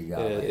actually pretty good.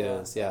 It yeah,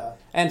 is, yeah. yeah.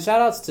 And shout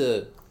outs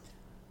to,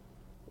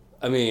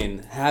 I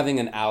mean, having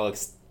an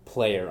Alex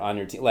player on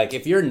your team. Like,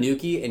 if you're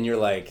Nuki and you're,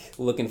 like,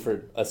 looking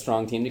for a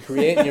strong team to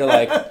create, and you're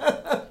like,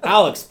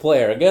 Alex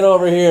player, get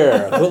over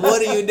here.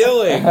 What are you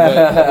doing? But,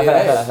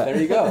 yeah, hey,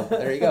 there you go.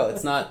 There you go.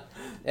 It's not,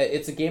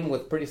 it's a game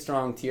with pretty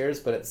strong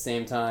tiers, but at the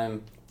same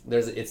time,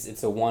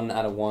 it's a 1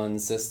 out of 1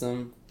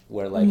 system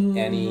where, like,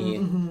 any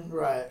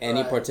right.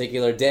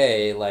 particular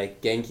day,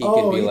 like, Genki Oh,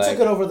 can be he like, took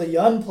it over the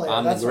Yun player.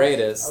 I'm the That's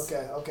greatest.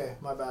 Right. Okay,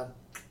 my bad.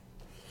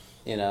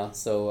 you know,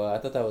 so I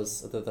thought that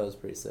was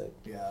pretty sick.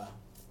 Yeah.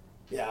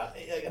 Yeah,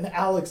 and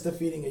Alex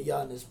defeating a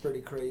Yun is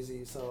pretty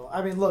crazy. So,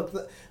 I mean, look,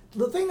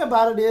 the thing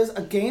about it is,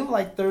 a game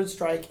like Third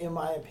Strike, in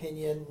my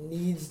opinion,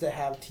 needs to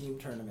have team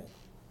tournament.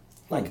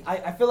 Like,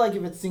 I feel like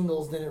if it's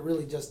singles, then it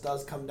really just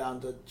does come down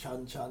to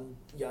Chun,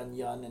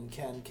 Yun, and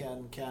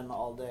Ken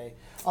all day.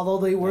 Although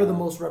they were the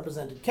most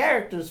represented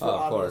characters for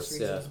obvious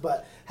reasons.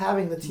 But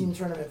having the team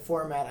tournament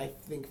format, I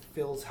think,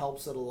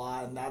 helps it a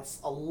lot. And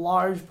that's a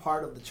large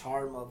part of the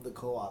charm of the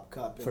Co-op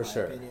Cup, in my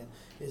opinion,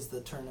 is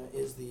the tournament,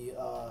 is the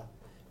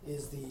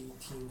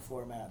team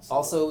format. So.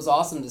 Also, it was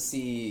awesome to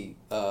see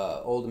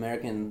old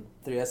American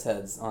 3S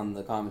heads on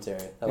the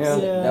commentary. That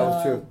was that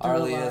was true.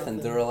 Arlieth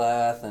and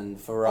Duralath and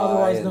Farai.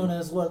 Otherwise known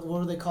as, what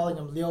are they calling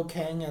them? Liu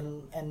Kang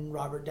and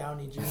Robert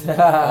Downey Jr.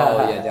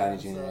 Oh, yeah, Downey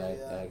Jr.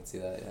 So, I can see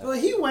that, yeah. Well,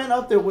 he went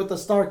up there with the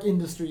Stark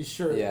Industries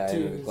shirt,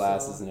 too. With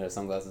glasses and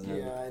sunglasses and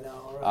everything. Yeah, I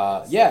know.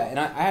 Right? And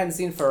I hadn't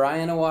seen Farai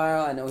in a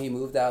while. I know he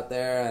moved out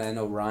there, and I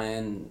know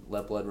Ryan,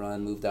 Let Blood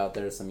Run, moved out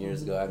there some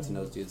years ago. I haven't seen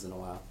those dudes in a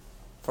while.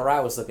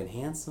 Farai was looking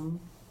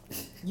handsome.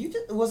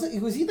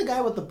 Was he the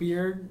guy with the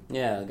beard?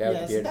 Yeah, the guy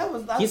with the beard.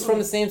 That's He's from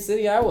the same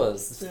city I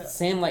was,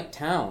 same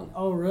town.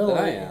 Oh, really?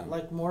 That I am.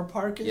 Like Moore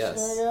Parkish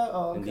area?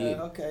 Oh, okay, Indeed.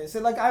 okay.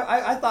 So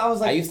I thought I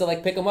was like. I used to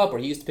pick him up, or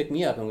he used to pick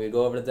me up, and we'd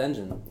go over to the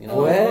dungeon. You know?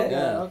 What?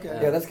 Okay.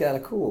 Yeah, that's kind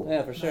of cool.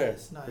 Yeah, for sure.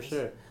 Nice. For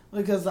sure.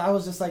 Because I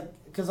was just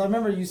because I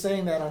remember you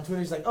saying that on Twitter.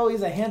 He's like, oh,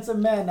 he's a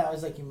handsome man. Now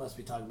he's like, you must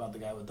be talking about the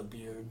guy with the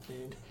beard,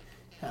 dude.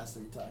 Has to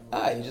be talking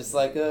about that. He's just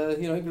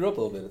he grew up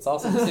a little bit. It's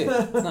awesome to see.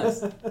 It's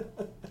nice.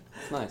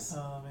 It's nice.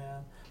 Oh,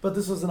 man. But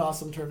this was an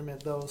awesome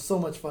tournament, though. So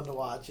much fun to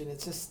watch. And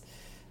it's just,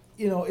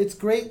 it's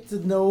great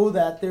to know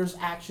that there's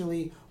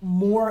actually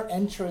more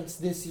entrants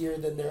this year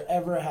than there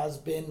ever has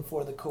been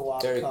for the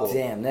Co-op Very Cup. cool.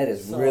 Damn, that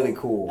is really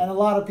cool. And a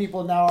lot of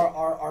people now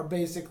are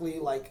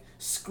basically,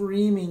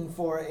 screaming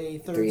for a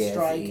third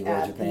strike Evo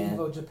at Japan.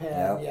 Evo Japan.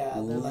 Yep.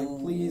 Yeah, they're like,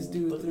 please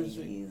do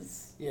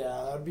Please.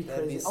 Yeah, that'd be crazy.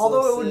 That'd be so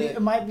Although sick.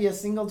 it might be a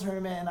single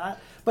tournament,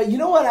 but you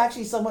know what?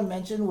 Actually, someone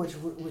mentioned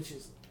which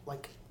is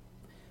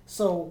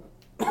so.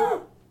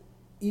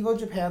 Evo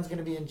Japan's going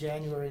to be in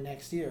January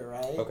next year,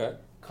 right? Okay.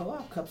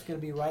 Co-op Cup's going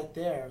to be right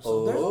there,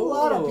 so there's a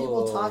lot of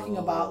people talking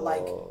about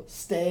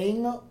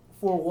staying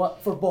for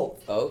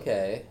both.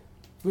 Okay.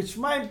 Which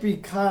might be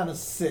kind of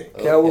sick.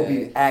 That would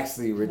be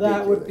actually ridiculous.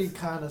 That would be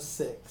kind of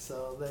sick.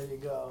 So there you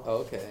go.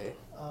 Okay.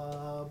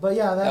 But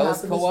yeah, that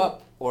was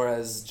Co-op, or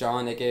as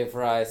John aka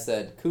Fry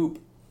said,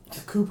 Coop. The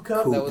Coop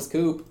Cup. That was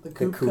Coop. The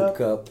Coop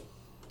Cup.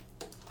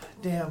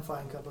 Damn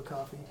fine cup of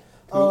coffee.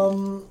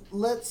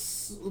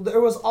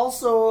 There was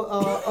also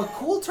a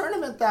cool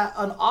tournament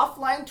an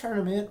offline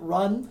tournament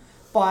run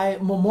by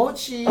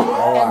Momochi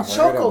and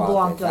Choco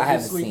Blanca I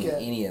this haven't weekend.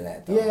 seen any of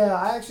that, though. Yeah,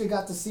 I actually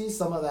got to see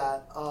some of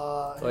that.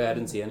 I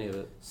didn't see any of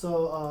it.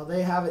 So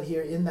they have it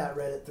here in that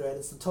Reddit thread.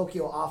 It's the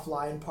Tokyo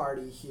Offline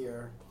Party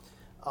here.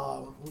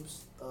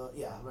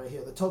 Right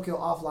here. The Tokyo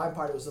Offline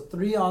Party was a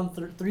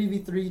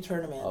 3v3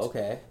 tournament.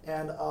 Okay.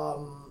 And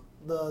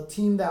the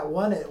team that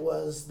won it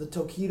was the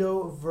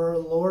Tokido,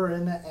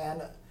 Verloren,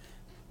 and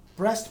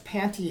Breast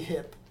Panty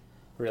Hip.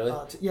 Really?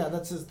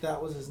 That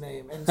was his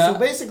name. And so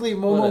basically,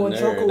 Momo and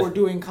Choco were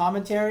doing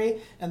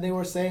commentary, and they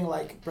were saying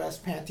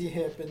breast panty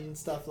hip and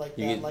stuff like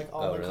that,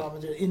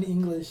 commentary in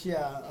English.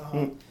 Yeah.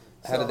 Uh-huh.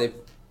 How did they?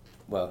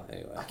 Well,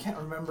 anyway. I can't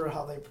remember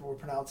how they were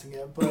pronouncing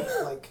it, but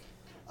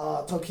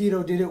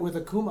Tokido did it with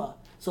Akuma.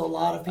 So a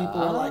lot of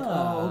people are like,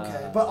 oh,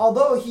 okay. But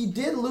although he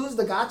did lose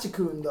the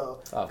Gachikun, though.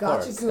 Of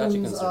course. Gachikun's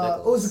ridiculous.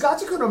 It was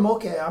Gachikun or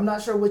Moke. I'm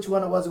not sure which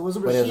one it was. It was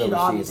a Rashid,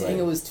 obviously. I think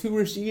it was two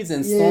Rashids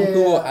and Stone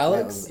Cool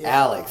Alex. Yeah.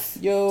 Alex.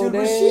 Yo,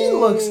 dude, Rashid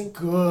looks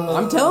good.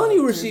 I'm telling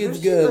you, Rashid's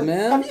good,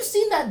 man. Have you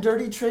seen that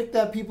dirty trick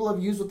that people have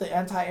used with the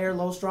anti-air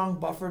low strong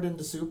buffered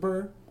into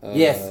super?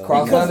 Yes,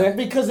 cross under.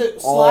 Because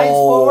it slides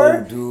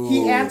forward. Dude.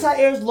 He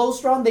anti-airs low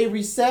strong, they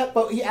reset,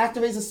 but he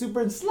activates the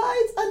super and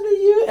slides under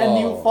you, and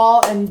you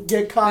fall and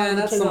get caught. Man,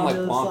 that's some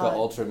Blanca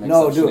Ultra mix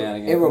No, up dude,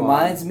 shenanigans. it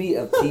reminds me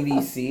of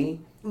TVC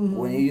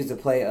when you used to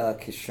play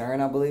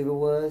Kishern, I believe it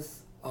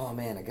was. Oh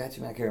man, I got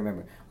you, man. I can't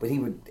remember. But he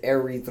would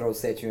air rethrow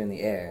set you in the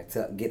air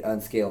to get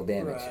unscaled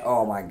damage. Right.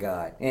 Oh my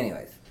god.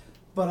 Anyways.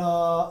 But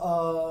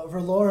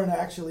Verloren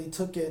actually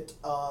took it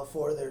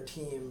for their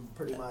team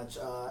pretty much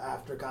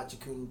after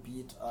Gachikun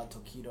beat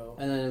Tokido.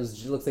 And then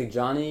it looks like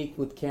Johnny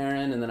with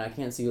Karen, and then I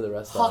can't see who the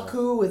rest are.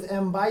 Haku with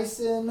M.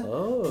 Bison.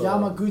 Oh.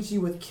 Yamaguchi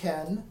with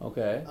Ken.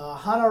 Okay.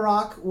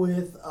 Hanarock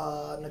with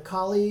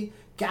Nakali.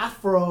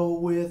 Gaffro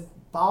with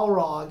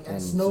Balrog.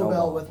 And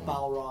Snowbell with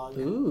Balrog.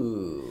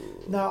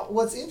 Ooh. Now,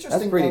 what's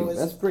interesting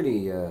that's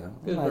pretty good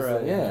nice,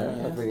 variety.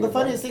 yeah. The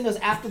funniest thing is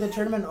after the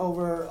tournament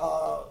over,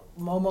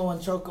 Momo and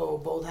Choco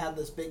both had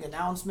this big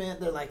announcement.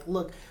 They're like,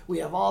 look, we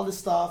have all this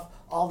stuff.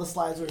 All the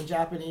slides are in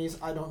Japanese.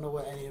 I don't know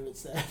what any of it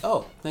said.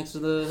 Oh, thanks for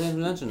the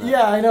introduction.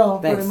 Yeah, I know,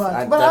 Thanks. pretty much.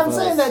 I But I'm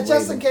saying that definitely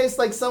just in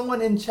case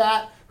someone in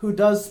chat who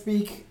does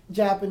speak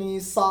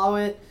Japanese saw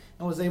it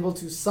and was able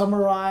to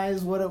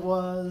summarize what it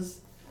was.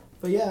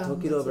 But yeah.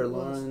 Tokido, that's what it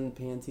was. Verloren,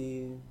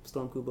 Panty,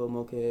 Storm Kubo,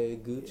 Moke,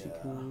 Gucci.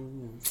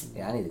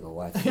 Yeah, I need to go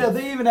watch it. Yeah,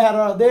 they even had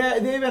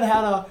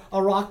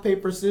a rock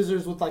paper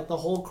scissors with like the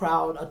whole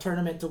crowd, a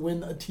tournament to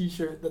win a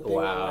T-shirt that they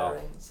were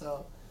wearing.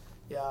 So,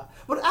 yeah.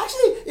 But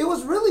actually, it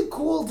was really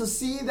cool to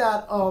see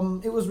that.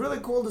 It was really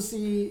cool to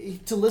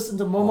listen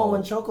to Momo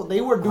and Choco.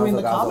 They were doing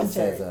the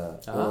commentary.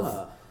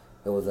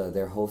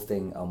 They're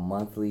hosting a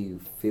monthly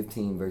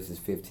 15 versus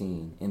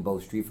 15 in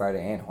both Street Fighter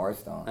and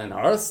Hearthstone. And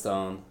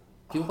Hearthstone.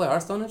 People play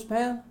Hearthstone in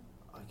Japan?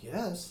 I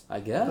guess. I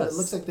guess. But it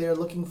looks like they're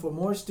looking for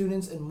more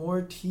students and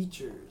more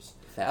teachers.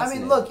 I mean,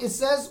 Fascinating. look, it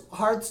says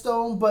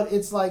Hearthstone, but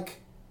it's like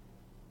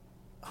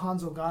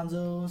Hanzo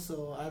Gonzo,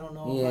 so I don't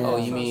know. Yeah. If I Oh,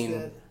 can you trust mean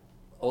it.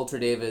 Ultra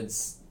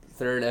David's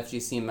third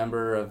FGC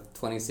member of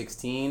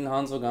 2016,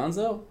 Hanzo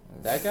Gonzo?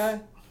 That guy?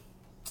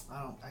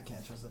 I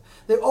can't trust it.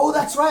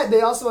 That's right. They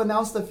also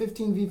announced the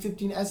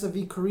 15v15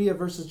 SFV Korea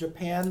versus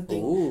Japan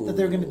thing that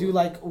they're going to do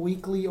like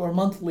weekly or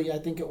monthly. I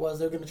think it was.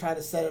 They're going to try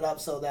to set it up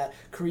so that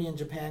Korea and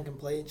Japan can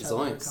play each other.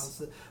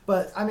 Zoinks.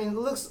 But I mean, it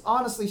looks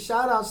honestly.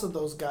 Shout outs to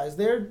those guys.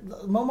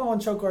 Momo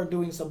and Choco are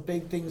doing some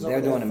big things.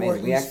 They're doing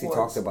amazing. We actually esports.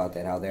 talked about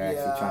that. How they're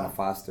actually trying to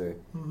foster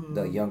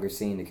the younger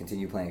scene to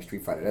continue playing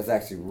Street Fighter. That's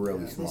actually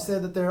really smart. They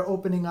said that they're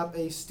opening up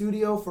a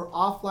studio for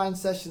offline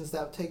sessions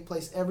that take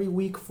place every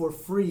week for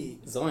free.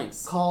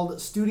 Zoinks. Called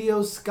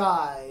Studio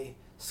Sky.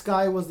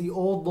 Sky was the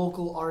old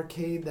local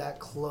arcade that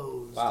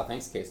closed. Wow,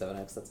 thanks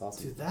K7X. That's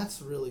awesome. Dude,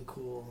 that's really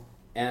cool.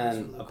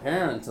 And really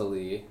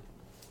apparently,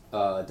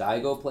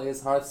 Daigo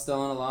plays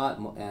Hearthstone a lot,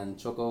 and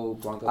Choco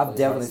Blanca I've plays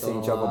definitely Hearthstone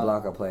seen a Choco lot.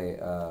 Blanca play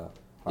Hearthstone.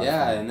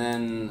 Yeah, and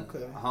then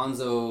Okay.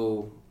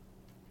 Hanzo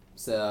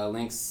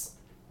links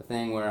a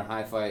thing where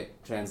High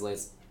Fight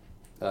translates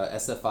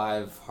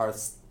SF5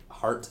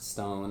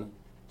 Hearthstone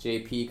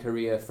JP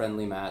Korea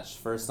friendly match,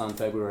 first on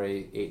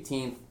February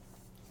 18th.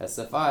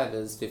 SF5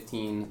 is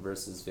 15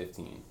 versus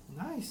 15.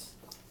 Nice.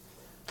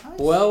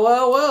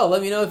 Well,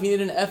 let me know if you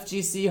need an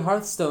FGC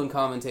Hearthstone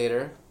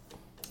commentator.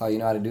 Oh, you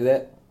know how to do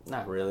that?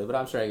 Not really, but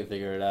I'm sure I can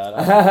figure it out.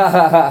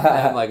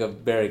 I'm like a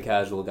very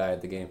casual guy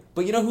at the game.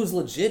 But you know who's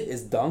legit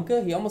is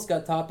Donka. He almost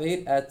got top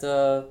 8 at,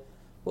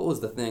 what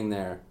was the thing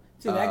there?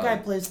 Dude, that guy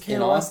plays in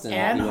KOF Austin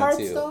and he went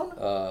to.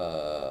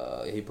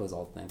 Hearthstone? He plays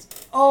all the things.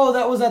 Oh,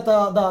 that was at the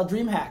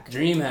DreamHack.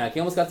 DreamHack. He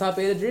almost got top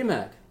 8 at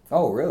DreamHack.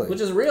 Oh, really? Which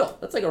is real.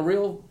 That's like a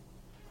real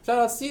shout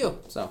outs to you.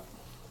 So,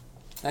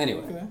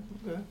 anyway.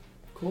 Okay.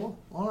 Cool.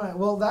 All right.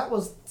 Well, that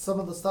was some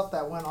of the stuff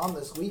that went on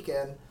this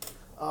weekend.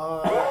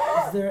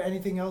 Is there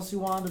anything else you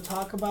wanted to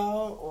talk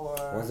about, or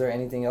Was there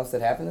anything else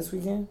that happened this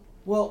weekend?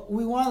 Well,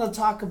 we wanted to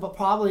talk about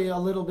probably a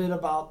little bit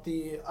about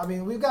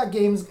we've got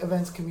games,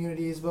 events,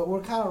 communities, but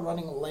we're kind of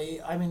running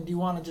late. I mean, do you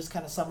want to just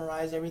kind of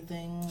summarize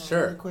everything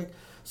Sure. really quick?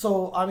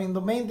 So, I mean,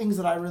 the main things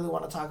that I really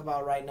want to talk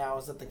about right now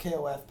is that the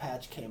KOF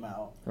patch came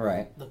out.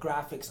 Right. The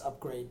graphics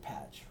upgrade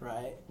patch,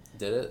 right?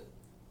 Did it?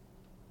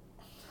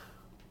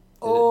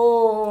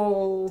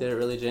 Did it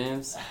really,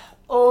 James?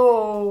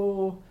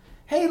 Oh.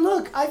 Hey,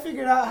 look, I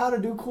figured out how to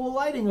do cool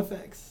lighting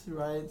effects,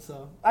 right?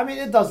 So, I mean,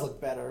 it does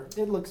look better.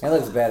 It looks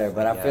better,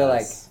 but I feel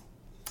like Yes.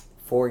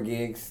 4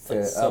 gigs to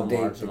like so update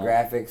marginal. the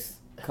graphics.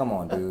 Come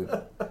on, dude.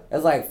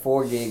 That's like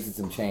 4 gigs and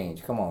some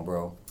change. Come on,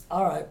 bro.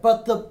 All right,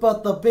 but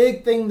the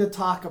big thing to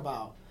talk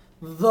about,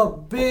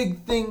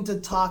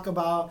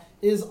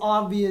 is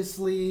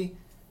obviously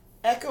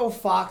Echo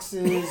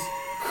Fox's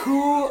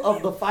coup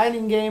of the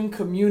fighting game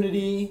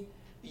community.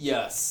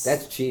 Yes.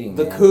 That's cheating,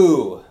 the man.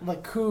 coup. The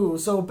coup.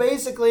 So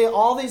basically,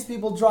 all these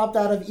people dropped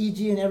out of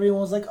EG, and everyone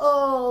was like,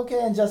 "Oh, okay."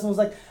 And Justin was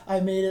like,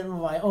 "I made it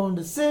my own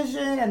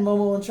decision." And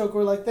Momo and Choco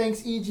were like,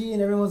 "Thanks, EG."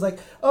 And everyone was like,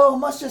 "Oh,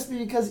 must just be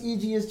because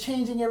EG is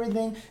changing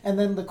everything." And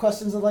then the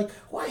questions are like,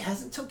 "Why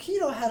hasn't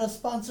Tokido had a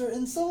sponsor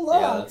in so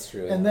long?" Yeah, that's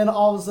true. And then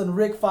all of a sudden,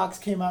 Rick Fox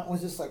came out and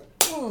was just like,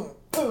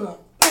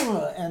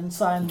 and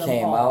signed them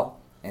Came all. out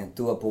and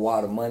threw up a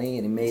wad of money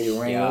and he made it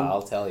rain. Yeah,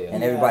 I'll tell you.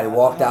 And everybody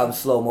walked out in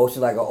slow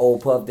motion like an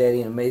old Puff Daddy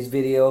in a Mace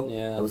video.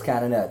 Yeah. It was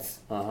kind of nuts.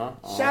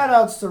 Shout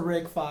outs to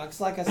Rick Fox.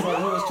 Like I said,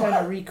 he was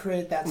trying to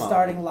recreate that Come on.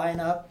 starting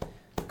lineup.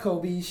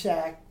 Kobe,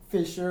 Shaq,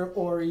 Fisher,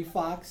 Ori,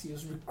 Fox. He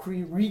was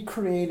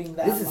recreating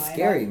that This is lineup.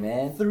 scary,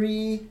 man.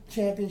 3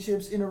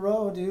 championships in a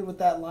row, dude, with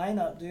that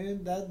lineup,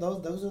 dude.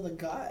 Those are the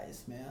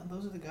guys, man.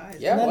 Those are the guys.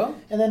 Yeah, and then, well.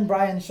 and then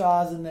Brian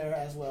Shaw's in there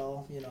as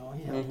well. You know,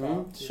 he helped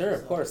out. Too, Sure, so.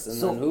 of course. And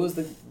So- then who was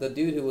the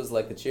dude who was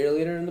like the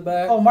cheerleader in the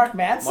back? Oh, Mark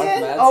Manson? Mark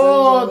Manson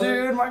Oh, was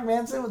over dude, Mark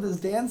Manson with his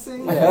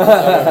dancing. Yeah,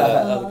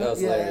 that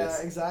was yeah, hilarious.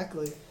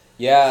 exactly.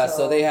 Yeah, So-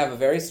 so they have a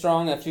very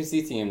strong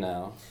FGC team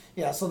now.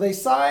 Yeah, so they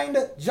signed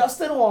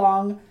Justin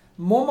Wong,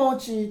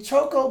 Momochi,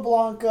 Choco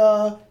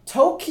Blanca,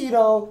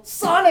 Tokido,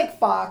 Sonic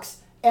Fox,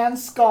 and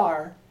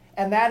Scar.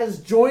 And that is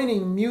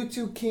joining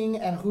Mewtwo King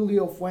and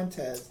Julio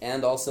Fuentes.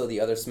 And also the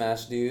other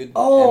Smash dude,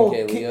 Oh,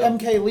 MK Leo.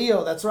 MK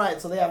Leo, that's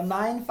right. So they have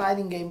 9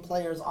 fighting game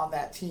players on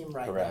that team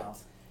right Correct. now.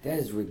 That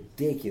is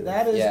ridiculous.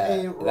 That is Yeah, a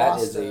that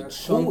is roster. a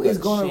chunk Who is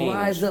of gonna change,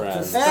 rise up to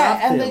friends. stop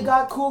Yeah, and they them?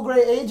 got Cool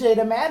Gray AJ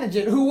to manage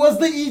it, who was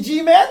the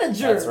EG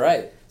manager. That's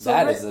right. So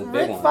That Rick, is a big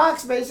Rick one.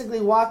 Fox basically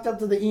walked up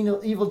to the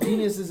evil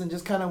geniuses and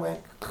just kind of went,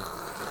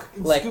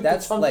 like scoop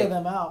that's a chunk like of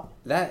them out.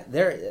 that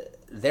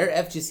their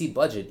FGC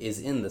budget is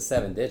in the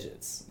 7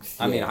 digits.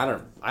 I mean, Yeah.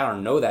 I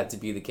don't know that to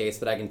be the case,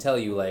 but I can tell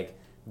you like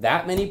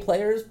that many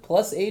players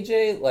plus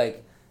AJ,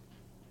 like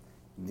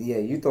Yeah,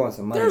 you throwing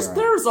some money there's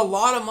around. a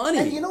lot of money.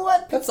 And you know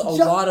what? That's a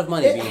lot of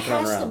money being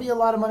thrown It has to around. be a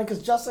lot of money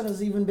because Justin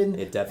has even been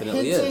It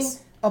definitely hinting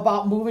is.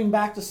 about moving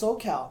back to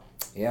SoCal.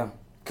 Yeah.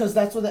 Because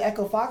that's where the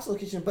Echo Fox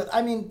location. But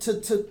I mean,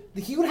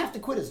 he would have to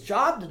quit his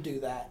job to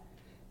do that,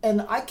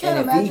 and I can't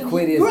And if imagine he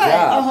quit his right,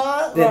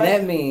 job, then right.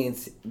 that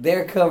means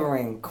they're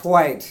covering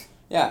quite.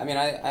 Yeah, I mean,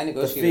 I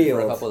negotiated for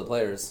a field. couple of the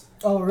players.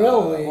 Oh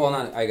really? Well,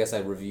 not. I guess I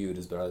reviewed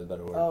is probably the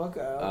better word. Oh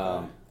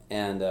okay.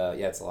 And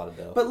yeah, it's a lot of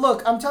dough. But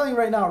look, I'm telling you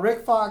right now,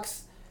 Rick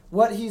Fox,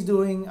 what he's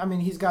doing. I mean,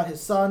 he's got his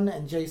son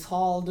and Jace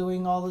Hall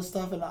doing all this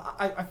stuff, and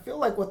I feel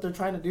like what they're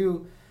trying to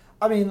do.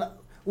 I mean,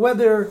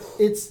 whether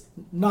it's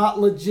not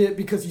legit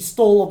because he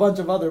stole a bunch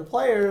of other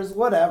players,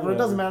 whatever, it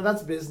doesn't matter.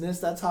 That's business.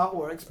 That's how it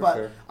works. But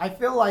sure. I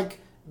feel like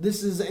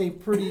this is a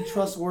pretty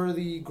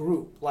trustworthy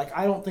group. Like,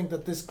 I don't think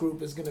that this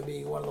group is going to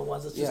be one of the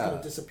ones that's just Yeah.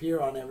 going to disappear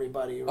on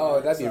everybody. Oh,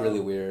 right? that'd be So- really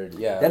weird.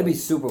 Yeah. That'd be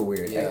super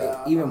weird.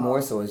 Yeah. Even more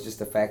so is just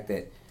the fact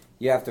that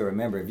you have to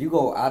remember if you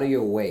go out of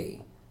your way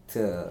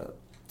to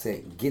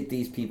get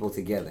these people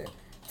together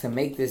to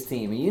make this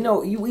team,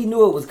 and we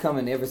knew it was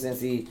coming ever since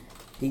he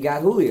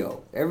got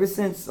Julio. Ever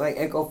since like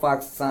Echo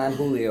Fox signed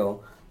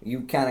Julio,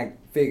 you kind of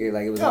figured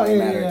like it was only a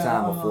matter of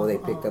time before they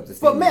picked up the.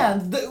 But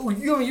man,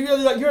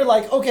 you're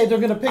like, okay, they're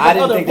gonna pick I up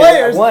didn't other think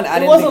players. I It didn't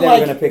think wasn't they like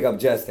were going to pick up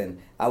Justin.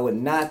 I would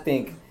not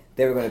think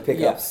they were going to pick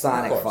Yeah, up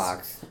Sonic of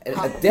course.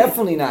 Fox.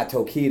 Definitely not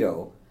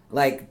Tokido.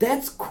 Like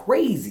that's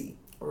crazy.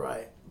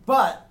 right.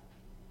 But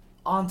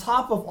on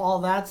top of all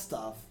that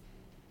stuff,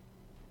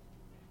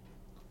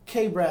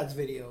 K. Brad's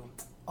video.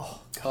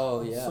 Oh, God,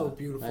 Oh, yeah. so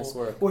beautiful. Nice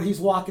work. Where he's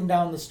walking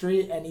down the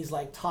street and he's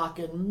like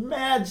talking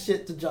mad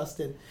shit to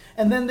Justin.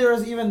 And then there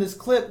was even this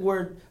clip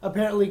where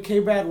apparently K.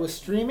 Brad was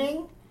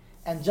streaming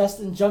and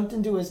Justin jumped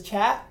into his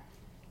chat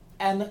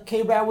and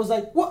K. Brad was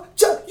like, "What?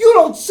 You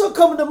don't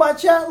come into my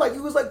chat?" Like he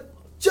was like,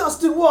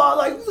 "Justin, what?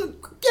 Like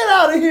get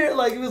out of here!"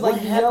 Like he was like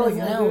What yelling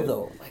happens at now him.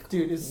 though? Like,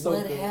 Dude, it's so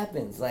what good.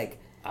 happens? Like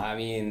I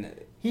mean,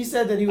 He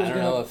said that he was I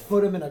don't going know to if-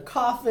 put him in a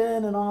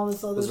coffin and all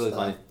this other it was really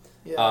stuff. funny.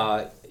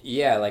 Yeah.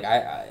 Yeah, like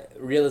I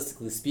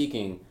realistically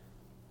speaking,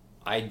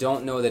 I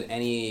don't know that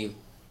any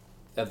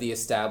of the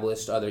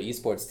established other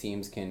esports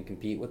teams can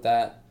compete with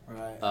that.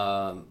 Right.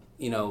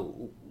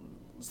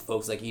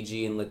 Folks like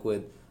EG and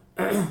Liquid,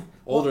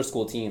 older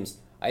school teams,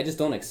 I just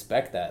don't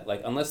expect that.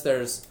 Like unless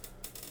there's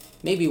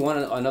maybe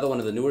another one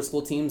of the newer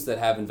school teams that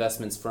have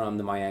investments from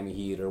the Miami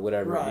Heat or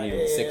whatever, Right.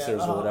 the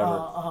Sixers or whatever.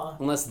 Uh-huh.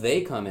 Unless they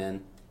come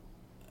in,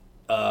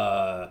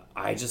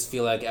 I just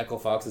feel like Echo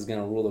Fox is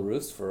gonna rule the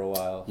roost for a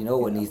while. you know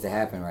what needs to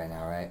happen right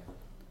now, right?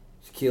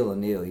 Shaquille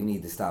O'Neal, you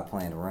need to stop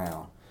playing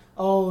around.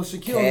 Oh,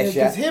 Shaquille, Cash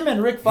because out. him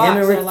and Rick Fox. Him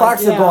and Rick are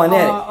Fox like, are going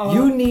at yeah, it.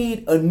 You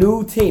need a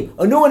new team,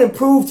 a new and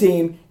improved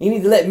team. You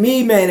need to let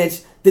me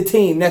manage the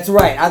team. That's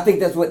right. I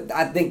think that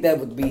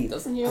would be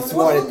Doesn't he a own it?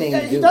 smarter Well, thing yeah,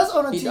 to he do. does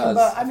own a He team, does.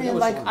 but I I mean, forget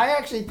which like, one. I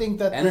actually think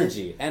that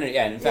Energy.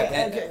 Yeah. In fact,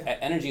 Yeah, okay.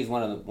 energy is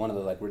one of the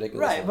like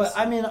ridiculous. Right, ones. but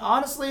I mean,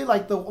 honestly,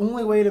 like the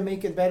only way to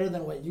make it better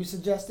than what you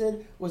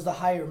suggested was to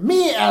hire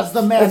me as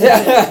the manager.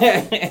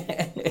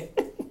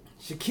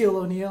 Shaquille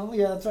O'Neal.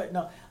 Yeah, that's right.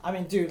 No, I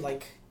mean, dude,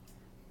 like,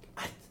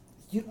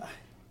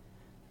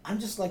 I'm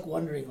just like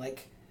wondering,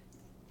 like,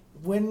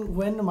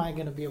 when am I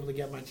gonna be able to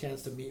get my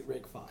chance to meet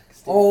Rick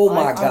Fox? Dude? Oh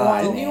my God,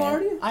 want- Didn't you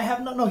already? I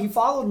have no. He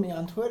followed me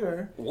on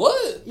Twitter.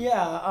 What? Yeah,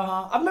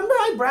 I remember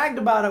I bragged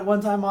about it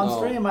one time on No.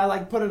 stream. I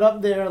like put it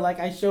up there, like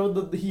I showed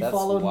the he That's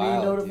followed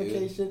wild, me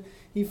notification.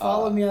 He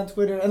followed me on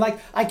Twitter, and like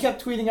I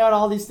kept tweeting out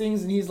all these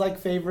things, and he's like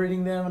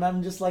favoriting them, and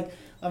I'm just like,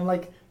 oh,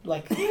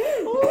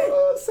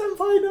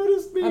 senpai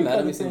noticed me. I met kind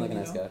him. He of seemed thing, like a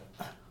nice you know?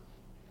 guy.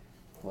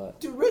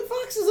 What? Dude, Rick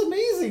Fox is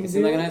amazing. He dude.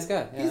 seemed like a nice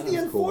guy. Yeah, He's that the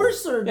was cool.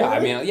 enforcer. Dude. Yeah, I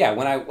mean, yeah.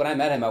 When I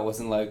met him, I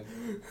wasn't like,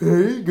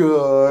 Hey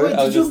guys. Wait,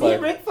 I was did you just meet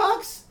like- Rick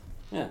Fox?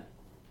 yeah,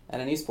 at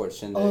an esports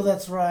shindig. Oh,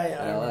 that's right.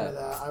 I In LA. remember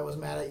that. I was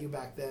mad at you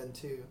back then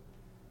too.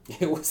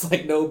 It was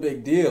like no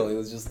big deal. He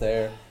was just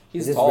there.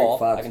 He's Just tall. Rick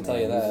Fox, I can tell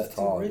man. you He's that. just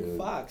tall, Rick dude.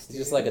 Fox. Dude.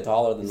 He's just like a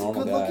taller than He's a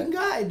normal good-looking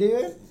guy. guy,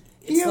 dude.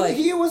 It's like-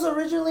 He was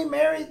originally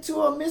married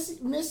to a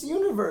Miss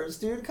Universe,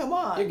 dude. Come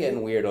on. You're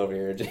getting weird over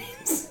here,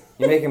 James.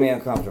 You're making me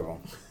uncomfortable.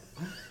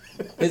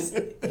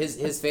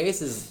 his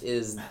face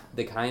is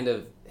the kind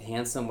of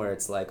handsome where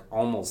it's like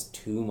almost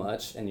too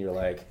much, and you're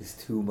like, He's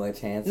too much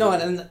handsome. no,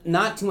 and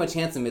not too much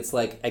handsome. It's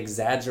like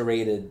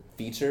exaggerated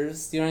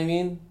features. Do you know what I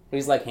mean?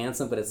 He's like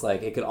handsome, but it's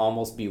like it could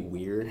almost be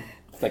weird.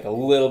 It's like a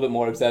little bit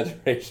more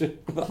exaggeration,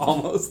 but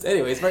almost.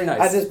 Anyway, it's very nice.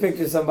 I just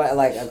pictured somebody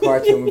like a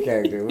cartoon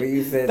character where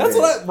you said That's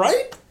that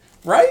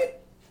right.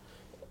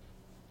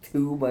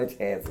 too much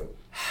handsome.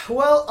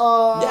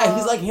 Well, Yeah,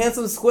 he's like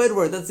handsome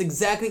Squidward. That's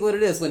exactly what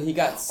it is when he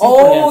got super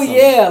Oh handsome.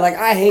 yeah, like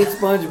I hate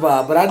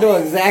SpongeBob, but I know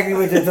exactly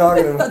what you're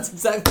talking about. That's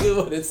exactly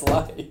what it's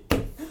like.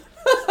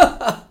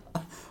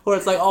 Where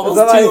it's like almost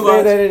Somebody too said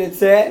much. that in the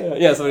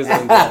chat. Yeah, somebody's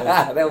saying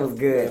that. That was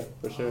good.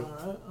 For sure.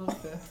 Alright,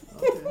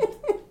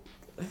 okay.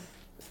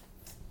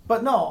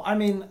 But no, I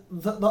mean,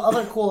 the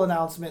other cool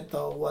announcement,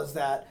 though, was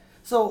that,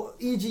 so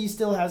EG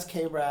still has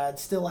K-Brad,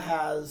 still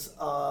has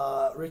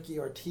Ricky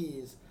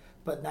Ortiz,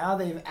 but now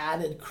they've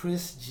added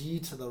Chris G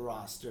to the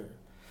roster.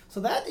 So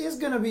that is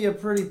going to be a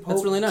pretty potent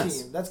That's really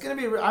nice. team. That's going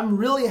to be, I'm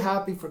really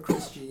happy for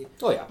Chris G.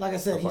 Oh, yeah. Like I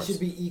said, Of he course. should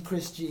be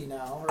Chris G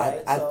now,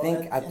 right? I So,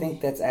 think and he-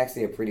 that's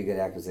actually a pretty good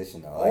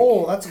acquisition though.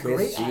 Oh, that's a Chris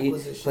great G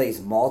acquisition.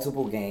 plays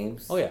multiple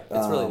games. Oh yeah,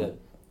 it's really Um, good.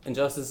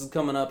 Injustice is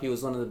coming up. He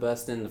was one of the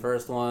best in the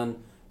first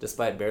one,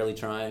 despite barely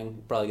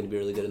trying. Probably going to be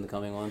really good in the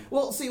coming one.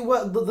 Well, see,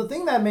 what the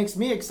thing that makes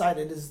me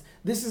excited is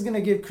this is going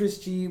to give Chris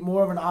G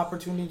more of an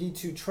opportunity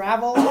to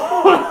travel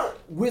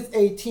with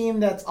a team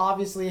that's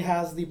obviously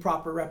has the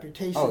proper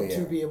reputation Oh, yeah.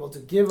 to be able to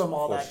give him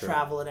all For that sure.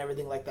 travel and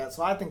everything like that.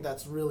 So I think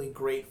that's really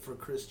great for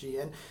Chris G,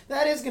 and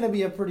that is going to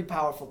be a pretty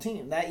powerful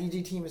team. That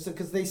EG team is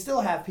because they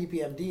still have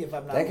PPMD, if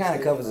I'm not That kind of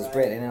mistaken, covers the right?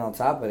 spread, and then on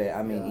top of that,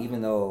 I mean, Yeah.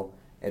 even though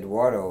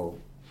Eduardo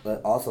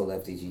also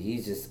left EG,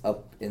 he's just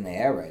up in the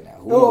air right now.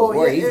 Who Oh, knows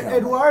where yeah, he's going?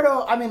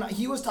 Eduardo, I mean,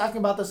 he was talking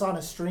about this on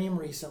a stream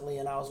recently,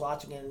 and I was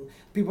watching it, and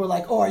people were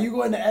like, oh, are you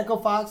going to Echo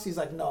Fox? He's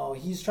like, no,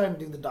 he's trying to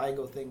do the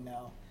Daigo thing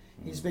now.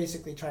 He's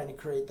basically trying to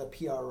create the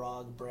PR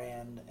ROG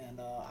brand, and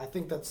I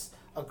think that's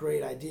a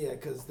great idea,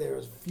 because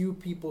there's few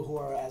people who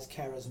are as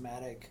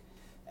charismatic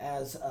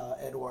as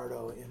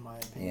Eduardo, in my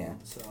opinion.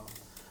 Yeah.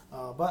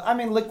 So, but, I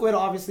mean, Liquid,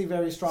 obviously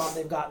very strong.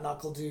 They've got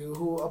Knuckle Dew,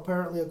 who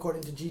apparently,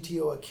 according to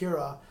GTO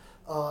Akira,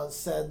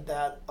 said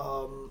that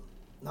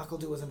Knuckle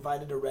Dew was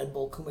invited to Red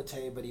Bull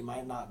Kumite, but he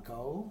might not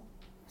go.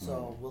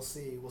 So we'll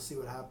see. We'll see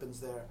what happens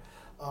there.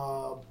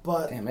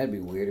 But Damn, that'd be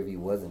weird if he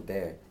wasn't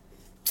there.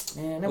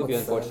 Man, that It would be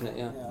would suck. unfortunate,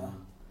 yeah. yeah.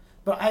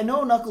 But I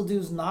know Knuckle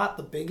Dew's not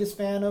the biggest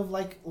fan of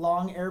like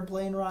long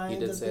airplane rides. He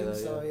did and say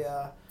things, that, so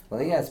yeah. Well,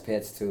 he has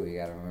pets too. You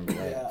gotta remember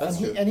that. Yeah, That's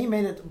and true. he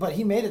made it, but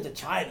he made it to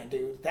China,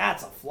 dude.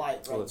 That's a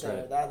flight right that's there.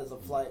 right. That is a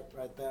flight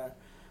right there.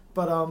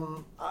 But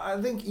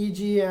I think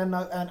EG and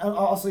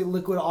also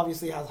Liquid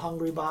obviously has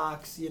Hungry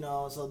Box, you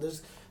know. So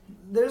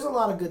there's a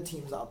lot of good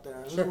teams out there.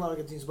 There's Sure. a lot of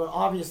good teams, but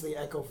obviously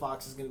Echo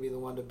Fox is going to be the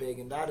one to big,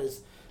 and that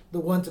is the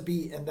one to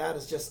beat, and that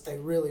is just a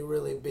really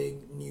really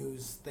big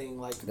news thing.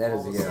 Like That all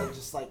is, of a yeah. sudden,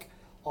 just like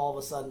all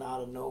of a sudden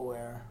out of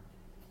nowhere,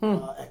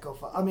 Echo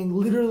Fox. I mean,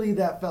 literally,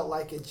 that felt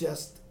like it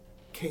just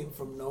came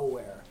from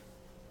nowhere.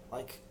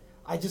 Like,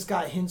 I just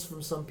got hints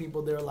from some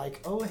people. They're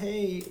like, oh,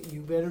 hey,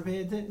 you better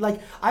pay attention.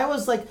 Like, I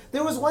was like,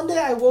 there was one day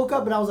I woke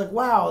up and I was like,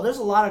 wow, there's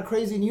a lot of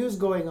crazy news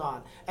going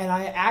on. And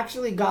I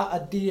actually got a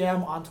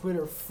DM on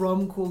Twitter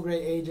from Cool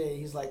Gray AJ.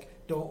 He's like,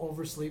 don't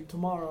oversleep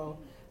tomorrow.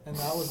 And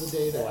that was the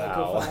day that Wow.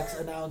 Echo Fox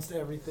announced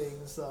everything.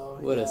 So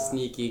What yeah. a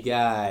sneaky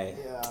guy.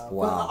 Yeah.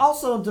 Wow. But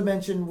also to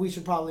mention, we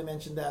should probably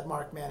mention that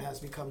Mark Mann has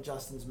become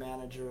Justin's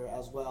manager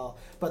as well.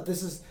 But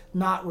this is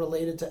not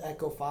related to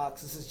Echo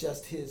Fox. This is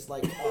just his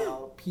like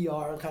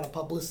PR kind of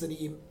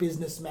publicity,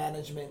 business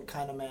management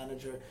kind of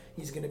manager.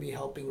 He's going to be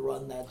helping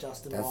run that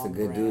Justin. That's a Long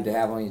good brand. dude to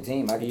have on your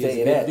team. I can He tell is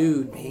you a good that.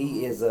 dude.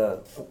 He is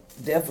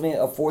definitely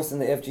a force in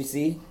the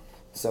FGC.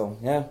 So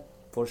yeah,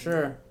 For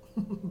sure.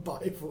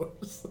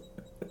 Biforce.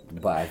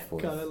 bye for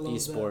God, I love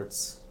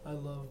Esports. that. I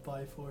love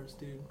Biforce,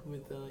 dude,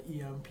 with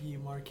EMP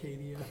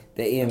Marcadia.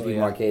 the EMP Oh, yeah.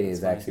 Marcadia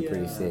is That's actually fine.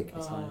 pretty Yeah. sick.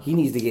 That's fine. He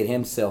needs to get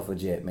himself a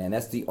jet, man.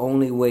 That's the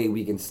only way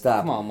we can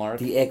stop Come on, Mark.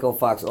 the Echo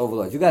Fox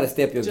overlords. You got to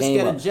step your Just game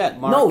get a up. jet,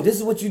 Mark. No, this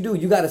is what you do.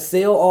 You got to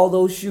sell all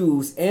those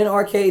shoes and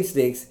arcade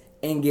sticks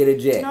and get a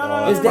jet.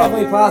 No, It's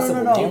definitely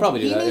possible. You can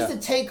probably do he that, needs yeah.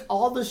 to take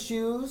all the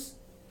shoes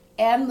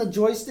and the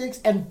joysticks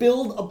and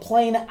build a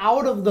plane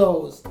out of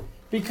those.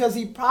 Because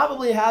he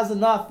probably has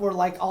enough where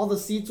like all the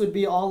seats would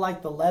be all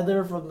like the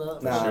leather from the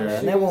Nah, from the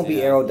man, that won't be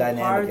Yeah. aerodynamic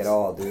Parts. at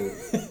all, dude.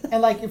 And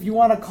like if you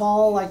want to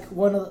call like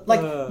one of the,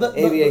 like the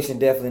Aviation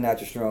definitely not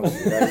your strong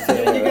suit. Right?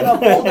 you're gonna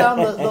pull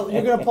down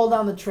you're gonna pull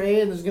down the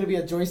tray and there's gonna be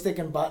a joystick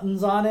and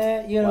buttons on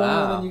it, you know,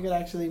 Wow. and then you could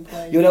actually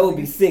play. Yo, that would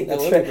be sick. That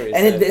The would tra- be pretty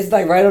and sick. it's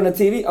like right on the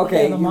TV.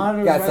 Okay, Yeah, the you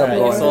monitor's got right something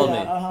there. You going. sold on.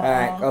 me. All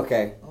right,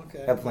 okay.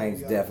 Okay. That plane's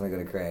there you go. definitely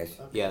gonna crash.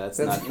 Yeah, that's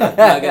not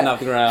getting off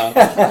the ground.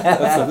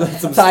 That's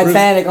some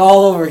Titanic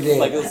all over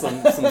again. Spruce,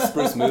 like some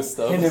spruce moose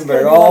stuff.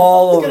 Hindenburg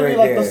all It's over gonna be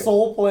like again. the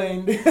Soul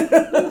plane.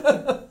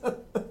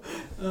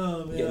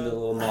 Oh man. Getting the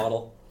little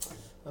model.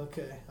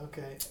 Okay.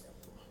 Okay.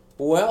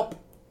 Well,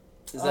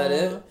 is that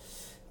it?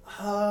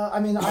 I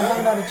mean, I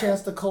haven't had a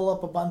chance to cull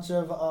up a bunch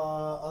of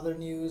other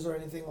news or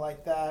anything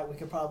like that. We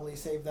could probably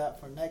save that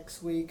for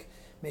next week.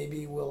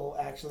 Maybe we'll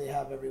actually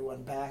have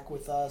everyone back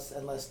with us,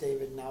 unless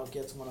David now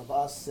gets one of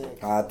us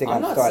sick. I think I'm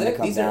I'm not starting sick. to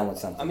come These down are, with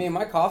something. I mean,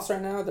 my coughs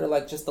right now, they're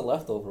like just the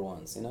leftover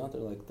ones, you know? They're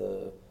like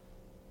the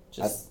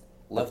just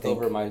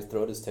leftover. think- My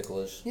throat is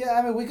ticklish. Yeah,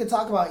 I mean, we could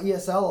talk about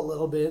ESL a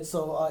little bit.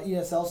 So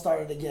ESL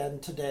started again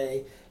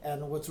today,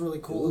 and what's really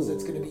cool is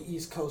it's going to be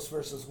East Coast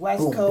versus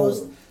West Boom,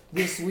 Coast. boom.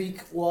 This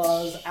week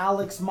was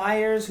Alex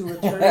Myers who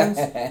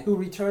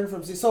returned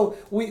from. So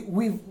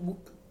we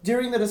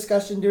during the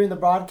discussion during the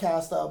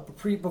broadcast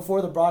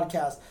before the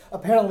broadcast,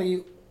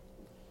 apparently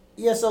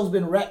ESL's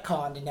been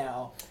retconned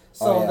now,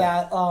 so Oh, yeah.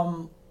 that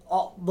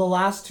the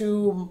last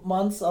 2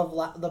 months of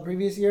the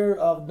previous year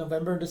of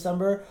November and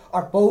December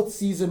are both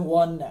season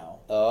 1 now.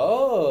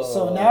 Oh.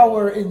 So now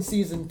we're in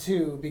season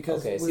 2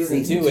 because Okay, we're season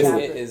in 2 chapter-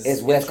 is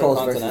It's West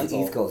Coast versus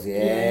intercontinental. East Coast.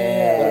 Yeah.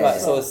 Yeah. What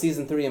about, so is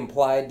season 3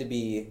 implied to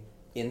be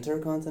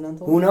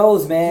intercontinental? Who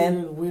knows,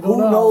 man? Dude, we don't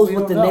Who know. knows We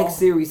what the don't know. next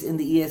series in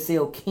the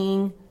ESL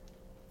King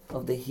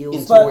of the Hill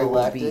Intergalactic? story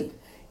will be?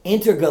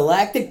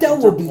 Intergalactic? That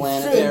would be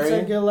Interplanetary? sick.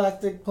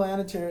 Intergalactic,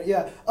 planetary,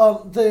 yeah.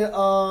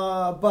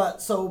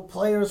 But so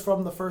players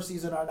from the first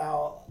season are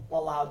now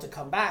allowed to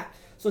come back.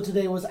 So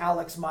today was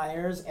Alex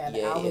Myers, and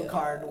Yeah.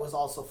 Alucard was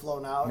also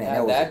flown out. Man, How'd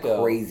that was that a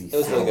go? crazy It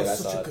was set. really good. That I was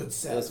such saw a it. good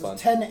set. It was fun.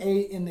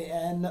 10-8 in the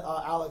end.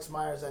 Alex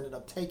Myers ended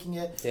up taking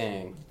it.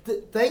 Dang.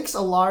 Thanks in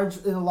a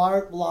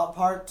large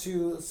part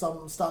to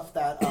some stuff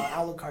that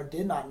Alucard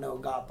did not know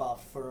got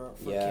buffed for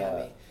Yeah.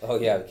 Cammy. Oh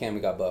yeah, Cammy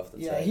got buffed.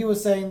 That's Yeah, right. he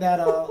was saying that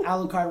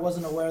Alucard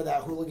wasn't aware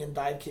that Hooligan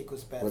dive kick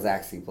was better. Was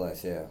actually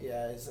plus, yeah.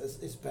 Yeah,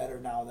 it's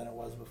better now than it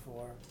was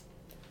before.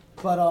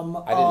 But I didn't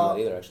know that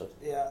either, actually.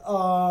 Yeah.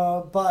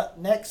 But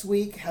next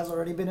week has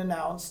already been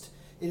announced.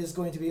 It is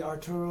going to be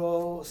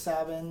Arturo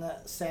Sabin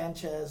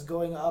Sanchez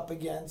going up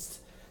against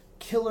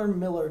Killer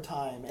Miller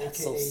time,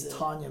 That's so aka sick.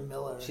 Tanya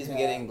Miller. She's Yeah. been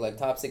getting like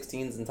top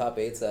 16s and top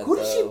 8s at Who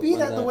did she beat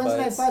at the Wednesday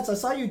Night Fights. Fights? I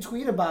saw you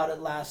tweet about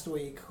it last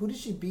week. Who did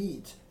she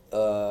beat?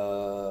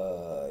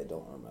 I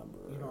don't remember.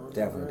 You don't remember?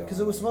 Definitely don't Because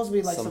it was supposed to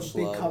be like Some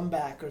some big schlub.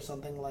 comeback or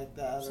something like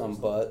that. or Some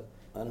something. butt.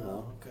 I don't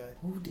know. Oh, okay.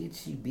 Who did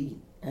she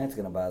beat? That's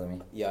gonna bother me.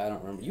 Yeah, I don't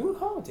remember. You were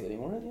commentating,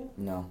 weren't you?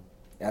 No.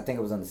 I think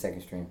it was on the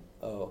second stream.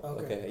 Oh,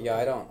 Okay. okay. Yeah,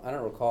 I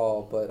don't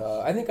recall, but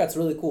I think that's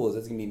really cool. Is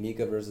it's gonna be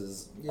Mika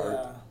versus Art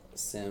Yeah.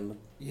 Sim.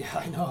 Yeah,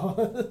 I know.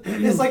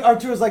 It's like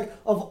Arturo's like,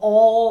 of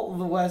all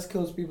the West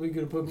Coast people you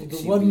could have put me, the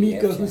She one be Mika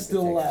F-Chance who's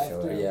still to take the left.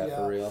 show, dude, Yeah,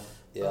 for real.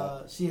 Yeah.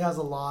 She has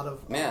a lot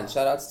of Man,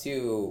 shout outs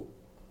to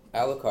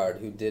Alucard,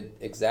 who did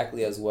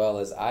exactly as well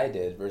as I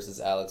did versus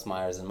Alex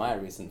Myers in my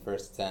recent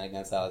first attempt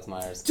against Alex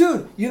Myers.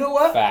 Dude, you know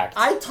what? Fact.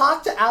 I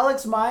talked to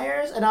Alex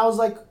Myers and I was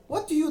like,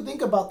 "What do you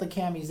think about the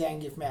Cammy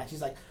Zangief match?"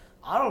 He's like,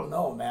 "I don't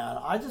know, man.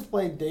 I just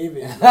played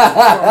David for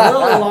a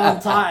really long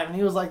time." And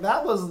he was like,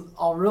 "That was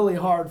a really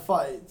hard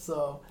fight."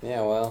 So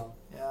Yeah, well,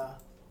 yeah.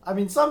 I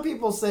mean, some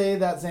people say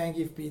that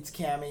Zangief beats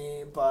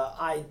Cammy, but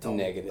I don't.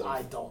 Negative.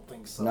 I don't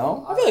think so.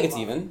 No? I feel like it's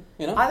even,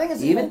 you know? I think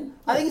it's even.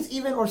 I think it's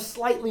even or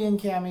slightly in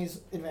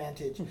Cammy's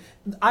advantage.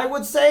 I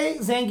would say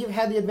Zangief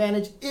had the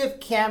advantage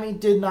if Cammy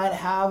did not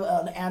have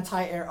an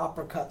anti-air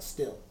uppercut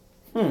still.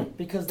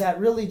 Because that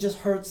really just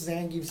hurts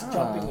Zangief's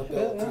jumping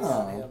abilities yeah.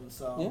 on him.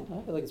 So. Yeah,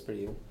 I feel like it's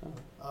pretty even.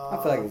 Oh.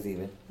 I feel like it's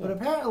even. But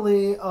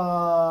apparently,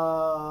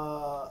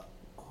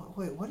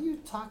 wait, what are you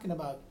talking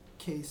about,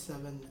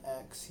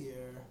 K7X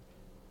here?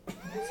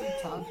 What's he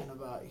talking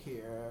about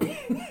here?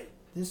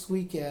 This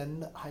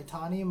weekend,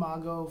 Haitani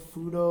Mago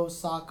Fudo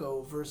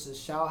Sako versus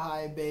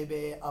Xiaohai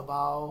Bebe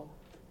Abao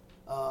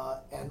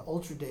and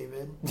Ultra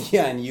David.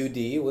 Yeah, and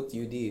UD, what's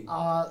UD?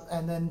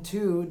 And then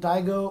 2,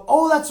 Daigo.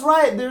 Oh, that's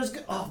right.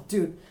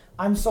 Dude,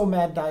 I'm so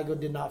mad Daigo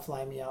did not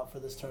fly me out for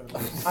this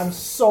tournament. I'm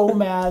so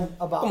mad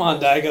about Come on,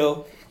 this.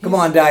 Daigo. Come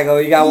on,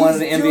 Daigo. You got one of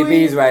the he's MVPs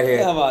doing- right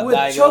here. Come on, With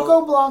Daigo.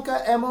 Choco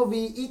Blanca,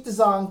 MOV,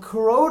 Itazan,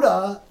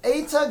 Kuroda,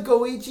 Eita,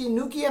 Goichi,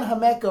 Nuki, and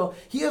Hameko,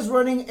 he is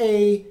running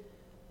a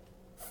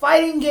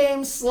fighting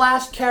game /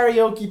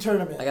 karaoke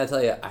tournament. I gotta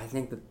tell you, I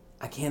think that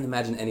I can't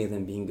imagine any of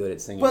them being good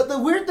at singing. But the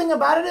weird thing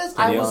about it is,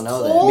 I you was don't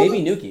know that. told...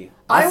 Maybe Nuki.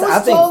 I was I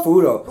think told-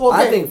 Fudo.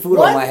 I Okay, think Fudo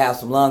what? might have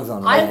some lungs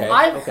on him. Okay.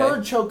 I've okay.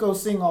 heard Choco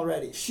sing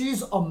already.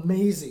 She's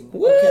amazing.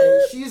 What?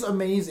 Okay, she's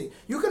amazing.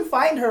 You can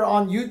find her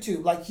on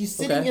YouTube. Like she's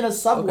sitting Okay, in a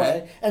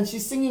subway okay. and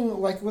she's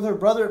singing like with her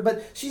brother.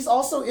 But she's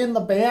also in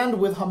the band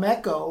with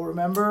Hameko.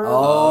 Remember?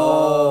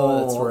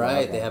 Oh, that's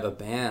right. okay. They have a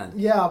band.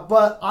 Yeah,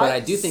 but But I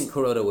do think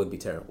Kuroda would be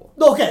terrible.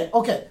 Okay.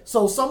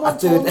 So someone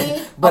told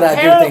me. But I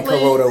do think apparently-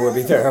 Kuroda would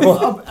be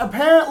terrible.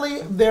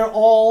 Apparently, they're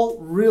all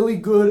really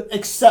good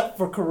except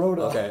for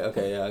Kuroda.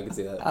 Okay, yeah, I can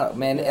see that. I don't,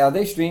 man, are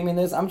they streaming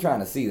this? I'm trying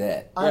to see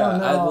that. I don't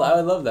know. I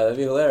would love that. That'd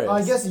be hilarious.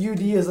 I guess UD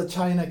is a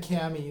China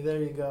Cammy. There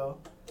you go.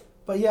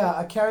 But yeah,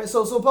 a carry.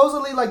 So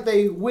supposedly, like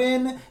they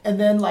win, and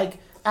then like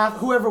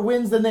whoever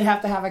wins, then they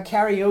have to have a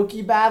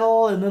karaoke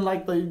battle, and then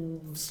like the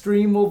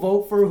stream will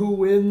vote for who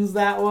wins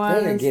that one.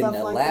 They're and getting stuff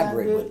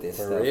elaborate like that, with this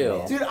For stuff, real.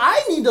 man. dude.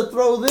 I need to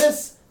throw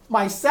this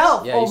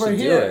myself Yeah, you over should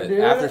here, do it. dude.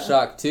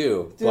 Aftershock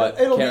 2, Dude, but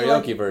it'll be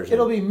karaoke like- version.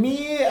 It'll be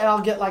me, and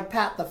I'll get like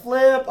Pat the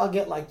Flip. I'll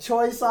get like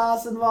Choi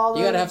Sauce involved.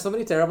 You in gotta it. have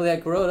somebody terribly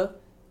at Kuroda.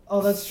 Oh,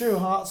 that's true,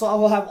 huh? So I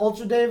will have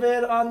Ultra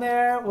David on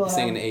there. We'll have...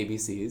 Singing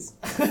ABCs.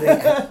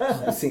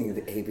 I'm singing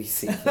the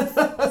ABC.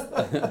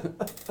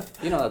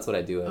 You know that's what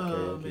I do at Oh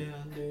karaoke. man,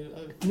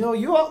 dude. No,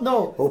 you all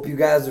no. Hope you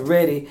guys are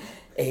ready.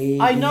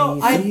 I know,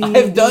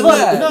 I've done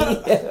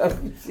Look,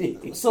 that.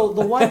 no. So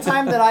the one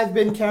time that I've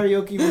been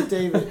karaoke with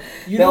David,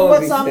 you That know would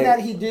what be song sick. that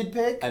he did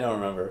pick? I don't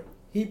remember.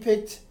 He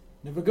picked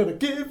Never gonna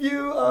give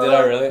you up. Did I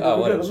really? Never Oh,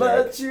 what a gonna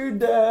jerk. let you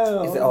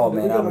down. He said, "Oh,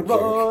 man, Never I'm a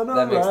gonna jerk." run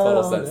That makes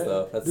total around sense, and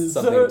though. That's desert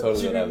something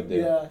totally you. that I would do.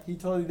 Yeah, he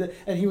totally did.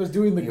 And he was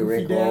doing the You goofy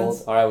Rick dance.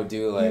 rolled. Or I would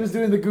do like. He was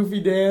doing the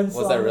goofy dance.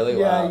 Was that really?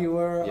 Yeah, Wow. you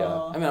were.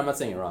 Yeah. I mean, I'm not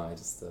saying you're wrong. I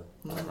just I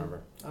don't Mhm.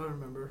 remember. I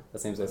remember. That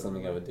seems like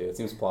something I would do. It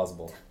seems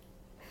plausible.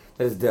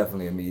 That's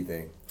definitely a me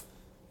thing.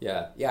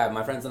 Yeah.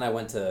 My friends and I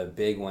went to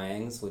Big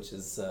Wang's, which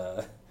is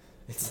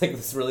it's like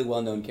this really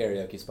well-known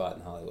karaoke spot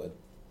in Hollywood.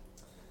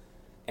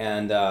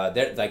 And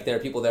there are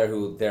people there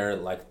who they're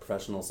like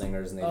professional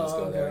singers, and they just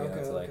go there,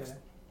 to like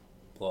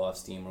blow off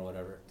steam or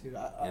whatever. Dude,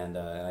 And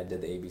I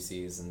did the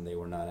ABCs, and they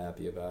were not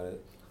happy about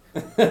it.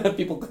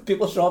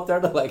 people show up there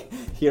to like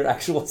hear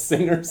actual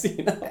singers,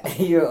 you know.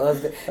 You're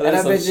And and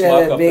I there's bet some you had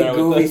schmuck that up big there with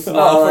goofy the- smile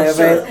Oh, on for your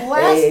sure. face.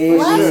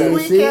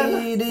 Last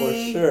weekend-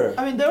 For sure.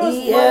 I mean, there was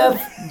E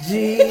F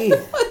G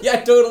Yeah,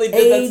 I totally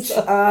did that H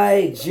stuff.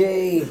 I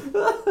J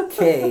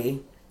K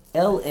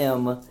L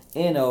M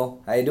N O.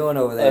 How you doing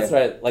over there? That's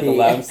right, like a P-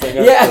 lounge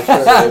singer. Yeah.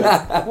 For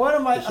sure. One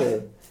of my For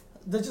sure.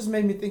 that just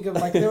made me think of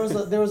like there was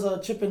a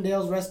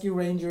Chippendales Rescue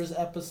Rangers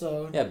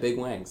episode Yeah, Big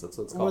Wangs. That's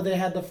what it's where called. they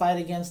had to fight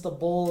against a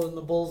bull and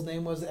the bull's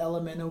name was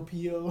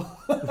LMNOPO.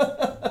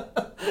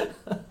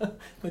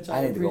 Which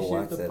I need to go appreciate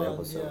watch the that pun,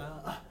 episode.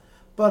 yeah.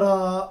 But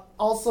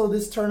also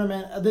this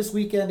tournament this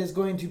weekend is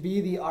going to be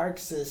the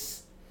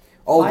ArcSys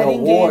Oh, the Fighting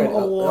award. Game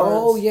Awards.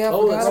 Oh, yeah. I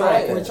Oh, forgot that's about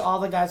right. that. which all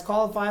the guys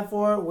qualify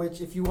for, which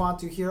if you want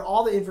to hear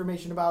all the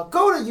information about,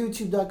 go to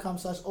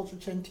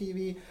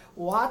youtube.com/UltraChenTV.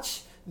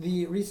 Watch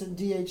the recent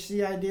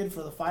DHC I did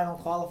for the final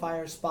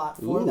qualifier spot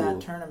for Ooh.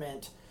 that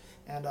tournament.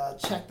 And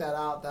check that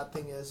out. That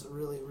thing is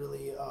really,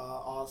 really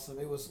awesome.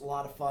 It was a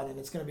lot of fun, and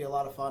it's going to be a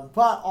lot of fun.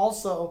 But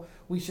also,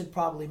 we should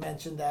probably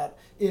mention that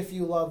if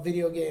you love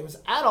video games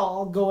at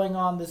all, going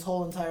on this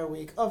whole entire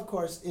week, of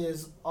course,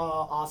 is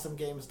Awesome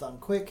Games Done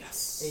Quick.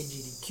 Yes.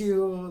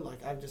 AGDQ.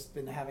 Like, I've just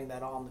been having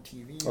that on the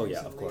TV Oh recently. yeah,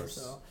 of course.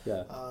 So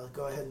Yeah.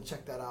 go ahead and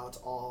check that out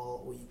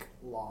all week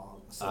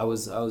long. So, It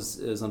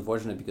was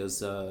unfortunate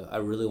because I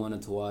really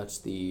wanted to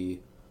watch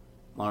the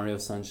Mario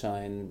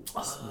Sunshine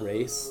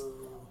race,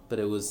 but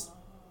it was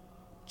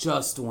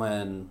just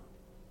when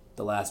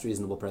the last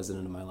reasonable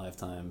president of my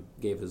lifetime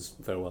gave his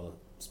farewell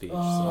speech.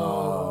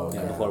 Oh, so,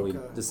 yeah, okay, before we okay,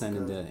 descend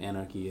okay. into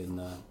anarchy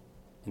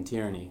and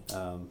tyranny.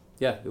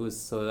 Yeah, it was.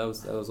 So that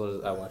was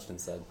what I watched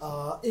instead.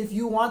 If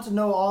you want to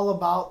know all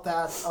about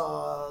that,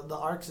 the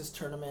ArcSys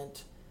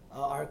tournament,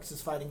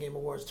 ArcSys Fighting Game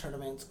Awards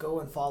tournament, go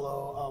and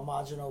follow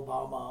Majin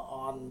Obama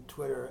on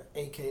Twitter,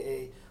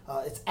 aka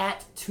it's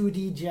at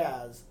 2D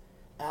Jazz,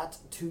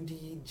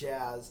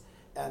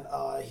 and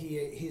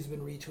he's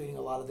been retweeting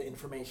a lot of the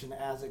information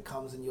as it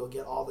comes, and you'll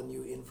get all the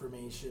new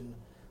information.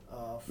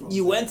 From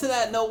You there. went to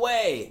that? No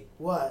way.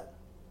 What?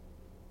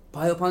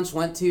 Bio Punch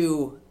went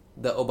to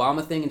the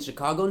Obama thing in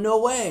Chicago?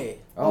 No way.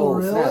 Oh,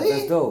 Oh, snap. really?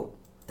 That's dope.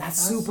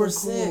 That's so super cool.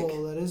 sick.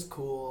 That is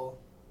cool.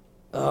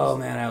 Oh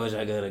man, I wish I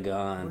could have Where did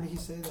gone. he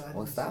say that? I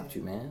What didn't stopped see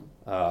you, it. man?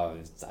 I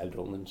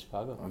don't live in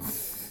Chicago.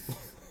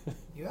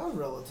 You have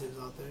relatives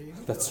out there. You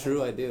can That's go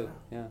true, ahead. I do.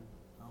 Yeah.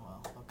 Oh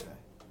well. Okay.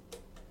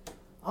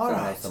 All Shout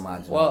out right. to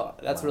Majin. Well,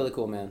 that's Wow. really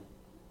cool, man.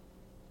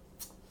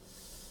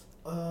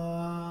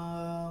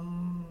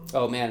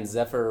 Oh man,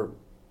 Zephyr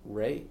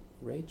Rach?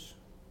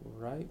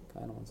 Right? I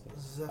don't want to say it.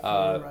 Zephyr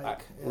I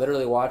Reich, yeah.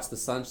 literally watched the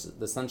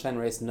Sunshine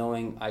Race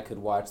knowing I could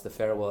watch the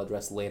farewell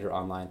address later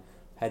online.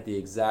 Had the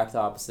exact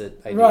opposite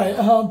idea. Right.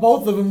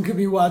 Both of them could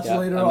be watched Yeah,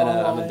 later I'm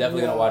on.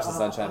 definitely gonna watch the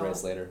Sunshine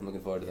Race later. I'm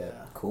looking forward to that.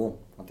 Yeah. Cool.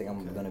 I think I'm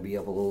Okay. going to be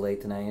up a little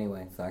late tonight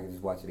anyway, so I can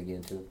just watch it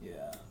again, too.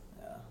 Yeah.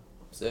 Yeah.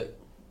 Sick.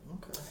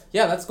 Okay.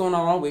 Yeah, that's going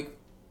on all week.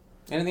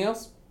 Anything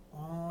else?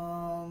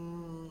 Not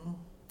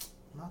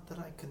that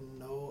I can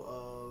know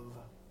of.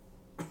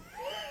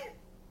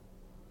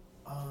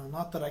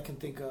 Not that I can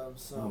think of.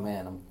 So Oh,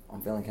 man.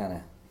 I'm feeling kind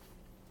of...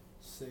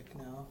 sick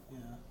now. Yeah.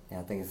 Yeah,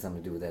 I think it's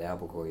something to do with that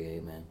apple core you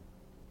ate, man.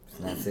 It's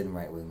not sitting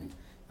right with me.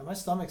 And my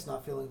stomach's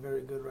not feeling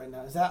very good right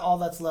now. Is that all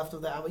that's left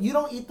of the apple? You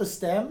don't eat the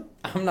stem?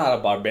 I'm not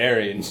a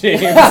barbarian,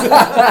 James.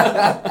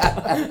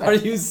 Are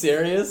you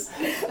serious?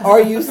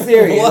 Are you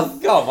serious?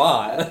 What? Come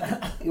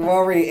on. You've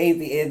already ate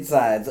the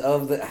insides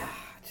of the...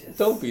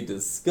 Don't be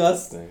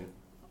disgusting.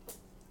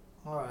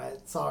 All right,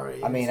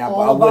 sorry. I mean, It's I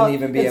all wouldn't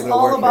even be it's able to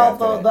all work here about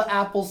after that. the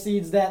apple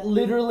seeds that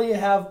literally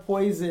have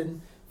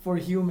poison for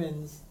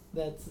humans.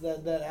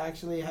 That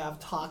actually have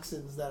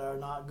toxins that are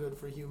not good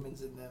for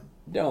humans in them.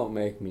 Don't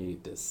make me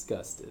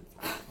disgusted.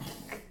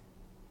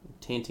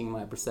 Tainting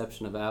my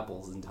perception of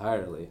apples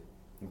entirely.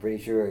 I'm pretty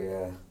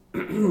sure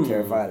I'm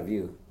terrified of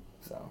you.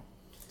 So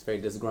It's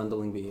very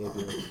disgruntling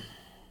behavior.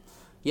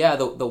 Yeah,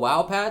 the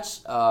WoW patch,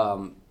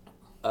 some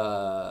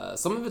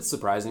of it's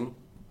surprising.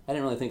 I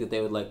didn't really think that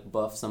they would like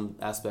buff some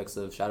aspects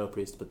of Shadow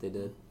Priest, but they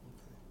did.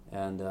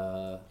 And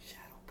Shadow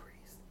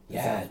Priest. That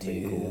yeah, sounds pretty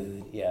dude.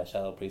 cool. Yeah,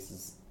 Shadow Priest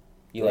is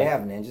Do they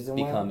have ninjas in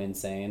become WoW?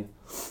 insane.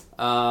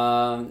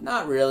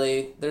 Not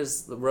really.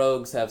 There's the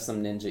rogues have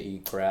some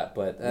ninja-y crap,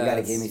 but You gotta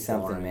that's give me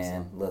something, boring.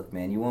 man. Look,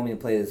 man, you want me to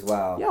play this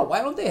WoW? Yeah,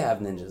 why don't they have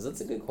ninjas?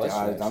 That's a good question.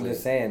 I'm actually.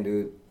 just saying,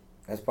 dude.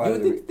 That's You part would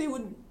of the. think they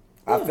would.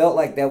 I felt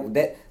like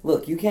that.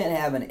 Look, you can't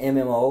have an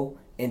MMO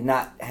and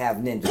not have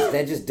ninjas.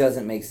 That just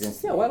doesn't make sense.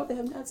 To Yeah, me. why don't they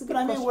have? That's a good But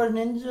I mean, question.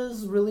 were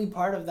ninjas really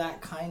part of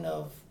that kind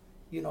of,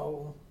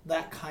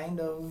 that kind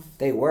of?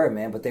 They were,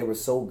 man, but they were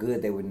so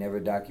good they would never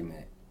document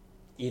it.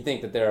 You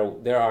think that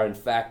there are in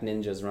fact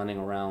ninjas running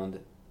around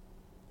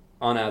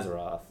on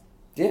Azeroth?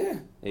 Yeah,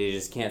 You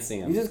just can't see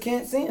them. you just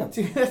can't see them.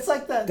 Dude, it's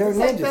like that. They're That's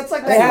ninjas. like, that's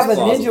like they have a that.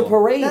 plausible. ninja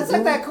parade. That's like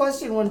dude. that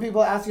question when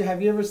people ask you,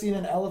 "Have you ever seen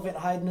an elephant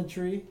hide in a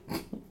tree?"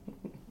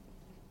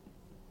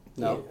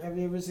 No. Have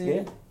you ever seen? Yeah.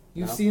 it?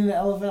 You've No. seen an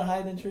elephant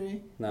hide in a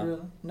tree? No.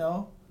 Really?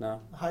 No. No,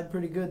 Hide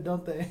pretty good,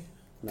 don't they?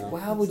 no.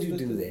 Why would you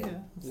do that? Yeah.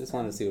 I just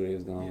wanted to see where he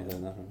was going with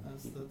it. Nothing.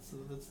 That's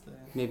the.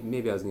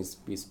 Maybe I was going to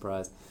be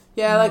surprised.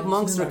 Yeah, like No,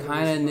 monks you're are not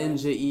kind of gonna be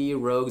ninja-y,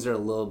 rogues are a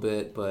little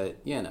bit, but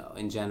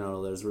in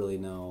general, there's really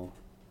no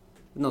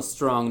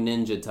strong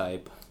ninja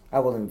type. I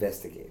will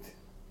investigate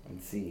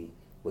and see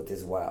what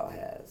this WoW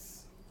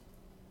has.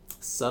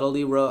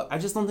 Subtlety rogue. I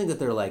just don't think that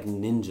they're like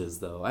ninjas,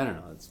 though. I don't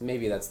know.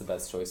 Maybe that's the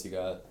best choice you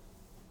got.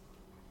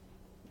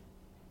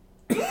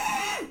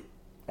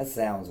 That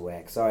sounds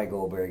whack. Sorry,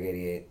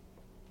 Goldberg88.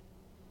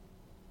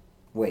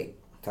 Wait,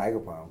 Tiger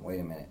Palm. Wait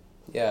a minute.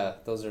 Yeah,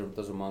 those are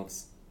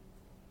monks.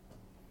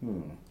 If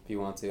you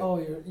want to.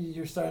 Oh,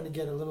 you're starting to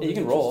get a little. Yeah, you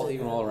bit can roll. interested You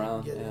can in roll it.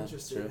 around. Get Yeah,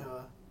 interested, true.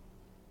 huh?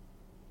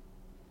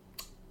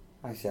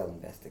 I shall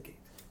investigate.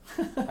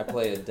 I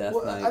play a Death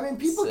Well, Knight. I mean,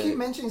 people keep 6.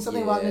 mentioning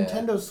something about Yeah.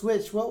 Nintendo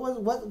Switch.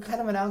 What kind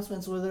of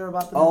announcements were there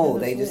about the Oh, Nintendo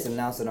they Switch? just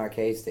announced an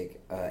arcade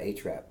stick,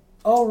 H-Rap.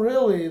 Oh,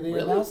 really? They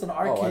Really? announced an Oh,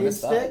 I arcade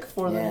missed that. stick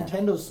for Yeah. the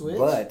Nintendo Switch.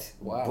 But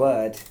Wow.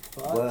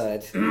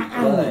 but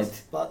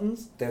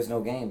Buttons. there's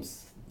no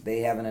games. They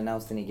haven't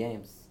announced any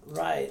games.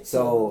 Right.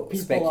 So,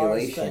 people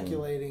speculation. are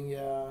speculating.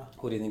 Yeah.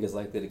 What do you think is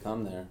likely to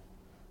come there?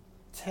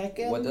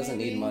 Tekken. What doesn't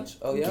maybe? need much?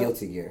 Oh yeah.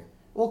 Guilty Gear.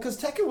 Well, because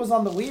Tekken was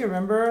on the Wii,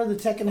 remember? The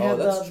Tekken Oh, had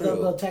that's the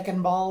true.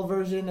 Tekken Ball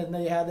version, and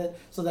they had it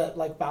so that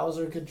like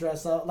Bowser could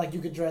dress up, like you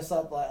could dress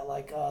up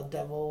like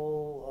Devil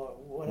or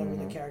whatever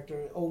the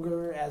character,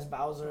 Ogre as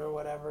Bowser or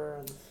whatever.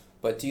 And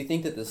But do you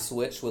think that the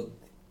Switch would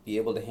be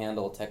able to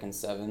handle Tekken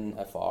 7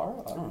 FR?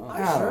 I don't know.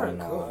 I sure don't it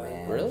know, could.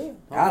 man. Really?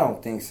 I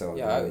don't think so.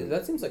 Yeah, dude.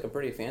 that seems like a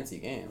pretty fancy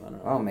game. I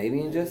don't know. Oh, maybe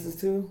Injustice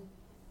 2?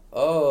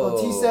 Oh.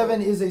 Well,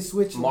 T7 is a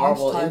Switch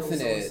Marvel launch title,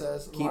 Infinite. so it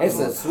says. Keep- It's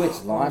a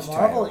Switch launch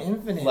Marvel title.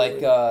 Infinite.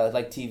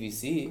 like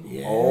TVC.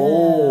 Yeah.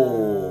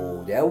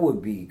 Oh, that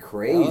would be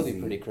crazy. That would be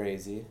pretty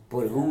crazy.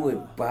 But who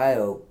would buy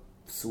a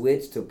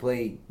Switch to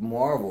play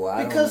Marvel?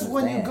 I Because don't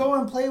when you understand. go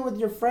and play with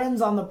your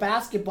friends on the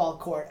basketball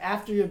court,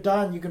 after you're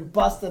done, you can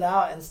bust it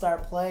out and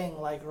start playing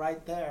like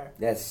right there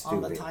That's on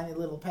the stupid. tiny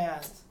little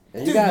pads. Are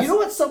you Dude, guys- you know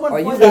what someone are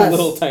you pointed guys- out?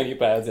 Little tiny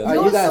pads. Are know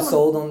you what guys someone-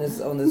 sold on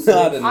this? On this?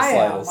 Not in the I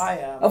am. slightest. I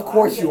am. Of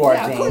course you are,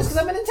 Yeah, of course, James. because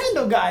I'm a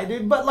Nintendo guy,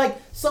 dude. But like,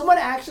 someone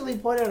actually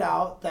pointed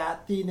out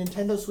that the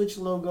Nintendo Switch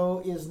logo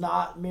is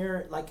not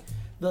mirror like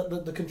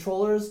the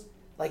controllers.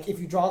 Like, if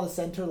you draw the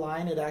center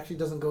line, it actually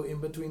doesn't go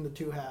in between the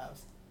two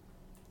halves.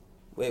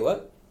 Wait,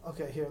 what?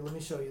 Okay, here, let me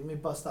show you. Let me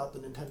bust out the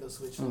Nintendo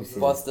Switch Let me logo. see.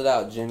 Bust it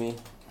out, Jimmy.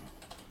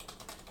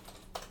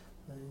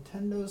 The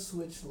Nintendo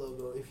Switch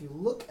logo. If you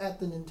look at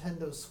the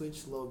Nintendo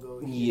Switch logo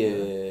Yeah.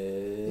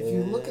 here, if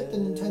you look at the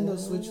Nintendo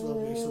Switch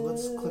logo, so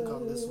let's click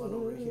on this one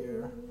over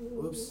here.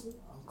 Oops,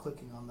 I'm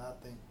clicking on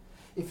that thing.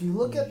 If you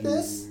look at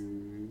this,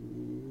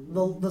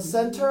 the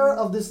center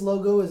of this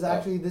logo is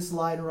actually this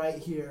line right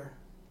here.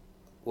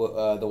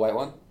 The white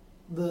one?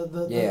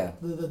 Yeah.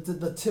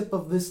 The tip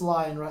of this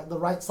line, right, the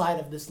right side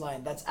of this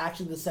line. That's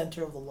actually the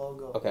center of the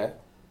logo. Okay.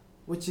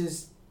 Which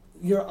is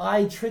your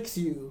eye tricks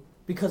you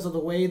because of the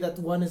way that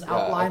one is Yeah,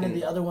 I outlined and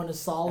can- the other one is I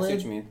see solid.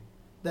 what you mean.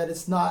 That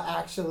it's not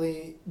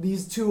actually,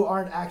 these two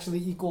aren't actually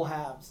equal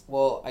halves.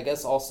 Well, I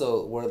guess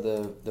also where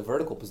the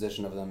vertical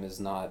position of them is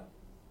not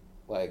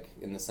like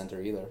in the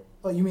center either.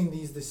 Oh, you mean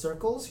the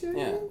circles here?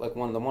 Yeah, like the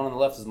one on the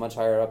left is much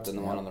higher up than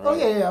the one on the right. Oh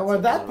yeah. Well,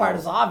 So that I part don't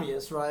is know.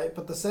 obvious, right?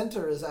 But the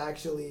center is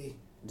actually.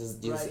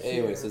 Right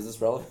Anyways, here. is this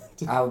relevant?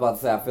 I was about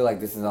to say, I feel like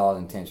this is all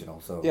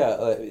intentional. So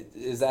Yeah,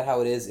 is that how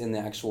it is in the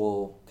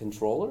actual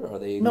controller? Are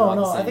they No, not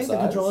the no. I same think the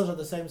size? controllers are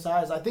the same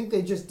size. I think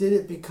they just did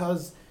it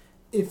because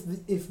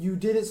if you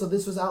did it so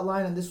this was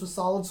outlined and this was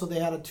solid, so they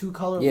had a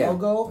two-color yeah,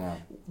 logo. yeah.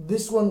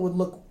 This one would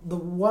look, the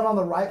one on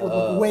the right would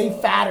look way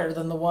fatter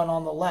than the one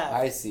on the left.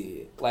 I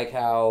see. Like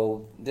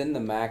how didn't the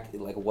Mac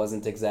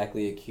wasn't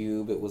exactly a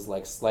cube? It was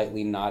like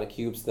slightly not a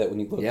cube, so that when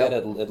you looked Yep. at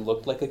it, it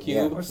looked like a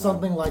cube. Or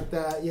something like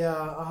that.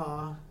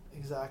 Yeah.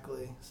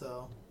 Exactly.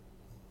 So.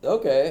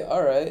 Okay.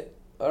 All right.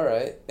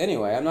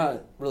 Anyway, I'm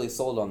not really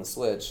sold on the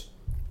Switch.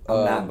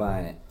 I'm not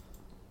buying it.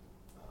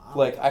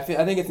 Like I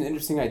think it's an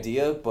interesting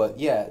idea, but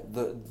yeah,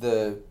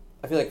 the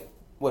I feel like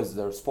what is it,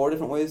 there's four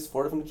different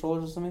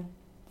controllers or something,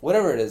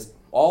 whatever it is.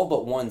 All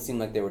but one seemed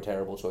like they were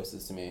terrible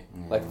choices to me.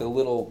 Like the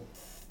little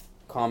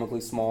comically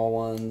small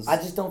ones. I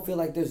just don't feel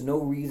like there's no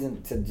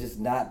reason to just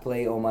not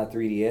play on my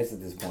 3DS at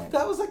this point.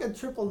 That was like a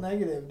triple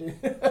negative, dude.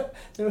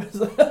 It was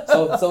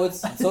so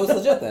it's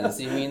legit then.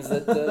 So it means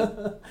that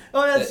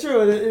oh, that's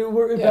true. It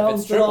yeah, if it's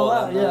balanced it triple, all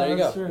out. then Yeah, there you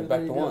that's go. true. Back There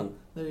to you go. one.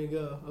 There you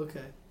go.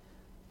 Okay.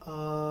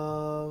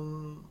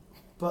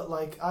 But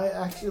like I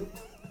actually,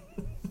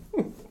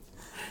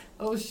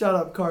 Oh, shut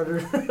up, Carter.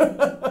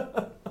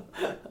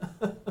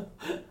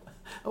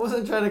 I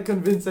wasn't trying to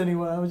convince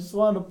anyone. I just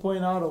wanted to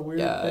point out a weird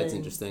thing. Yeah, it's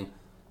interesting.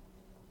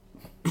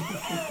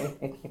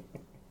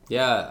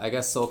 Yeah, I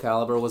guess Soul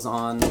Calibur was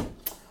on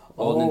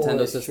old Nintendo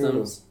that's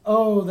systems. true.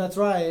 Oh, that's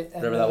right. And,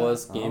 Whatever that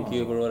was,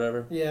 GameCube or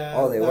whatever. Yeah.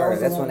 Oh, they that were. was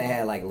the That's one- when they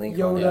had like Link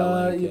on it.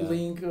 Yoda, Yeah,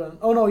 Link.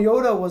 Oh no,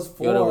 Yoda was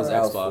 4. Yoda was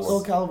That was Xbox.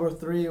 Soul Calibur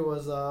 3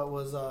 was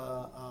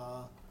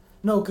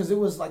no, because it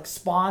was like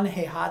Spawn,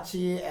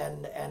 Heihachi,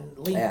 and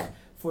Link Yeah.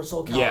 for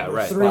Soul Calibur Yeah,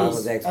 right. 3. Spawn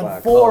was Xbox.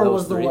 And 4 Oh, that was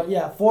was the 3? one.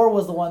 Yeah, 4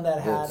 was the one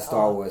that had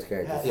Star Wars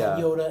characters. Had Yeah.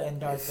 Yoda and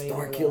Darth Vader.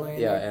 Star Killer.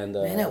 Yeah, and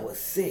Man, that was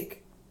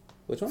sick.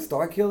 which one?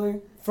 Star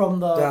Killer?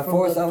 From the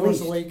Force Force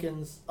Unleashed.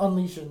 Awakens,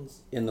 Unleassions.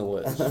 In the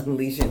Woods.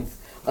 Unleassions.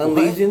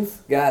 Unleassions?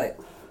 Got it.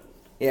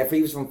 Yeah,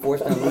 he was from Force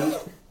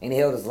Unleashed, and he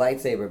held his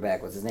lightsaber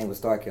backwards. His name was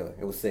Star Killer.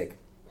 It was sick.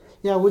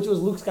 Yeah, which was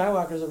Luke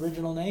Skywalker's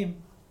original name.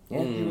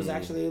 Yeah. He was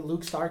actually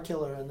Luke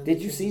Starkiller. And then Did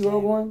they you changed see his Rogue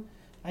name. One?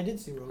 I did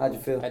see Rogue How'd you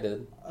One. feel? I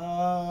did.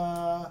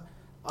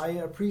 I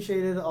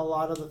appreciated a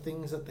lot of the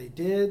things that they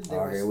did.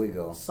 There Oh, was here we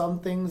go. some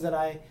things that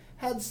I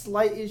had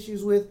slight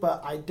issues with,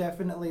 but I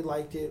definitely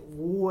liked it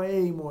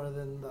way more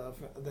than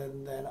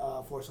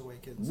Force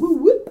Awakens. Woo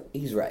whoop.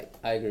 He's right.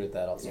 I agree with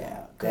that also.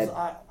 Yeah, because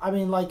That- I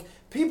mean, like,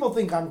 people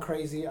think I'm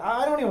crazy.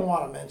 I don't even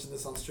want to mention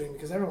this on stream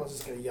because everyone's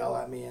just gonna yell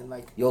at me and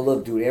like. Yo,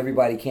 look, dude,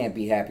 everybody can't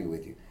be happy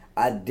with you.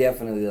 I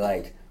definitely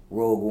liked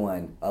Rogue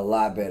One a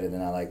lot better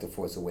than I liked The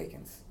Force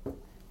Awakens.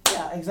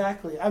 Yeah,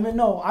 exactly. I mean,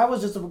 no, I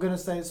was just gonna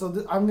say.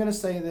 So I'm gonna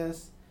say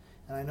this,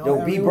 and I know. Yo,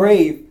 be everyone-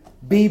 brave.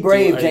 Be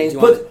brave, do James. you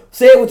want-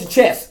 Say it with your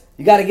chest.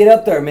 You got to get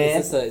up there,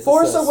 man. Is this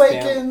Force a spam?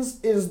 Awakens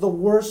is the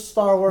worst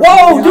Star Wars.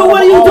 Whoa, movie dude, out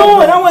what are of you all of doing?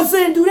 them. I wasn't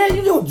saying do that.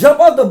 You don't jump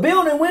off the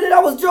building with it. I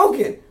was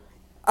joking.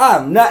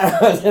 I'm not.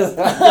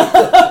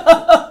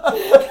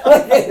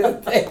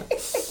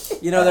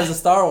 You know, there's a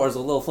Star Wars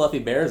with little fluffy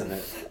bears in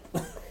it.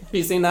 Have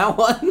you seen that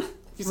one?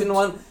 You seen the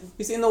one?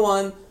 You seen the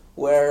one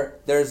where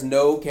there's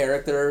no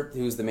character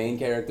who's the main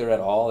character at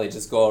all? They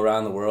just go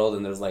around the world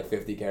and there's like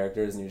 50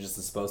 characters, and you're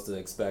just supposed to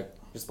expect.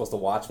 You're supposed to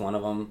watch one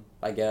of them,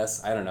 I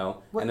guess. I don't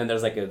know. What? And then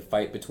there's like a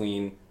fight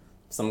between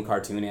some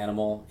cartoon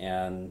animal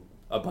and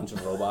a bunch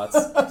of robots.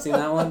 Seen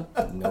that one?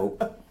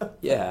 Nope.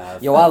 Yeah.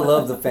 Yo, I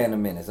love the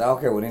Phantom Menace. I don't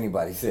care what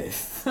anybody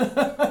says.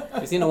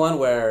 You seen the one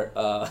where?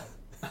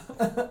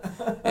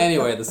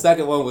 Anyway, the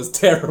second one was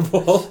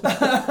terrible.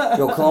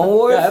 Yo, Clone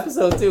Wars? Yeah,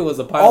 episode 2 was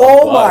a pile of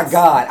Oh my butts.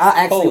 God.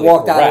 I actually Holy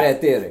walked out crap. of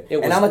that theater. It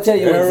And was I'm going to tell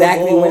you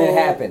exactly when it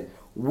terrible. happened.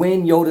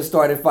 When Yoda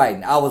started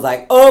fighting. I was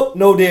like, oh,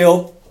 no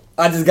deal.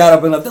 I just got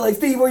up and left. They're like,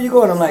 Steve, where you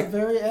going? I'm It's like, the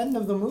very end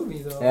of the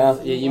movie, though. Yeah.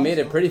 Yeah, you made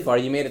it pretty far.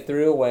 You made it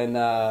through when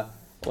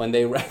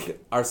they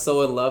are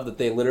so in love that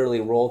they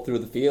literally roll through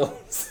the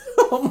fields.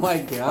 Oh my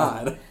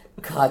God.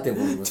 God, that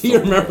movie was Do you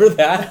so remember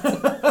that?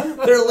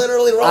 They're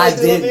literally rolling I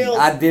through the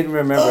fields. didn't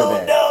remember Oh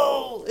that.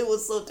 no! It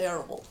was so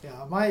terrible.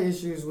 Yeah, my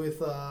issues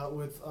with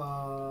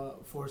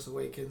Force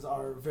Awakens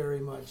are very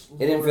much. It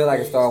didn't feel like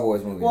a lore-based. Star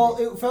Wars movie. Well,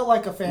 it felt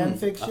like a fan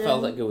fiction. I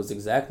felt like it was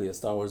exactly a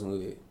Star Wars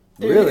movie.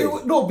 Really?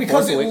 No,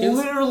 because Force it Awakens?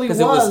 literally 'Cause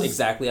was. it was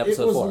exactly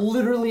episode It was 4.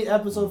 literally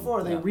episode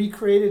 4. They Yeah.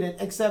 recreated it,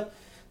 except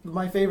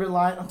my favorite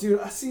line. Oh, dude,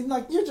 I see.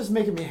 Like, you're just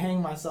making me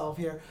hang myself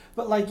here.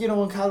 But like, you know,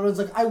 when Kylo Ren's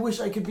like, I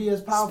wish I could be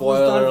as powerful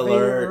as Spoiler Darth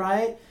Vader, alert.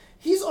 right?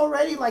 He's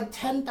already like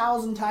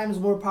 10,000 times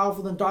more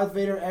powerful than Darth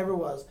Vader ever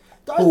was.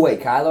 Who, wait,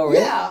 Kylo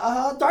Ren?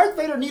 Yeah, Darth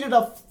Vader needed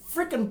a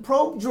freaking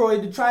probe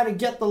droid to try to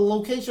get the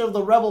location of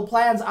the rebel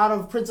plans out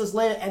of Princess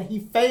Leia, and he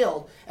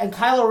failed. And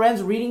Kylo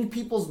Ren's reading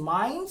people's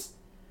minds?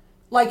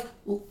 Like,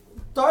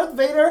 Darth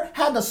Vader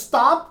had to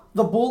stop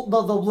the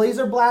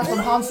laser blast from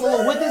Han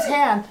Solo with his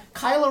hand.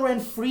 Kylo Ren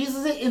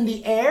freezes it in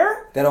the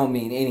air. That don't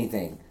mean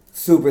anything.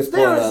 Super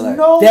spoiler There is alert.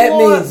 no that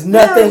more- means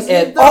nothing there is-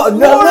 at the all.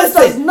 No, lore does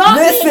listen, not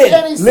make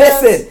any listen.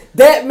 sense.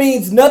 That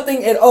means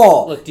nothing at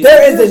all. Look, do you there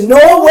think is there's no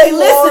no way. lore?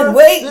 Listen,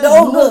 wait, There's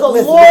no, no- look, the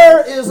listen, lore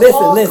listen, is listen,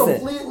 all listen.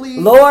 completely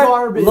Lore,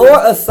 garbage.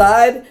 lore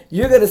aside,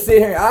 you're gonna sit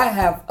here. I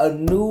have a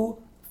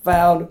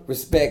newfound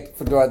respect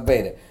for Darth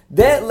Vader.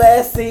 That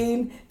last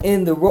scene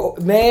in the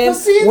man, But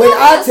see, when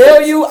I that's-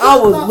 tell you I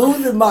was not-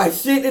 losing my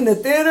shit in the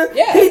theater,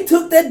 Yeah. he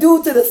took that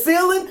dude to the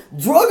ceiling,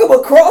 drug him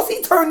across,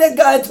 he turned that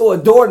guy into a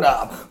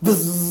doorknob,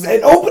 bzzz,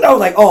 and opened. I was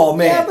like, oh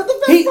man, Yeah, but the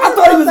best I part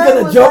thought he about was that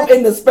gonna was, jump like-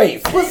 into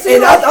space, But see,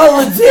 and like-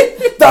 I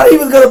legit thought he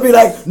was gonna be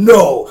like,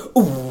 no.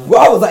 Ooh.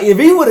 I was like, if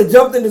he would have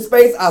jumped into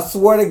space, I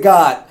swear to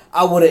God,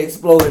 I would have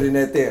exploded in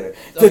that theater.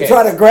 To Okay.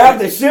 try to grab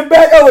the shit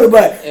back, I would have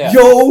been like, Yeah.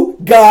 yo,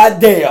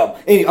 goddamn.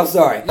 Anyway, I'm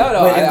sorry. No,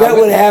 But if that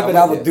would have happened,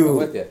 I would I'm do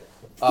with you.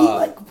 He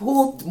like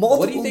pulled multiple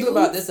What do you think dudes.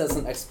 about this as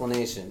an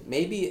explanation?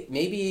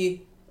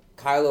 Maybe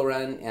Kylo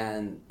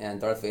Ren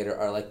and Darth Vader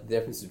are like the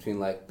difference between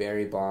like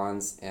Barry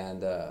Bonds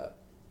and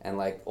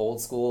like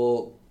old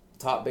school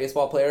top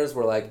baseball players,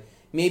 where like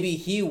maybe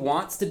he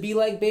wants to be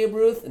like Babe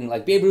Ruth, and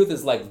like Babe Ruth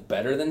is like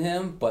better than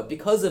him, but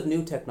because of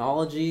new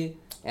technology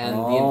and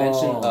the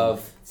invention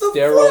of The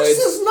steroids. Force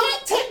is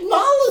not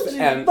technology.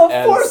 And- the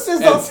and- force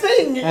is a and-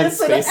 thing. and It's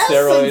an space essence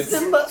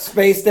steroids. in the.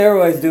 Space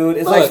steroids, dude.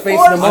 It's The like space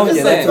force pneumonia.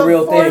 is That's the a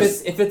real force.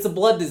 thing. If it's a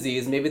blood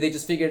disease, maybe they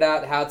just figured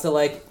out how to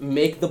like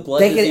make the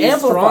blood They can disease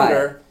amplify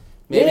stronger.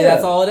 Maybe Yeah.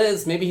 that's all it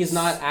is. Maybe he's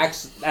not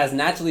as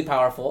naturally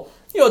powerful.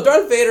 You know,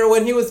 Darth Vader,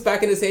 when he was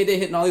back in his heyday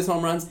hitting all these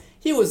home runs,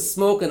 he was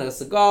smoking a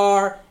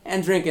cigar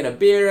and drinking a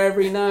beer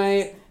every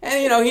night.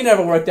 And, you know, he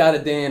never worked out a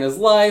day in his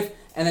life.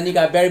 And then you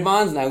got Barry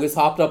Bonds now, who's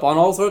hopped up on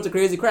all sorts of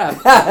crazy crap.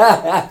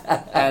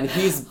 And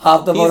he's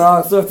Hopped up on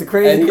all sorts of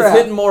crazy and crap. he's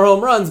hitting more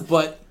home runs,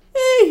 but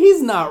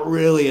he's not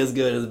really as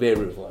good as Babe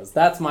Ruth was.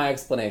 That's my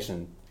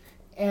explanation.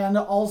 And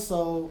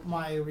also,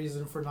 my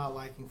reason for not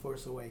liking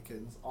Force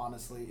Awakens,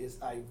 honestly, is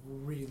I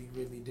really,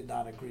 really did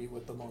not agree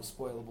with the most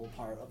spoilable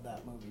part of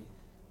that movie.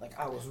 Like,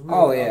 I was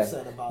really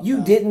upset about You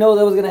that. didn't know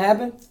that was gonna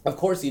happen? Of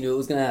course you knew it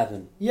was going to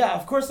happen. Yeah,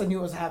 of course I knew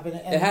it was happening.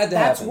 And It had to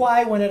that's happen.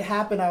 why when it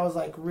happened, I was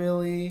like,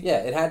 really? Yeah,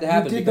 it had to You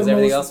happen did because the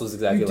everything most- else was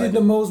exactly You like did it.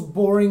 the most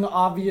boring,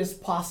 obvious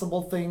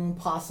possible thing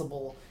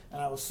possible. And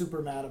I was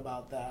super mad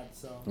about that,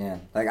 so... Yeah.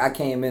 Like I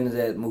came into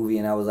that movie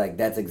and I was like,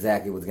 that's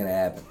exactly what's gonna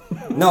happen.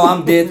 No,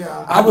 I'm dead.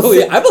 Yeah. I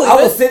believe I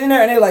was it. sitting there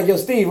and they were like, yo,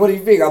 Steve, what do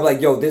you think? I'm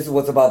like, yo, this is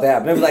what's about to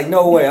happen. They was like,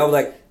 no way. I was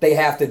like, they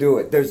have to do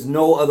it. There's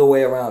no other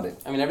way around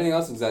it. I mean, everything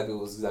else was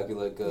exactly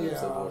like Yeah,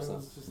 episode 4. it So.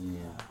 was just...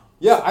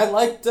 Yeah, I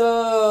liked Dude,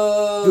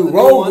 the new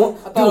Rogue one. One- I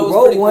thought dude, it was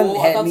Rogue pretty One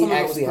cool. I had thought me some of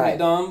it was actually pretty hyped.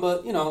 dumb,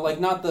 but you know, like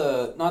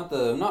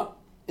not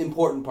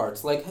important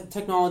parts. Like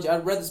technology. I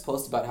read this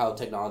post about how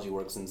technology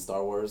works in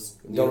Star Wars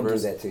Don't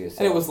universe, do that to yourself.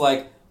 and it was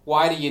like,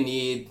 why do you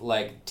need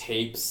like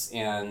tapes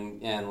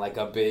and like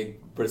a big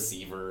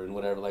receiver and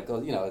whatever? Like,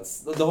 you know, it's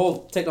the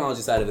whole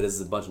technology side of it is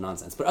a bunch of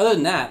nonsense. But other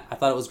than that, I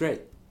thought it was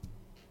great.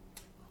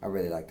 I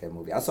really liked that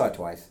movie. I saw it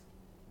twice.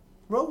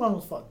 Rogue One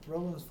was fun.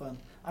 Rogue One was fun.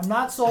 I'm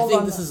not I sold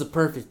think on... this is a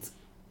perfect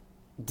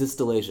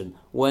distillation.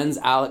 When's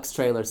Alex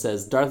trailer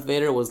says Darth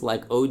Vader was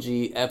like OG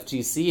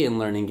FGC in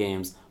learning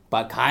games,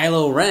 but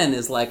Kylo Ren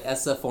is like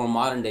SF4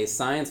 modern day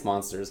science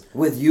monsters.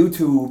 With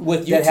YouTube.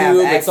 With that have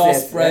YouTube, it's all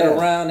access- spread yeah,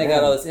 around. They got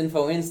yeah. all this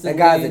info instantly.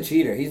 That guy's a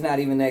cheater. He's not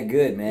even that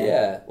good, man.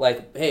 Yeah,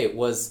 like hey,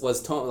 was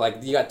like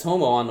you got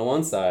Tomo on the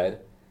one side,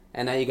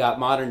 and now you got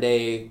modern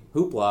day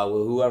Hoopla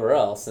with whoever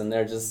else, and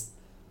they're just,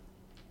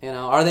 you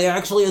know, are they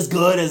actually as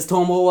good as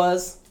Tomo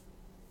was?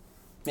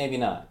 Maybe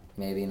not.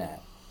 Maybe not.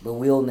 But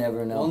we'll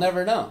never know. We'll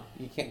never know.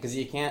 You can't because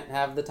you can't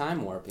have the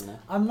time warp, you know.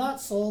 I'm not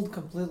sold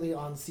completely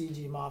on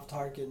CG Moff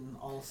Tarkin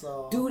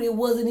also. Dude, it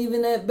wasn't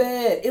even that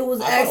bad. It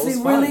was I thought it actually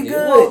was fun, really dude.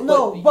 good.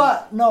 Well,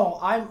 But- no,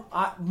 I'm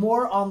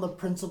more on the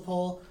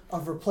principle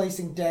of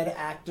replacing dead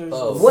actors.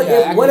 Oh, with- What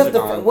Yeah,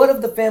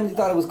 if the family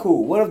thought it was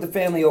cool? What if the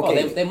family Well,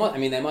 okay? they must. I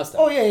mean, they must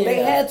have. Oh yeah, yeah. They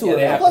yeah. had to. Yeah,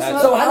 they have. have Plus, to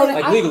have. So I how mean,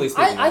 did- like legally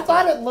speaking, I they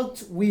thought have it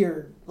looked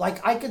weird.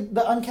 Like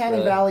the Uncanny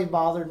Really? Valley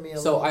bothered me a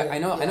So little bit. I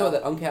know yeah.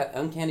 that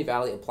Uncanny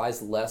Valley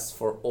applies less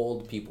for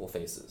old people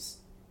faces.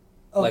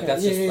 Okay, Like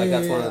that's yeah, just yeah, like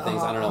that's yeah, one of the yeah,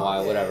 things. I don't know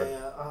why. yeah, Whatever.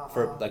 yeah, yeah,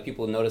 For like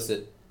people notice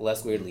it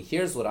less weirdly.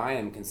 Here's what I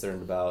am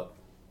concerned about.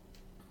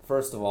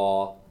 First of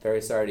all,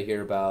 very sorry to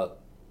hear about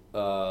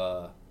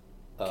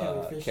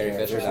Carrie Carrie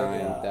Fisher Fisher,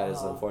 dying. yeah, That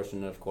is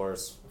unfortunate, of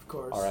course. Of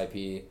course.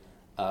 R.I.P.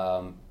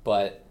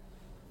 But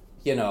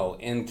you know,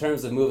 in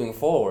terms of moving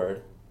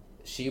forward,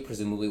 she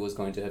presumably was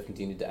going to have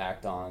continued to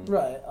act on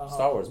Right.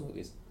 Star Wars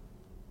movies.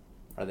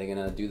 Are they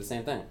gonna do the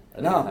same thing? Are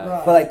they No, gonna have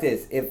Right. but like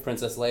this, if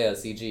Princess Leia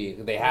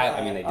CG? They had.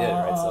 I mean, they did,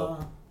 right? So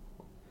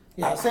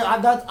Yeah,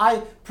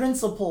 so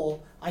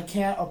principle. I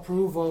can't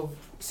approve of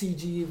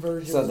CG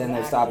versions. so then of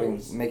they're stopping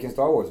actors. making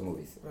Star Wars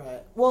movies.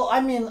 Right. Well, I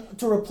mean,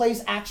 to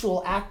replace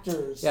actual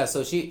actors. yeah,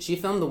 so she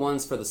filmed the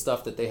ones for the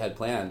stuff that they had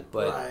planned,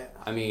 but Right.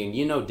 I mean,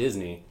 you know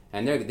Disney,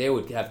 and they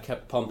would have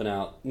kept pumping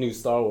out new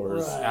Star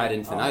Wars Right. ad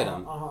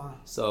infinitum. Uh-huh.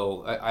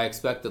 So I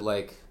expected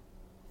like,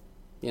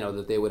 you know,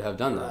 that they would have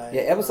done that. Right.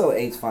 Yeah, episode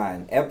 8's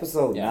fine.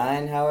 Episode Yeah.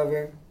 9,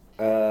 however,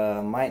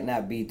 might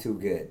not be too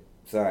good.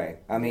 Sorry.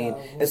 I mean, Yeah,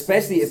 we'll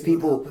especially see if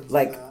people what happens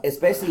like, with that.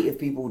 especially if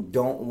people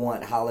don't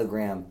want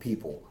hologram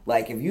people.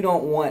 Like, if you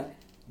don't want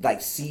like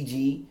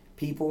CG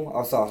people,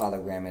 I saw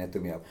hologram and it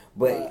threw me up.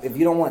 But Right. if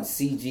you don't want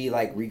CG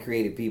like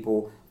recreated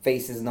people,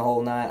 faces and the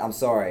whole nine, I'm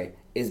sorry,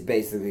 it's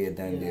basically a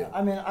done Yeah. deal.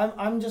 I mean,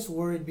 I'm just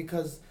worried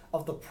because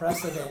of the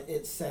precedent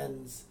it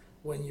sends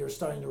when you're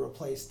starting to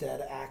replace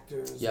dead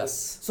actors.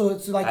 Yes. So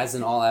it's like As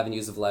in all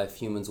avenues of life,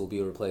 humans will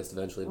be replaced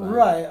eventually by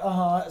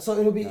right. So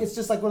it'll be. Yeah. It's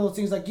just like one of those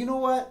things. Like, you know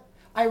what?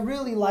 I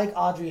really like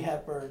Audrey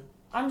Hepburn.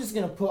 I'm just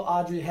gonna put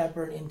Audrey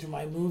Hepburn into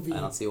my movie. I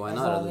don't see why as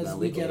not, long other as than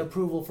we get legally.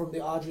 approval from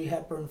the Audrey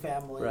Hepburn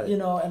family. Right. You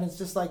know, and it's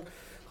just like,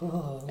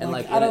 And,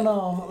 like, I in don't it-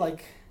 know,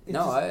 like it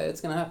No, just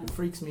it's gonna happen.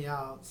 freaks me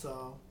out.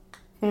 So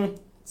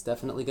It's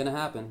definitely gonna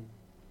happen.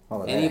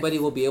 Oh, Anybody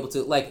will be able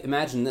to, like,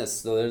 imagine this.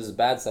 So there's a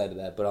bad side to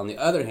that, but on the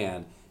other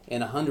hand,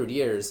 in 100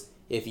 years,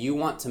 if you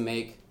want to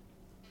make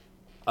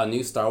a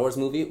new Star Wars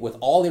movie with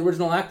all the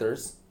original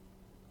actors,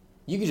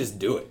 you could just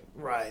do it.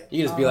 right. You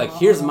could just be like,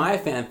 here's my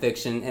fan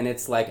fiction, and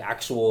it's like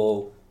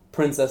actual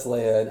Princess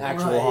Leia and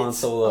actual Right. Han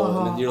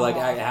Solo, and you're like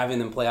Uh-huh. having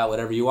them play out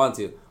whatever you want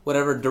to.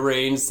 Whatever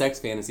deranged sex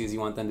fantasies you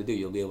want them to do,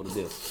 you'll be able to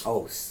do.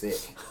 Oh,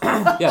 sick.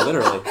 Yeah,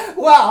 literally.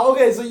 Wow.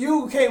 Okay, so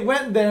you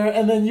went there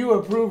and then you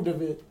approved of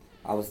it.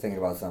 I was thinking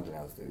about something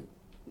else, dude.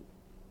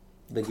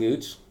 The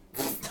gooch.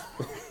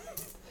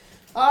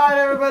 All right,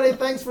 everybody.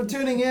 Thanks for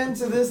tuning in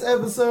to this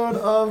episode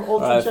of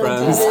Ultra All right, Chat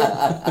friends.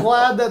 TV.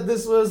 Glad that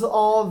this was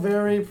all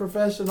very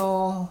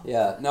professional.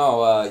 Yeah,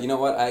 no, you know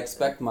what? I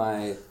expect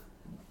my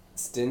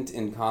stint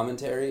in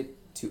commentary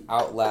to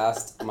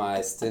outlast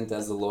my stint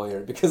as a lawyer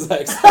because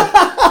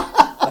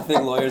I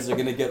think lawyers are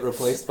going to get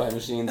replaced by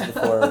machines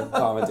before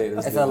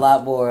commentators It's do. a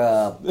lot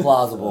more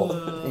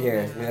plausible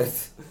here.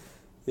 Yes.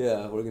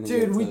 Yeah, we're going to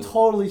Dude, get we to-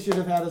 totally should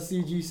have had a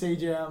CG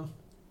Sajam.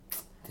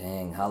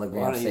 Dang, Why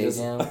hologram don't you just,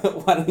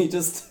 Sajam. why don't you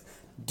just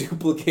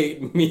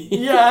duplicate me?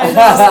 Yeah, I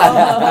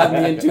know. Have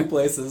me in two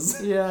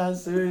places. Yeah,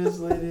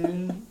 seriously,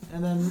 dude.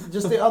 And then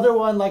just the other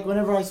one, like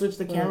whenever I switch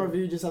the camera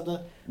view, you just have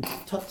to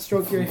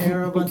stroke your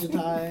hair a bunch of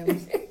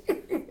times.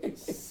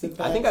 Sit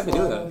I think I've been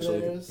doing that, slide over actually.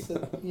 there,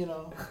 sit, you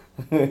know.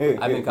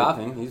 I've been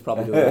coughing. He's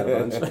probably doing that a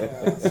bunch. Yeah,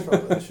 that's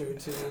probably true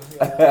too.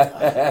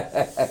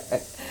 Yeah.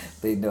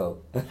 They know.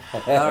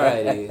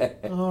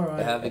 Alrighty. All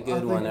right. Have a I good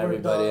think one, we're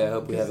everybody. done I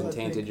hope we because haven't I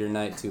tainted think- your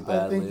night too I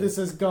badly. think this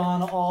has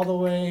gone all the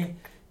way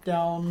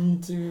down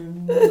to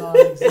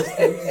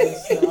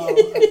non-existentness now at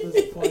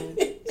this point.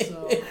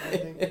 So I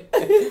think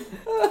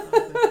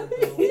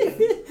we're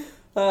done.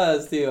 Ah,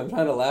 Steve, I'm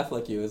trying to laugh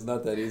like you. It's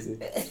not that easy.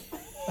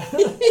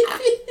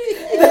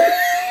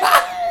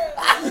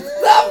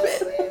 Stop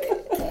it!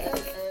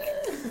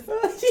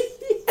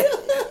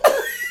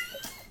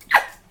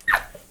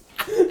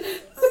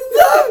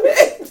 Stop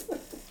it!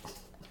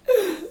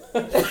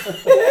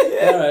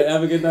 All right.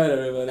 Have a good night,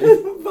 everybody.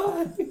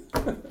 Bye.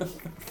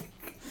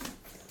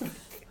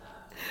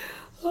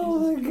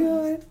 Oh my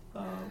god.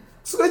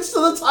 Switch to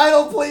the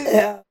title, please.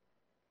 Yeah.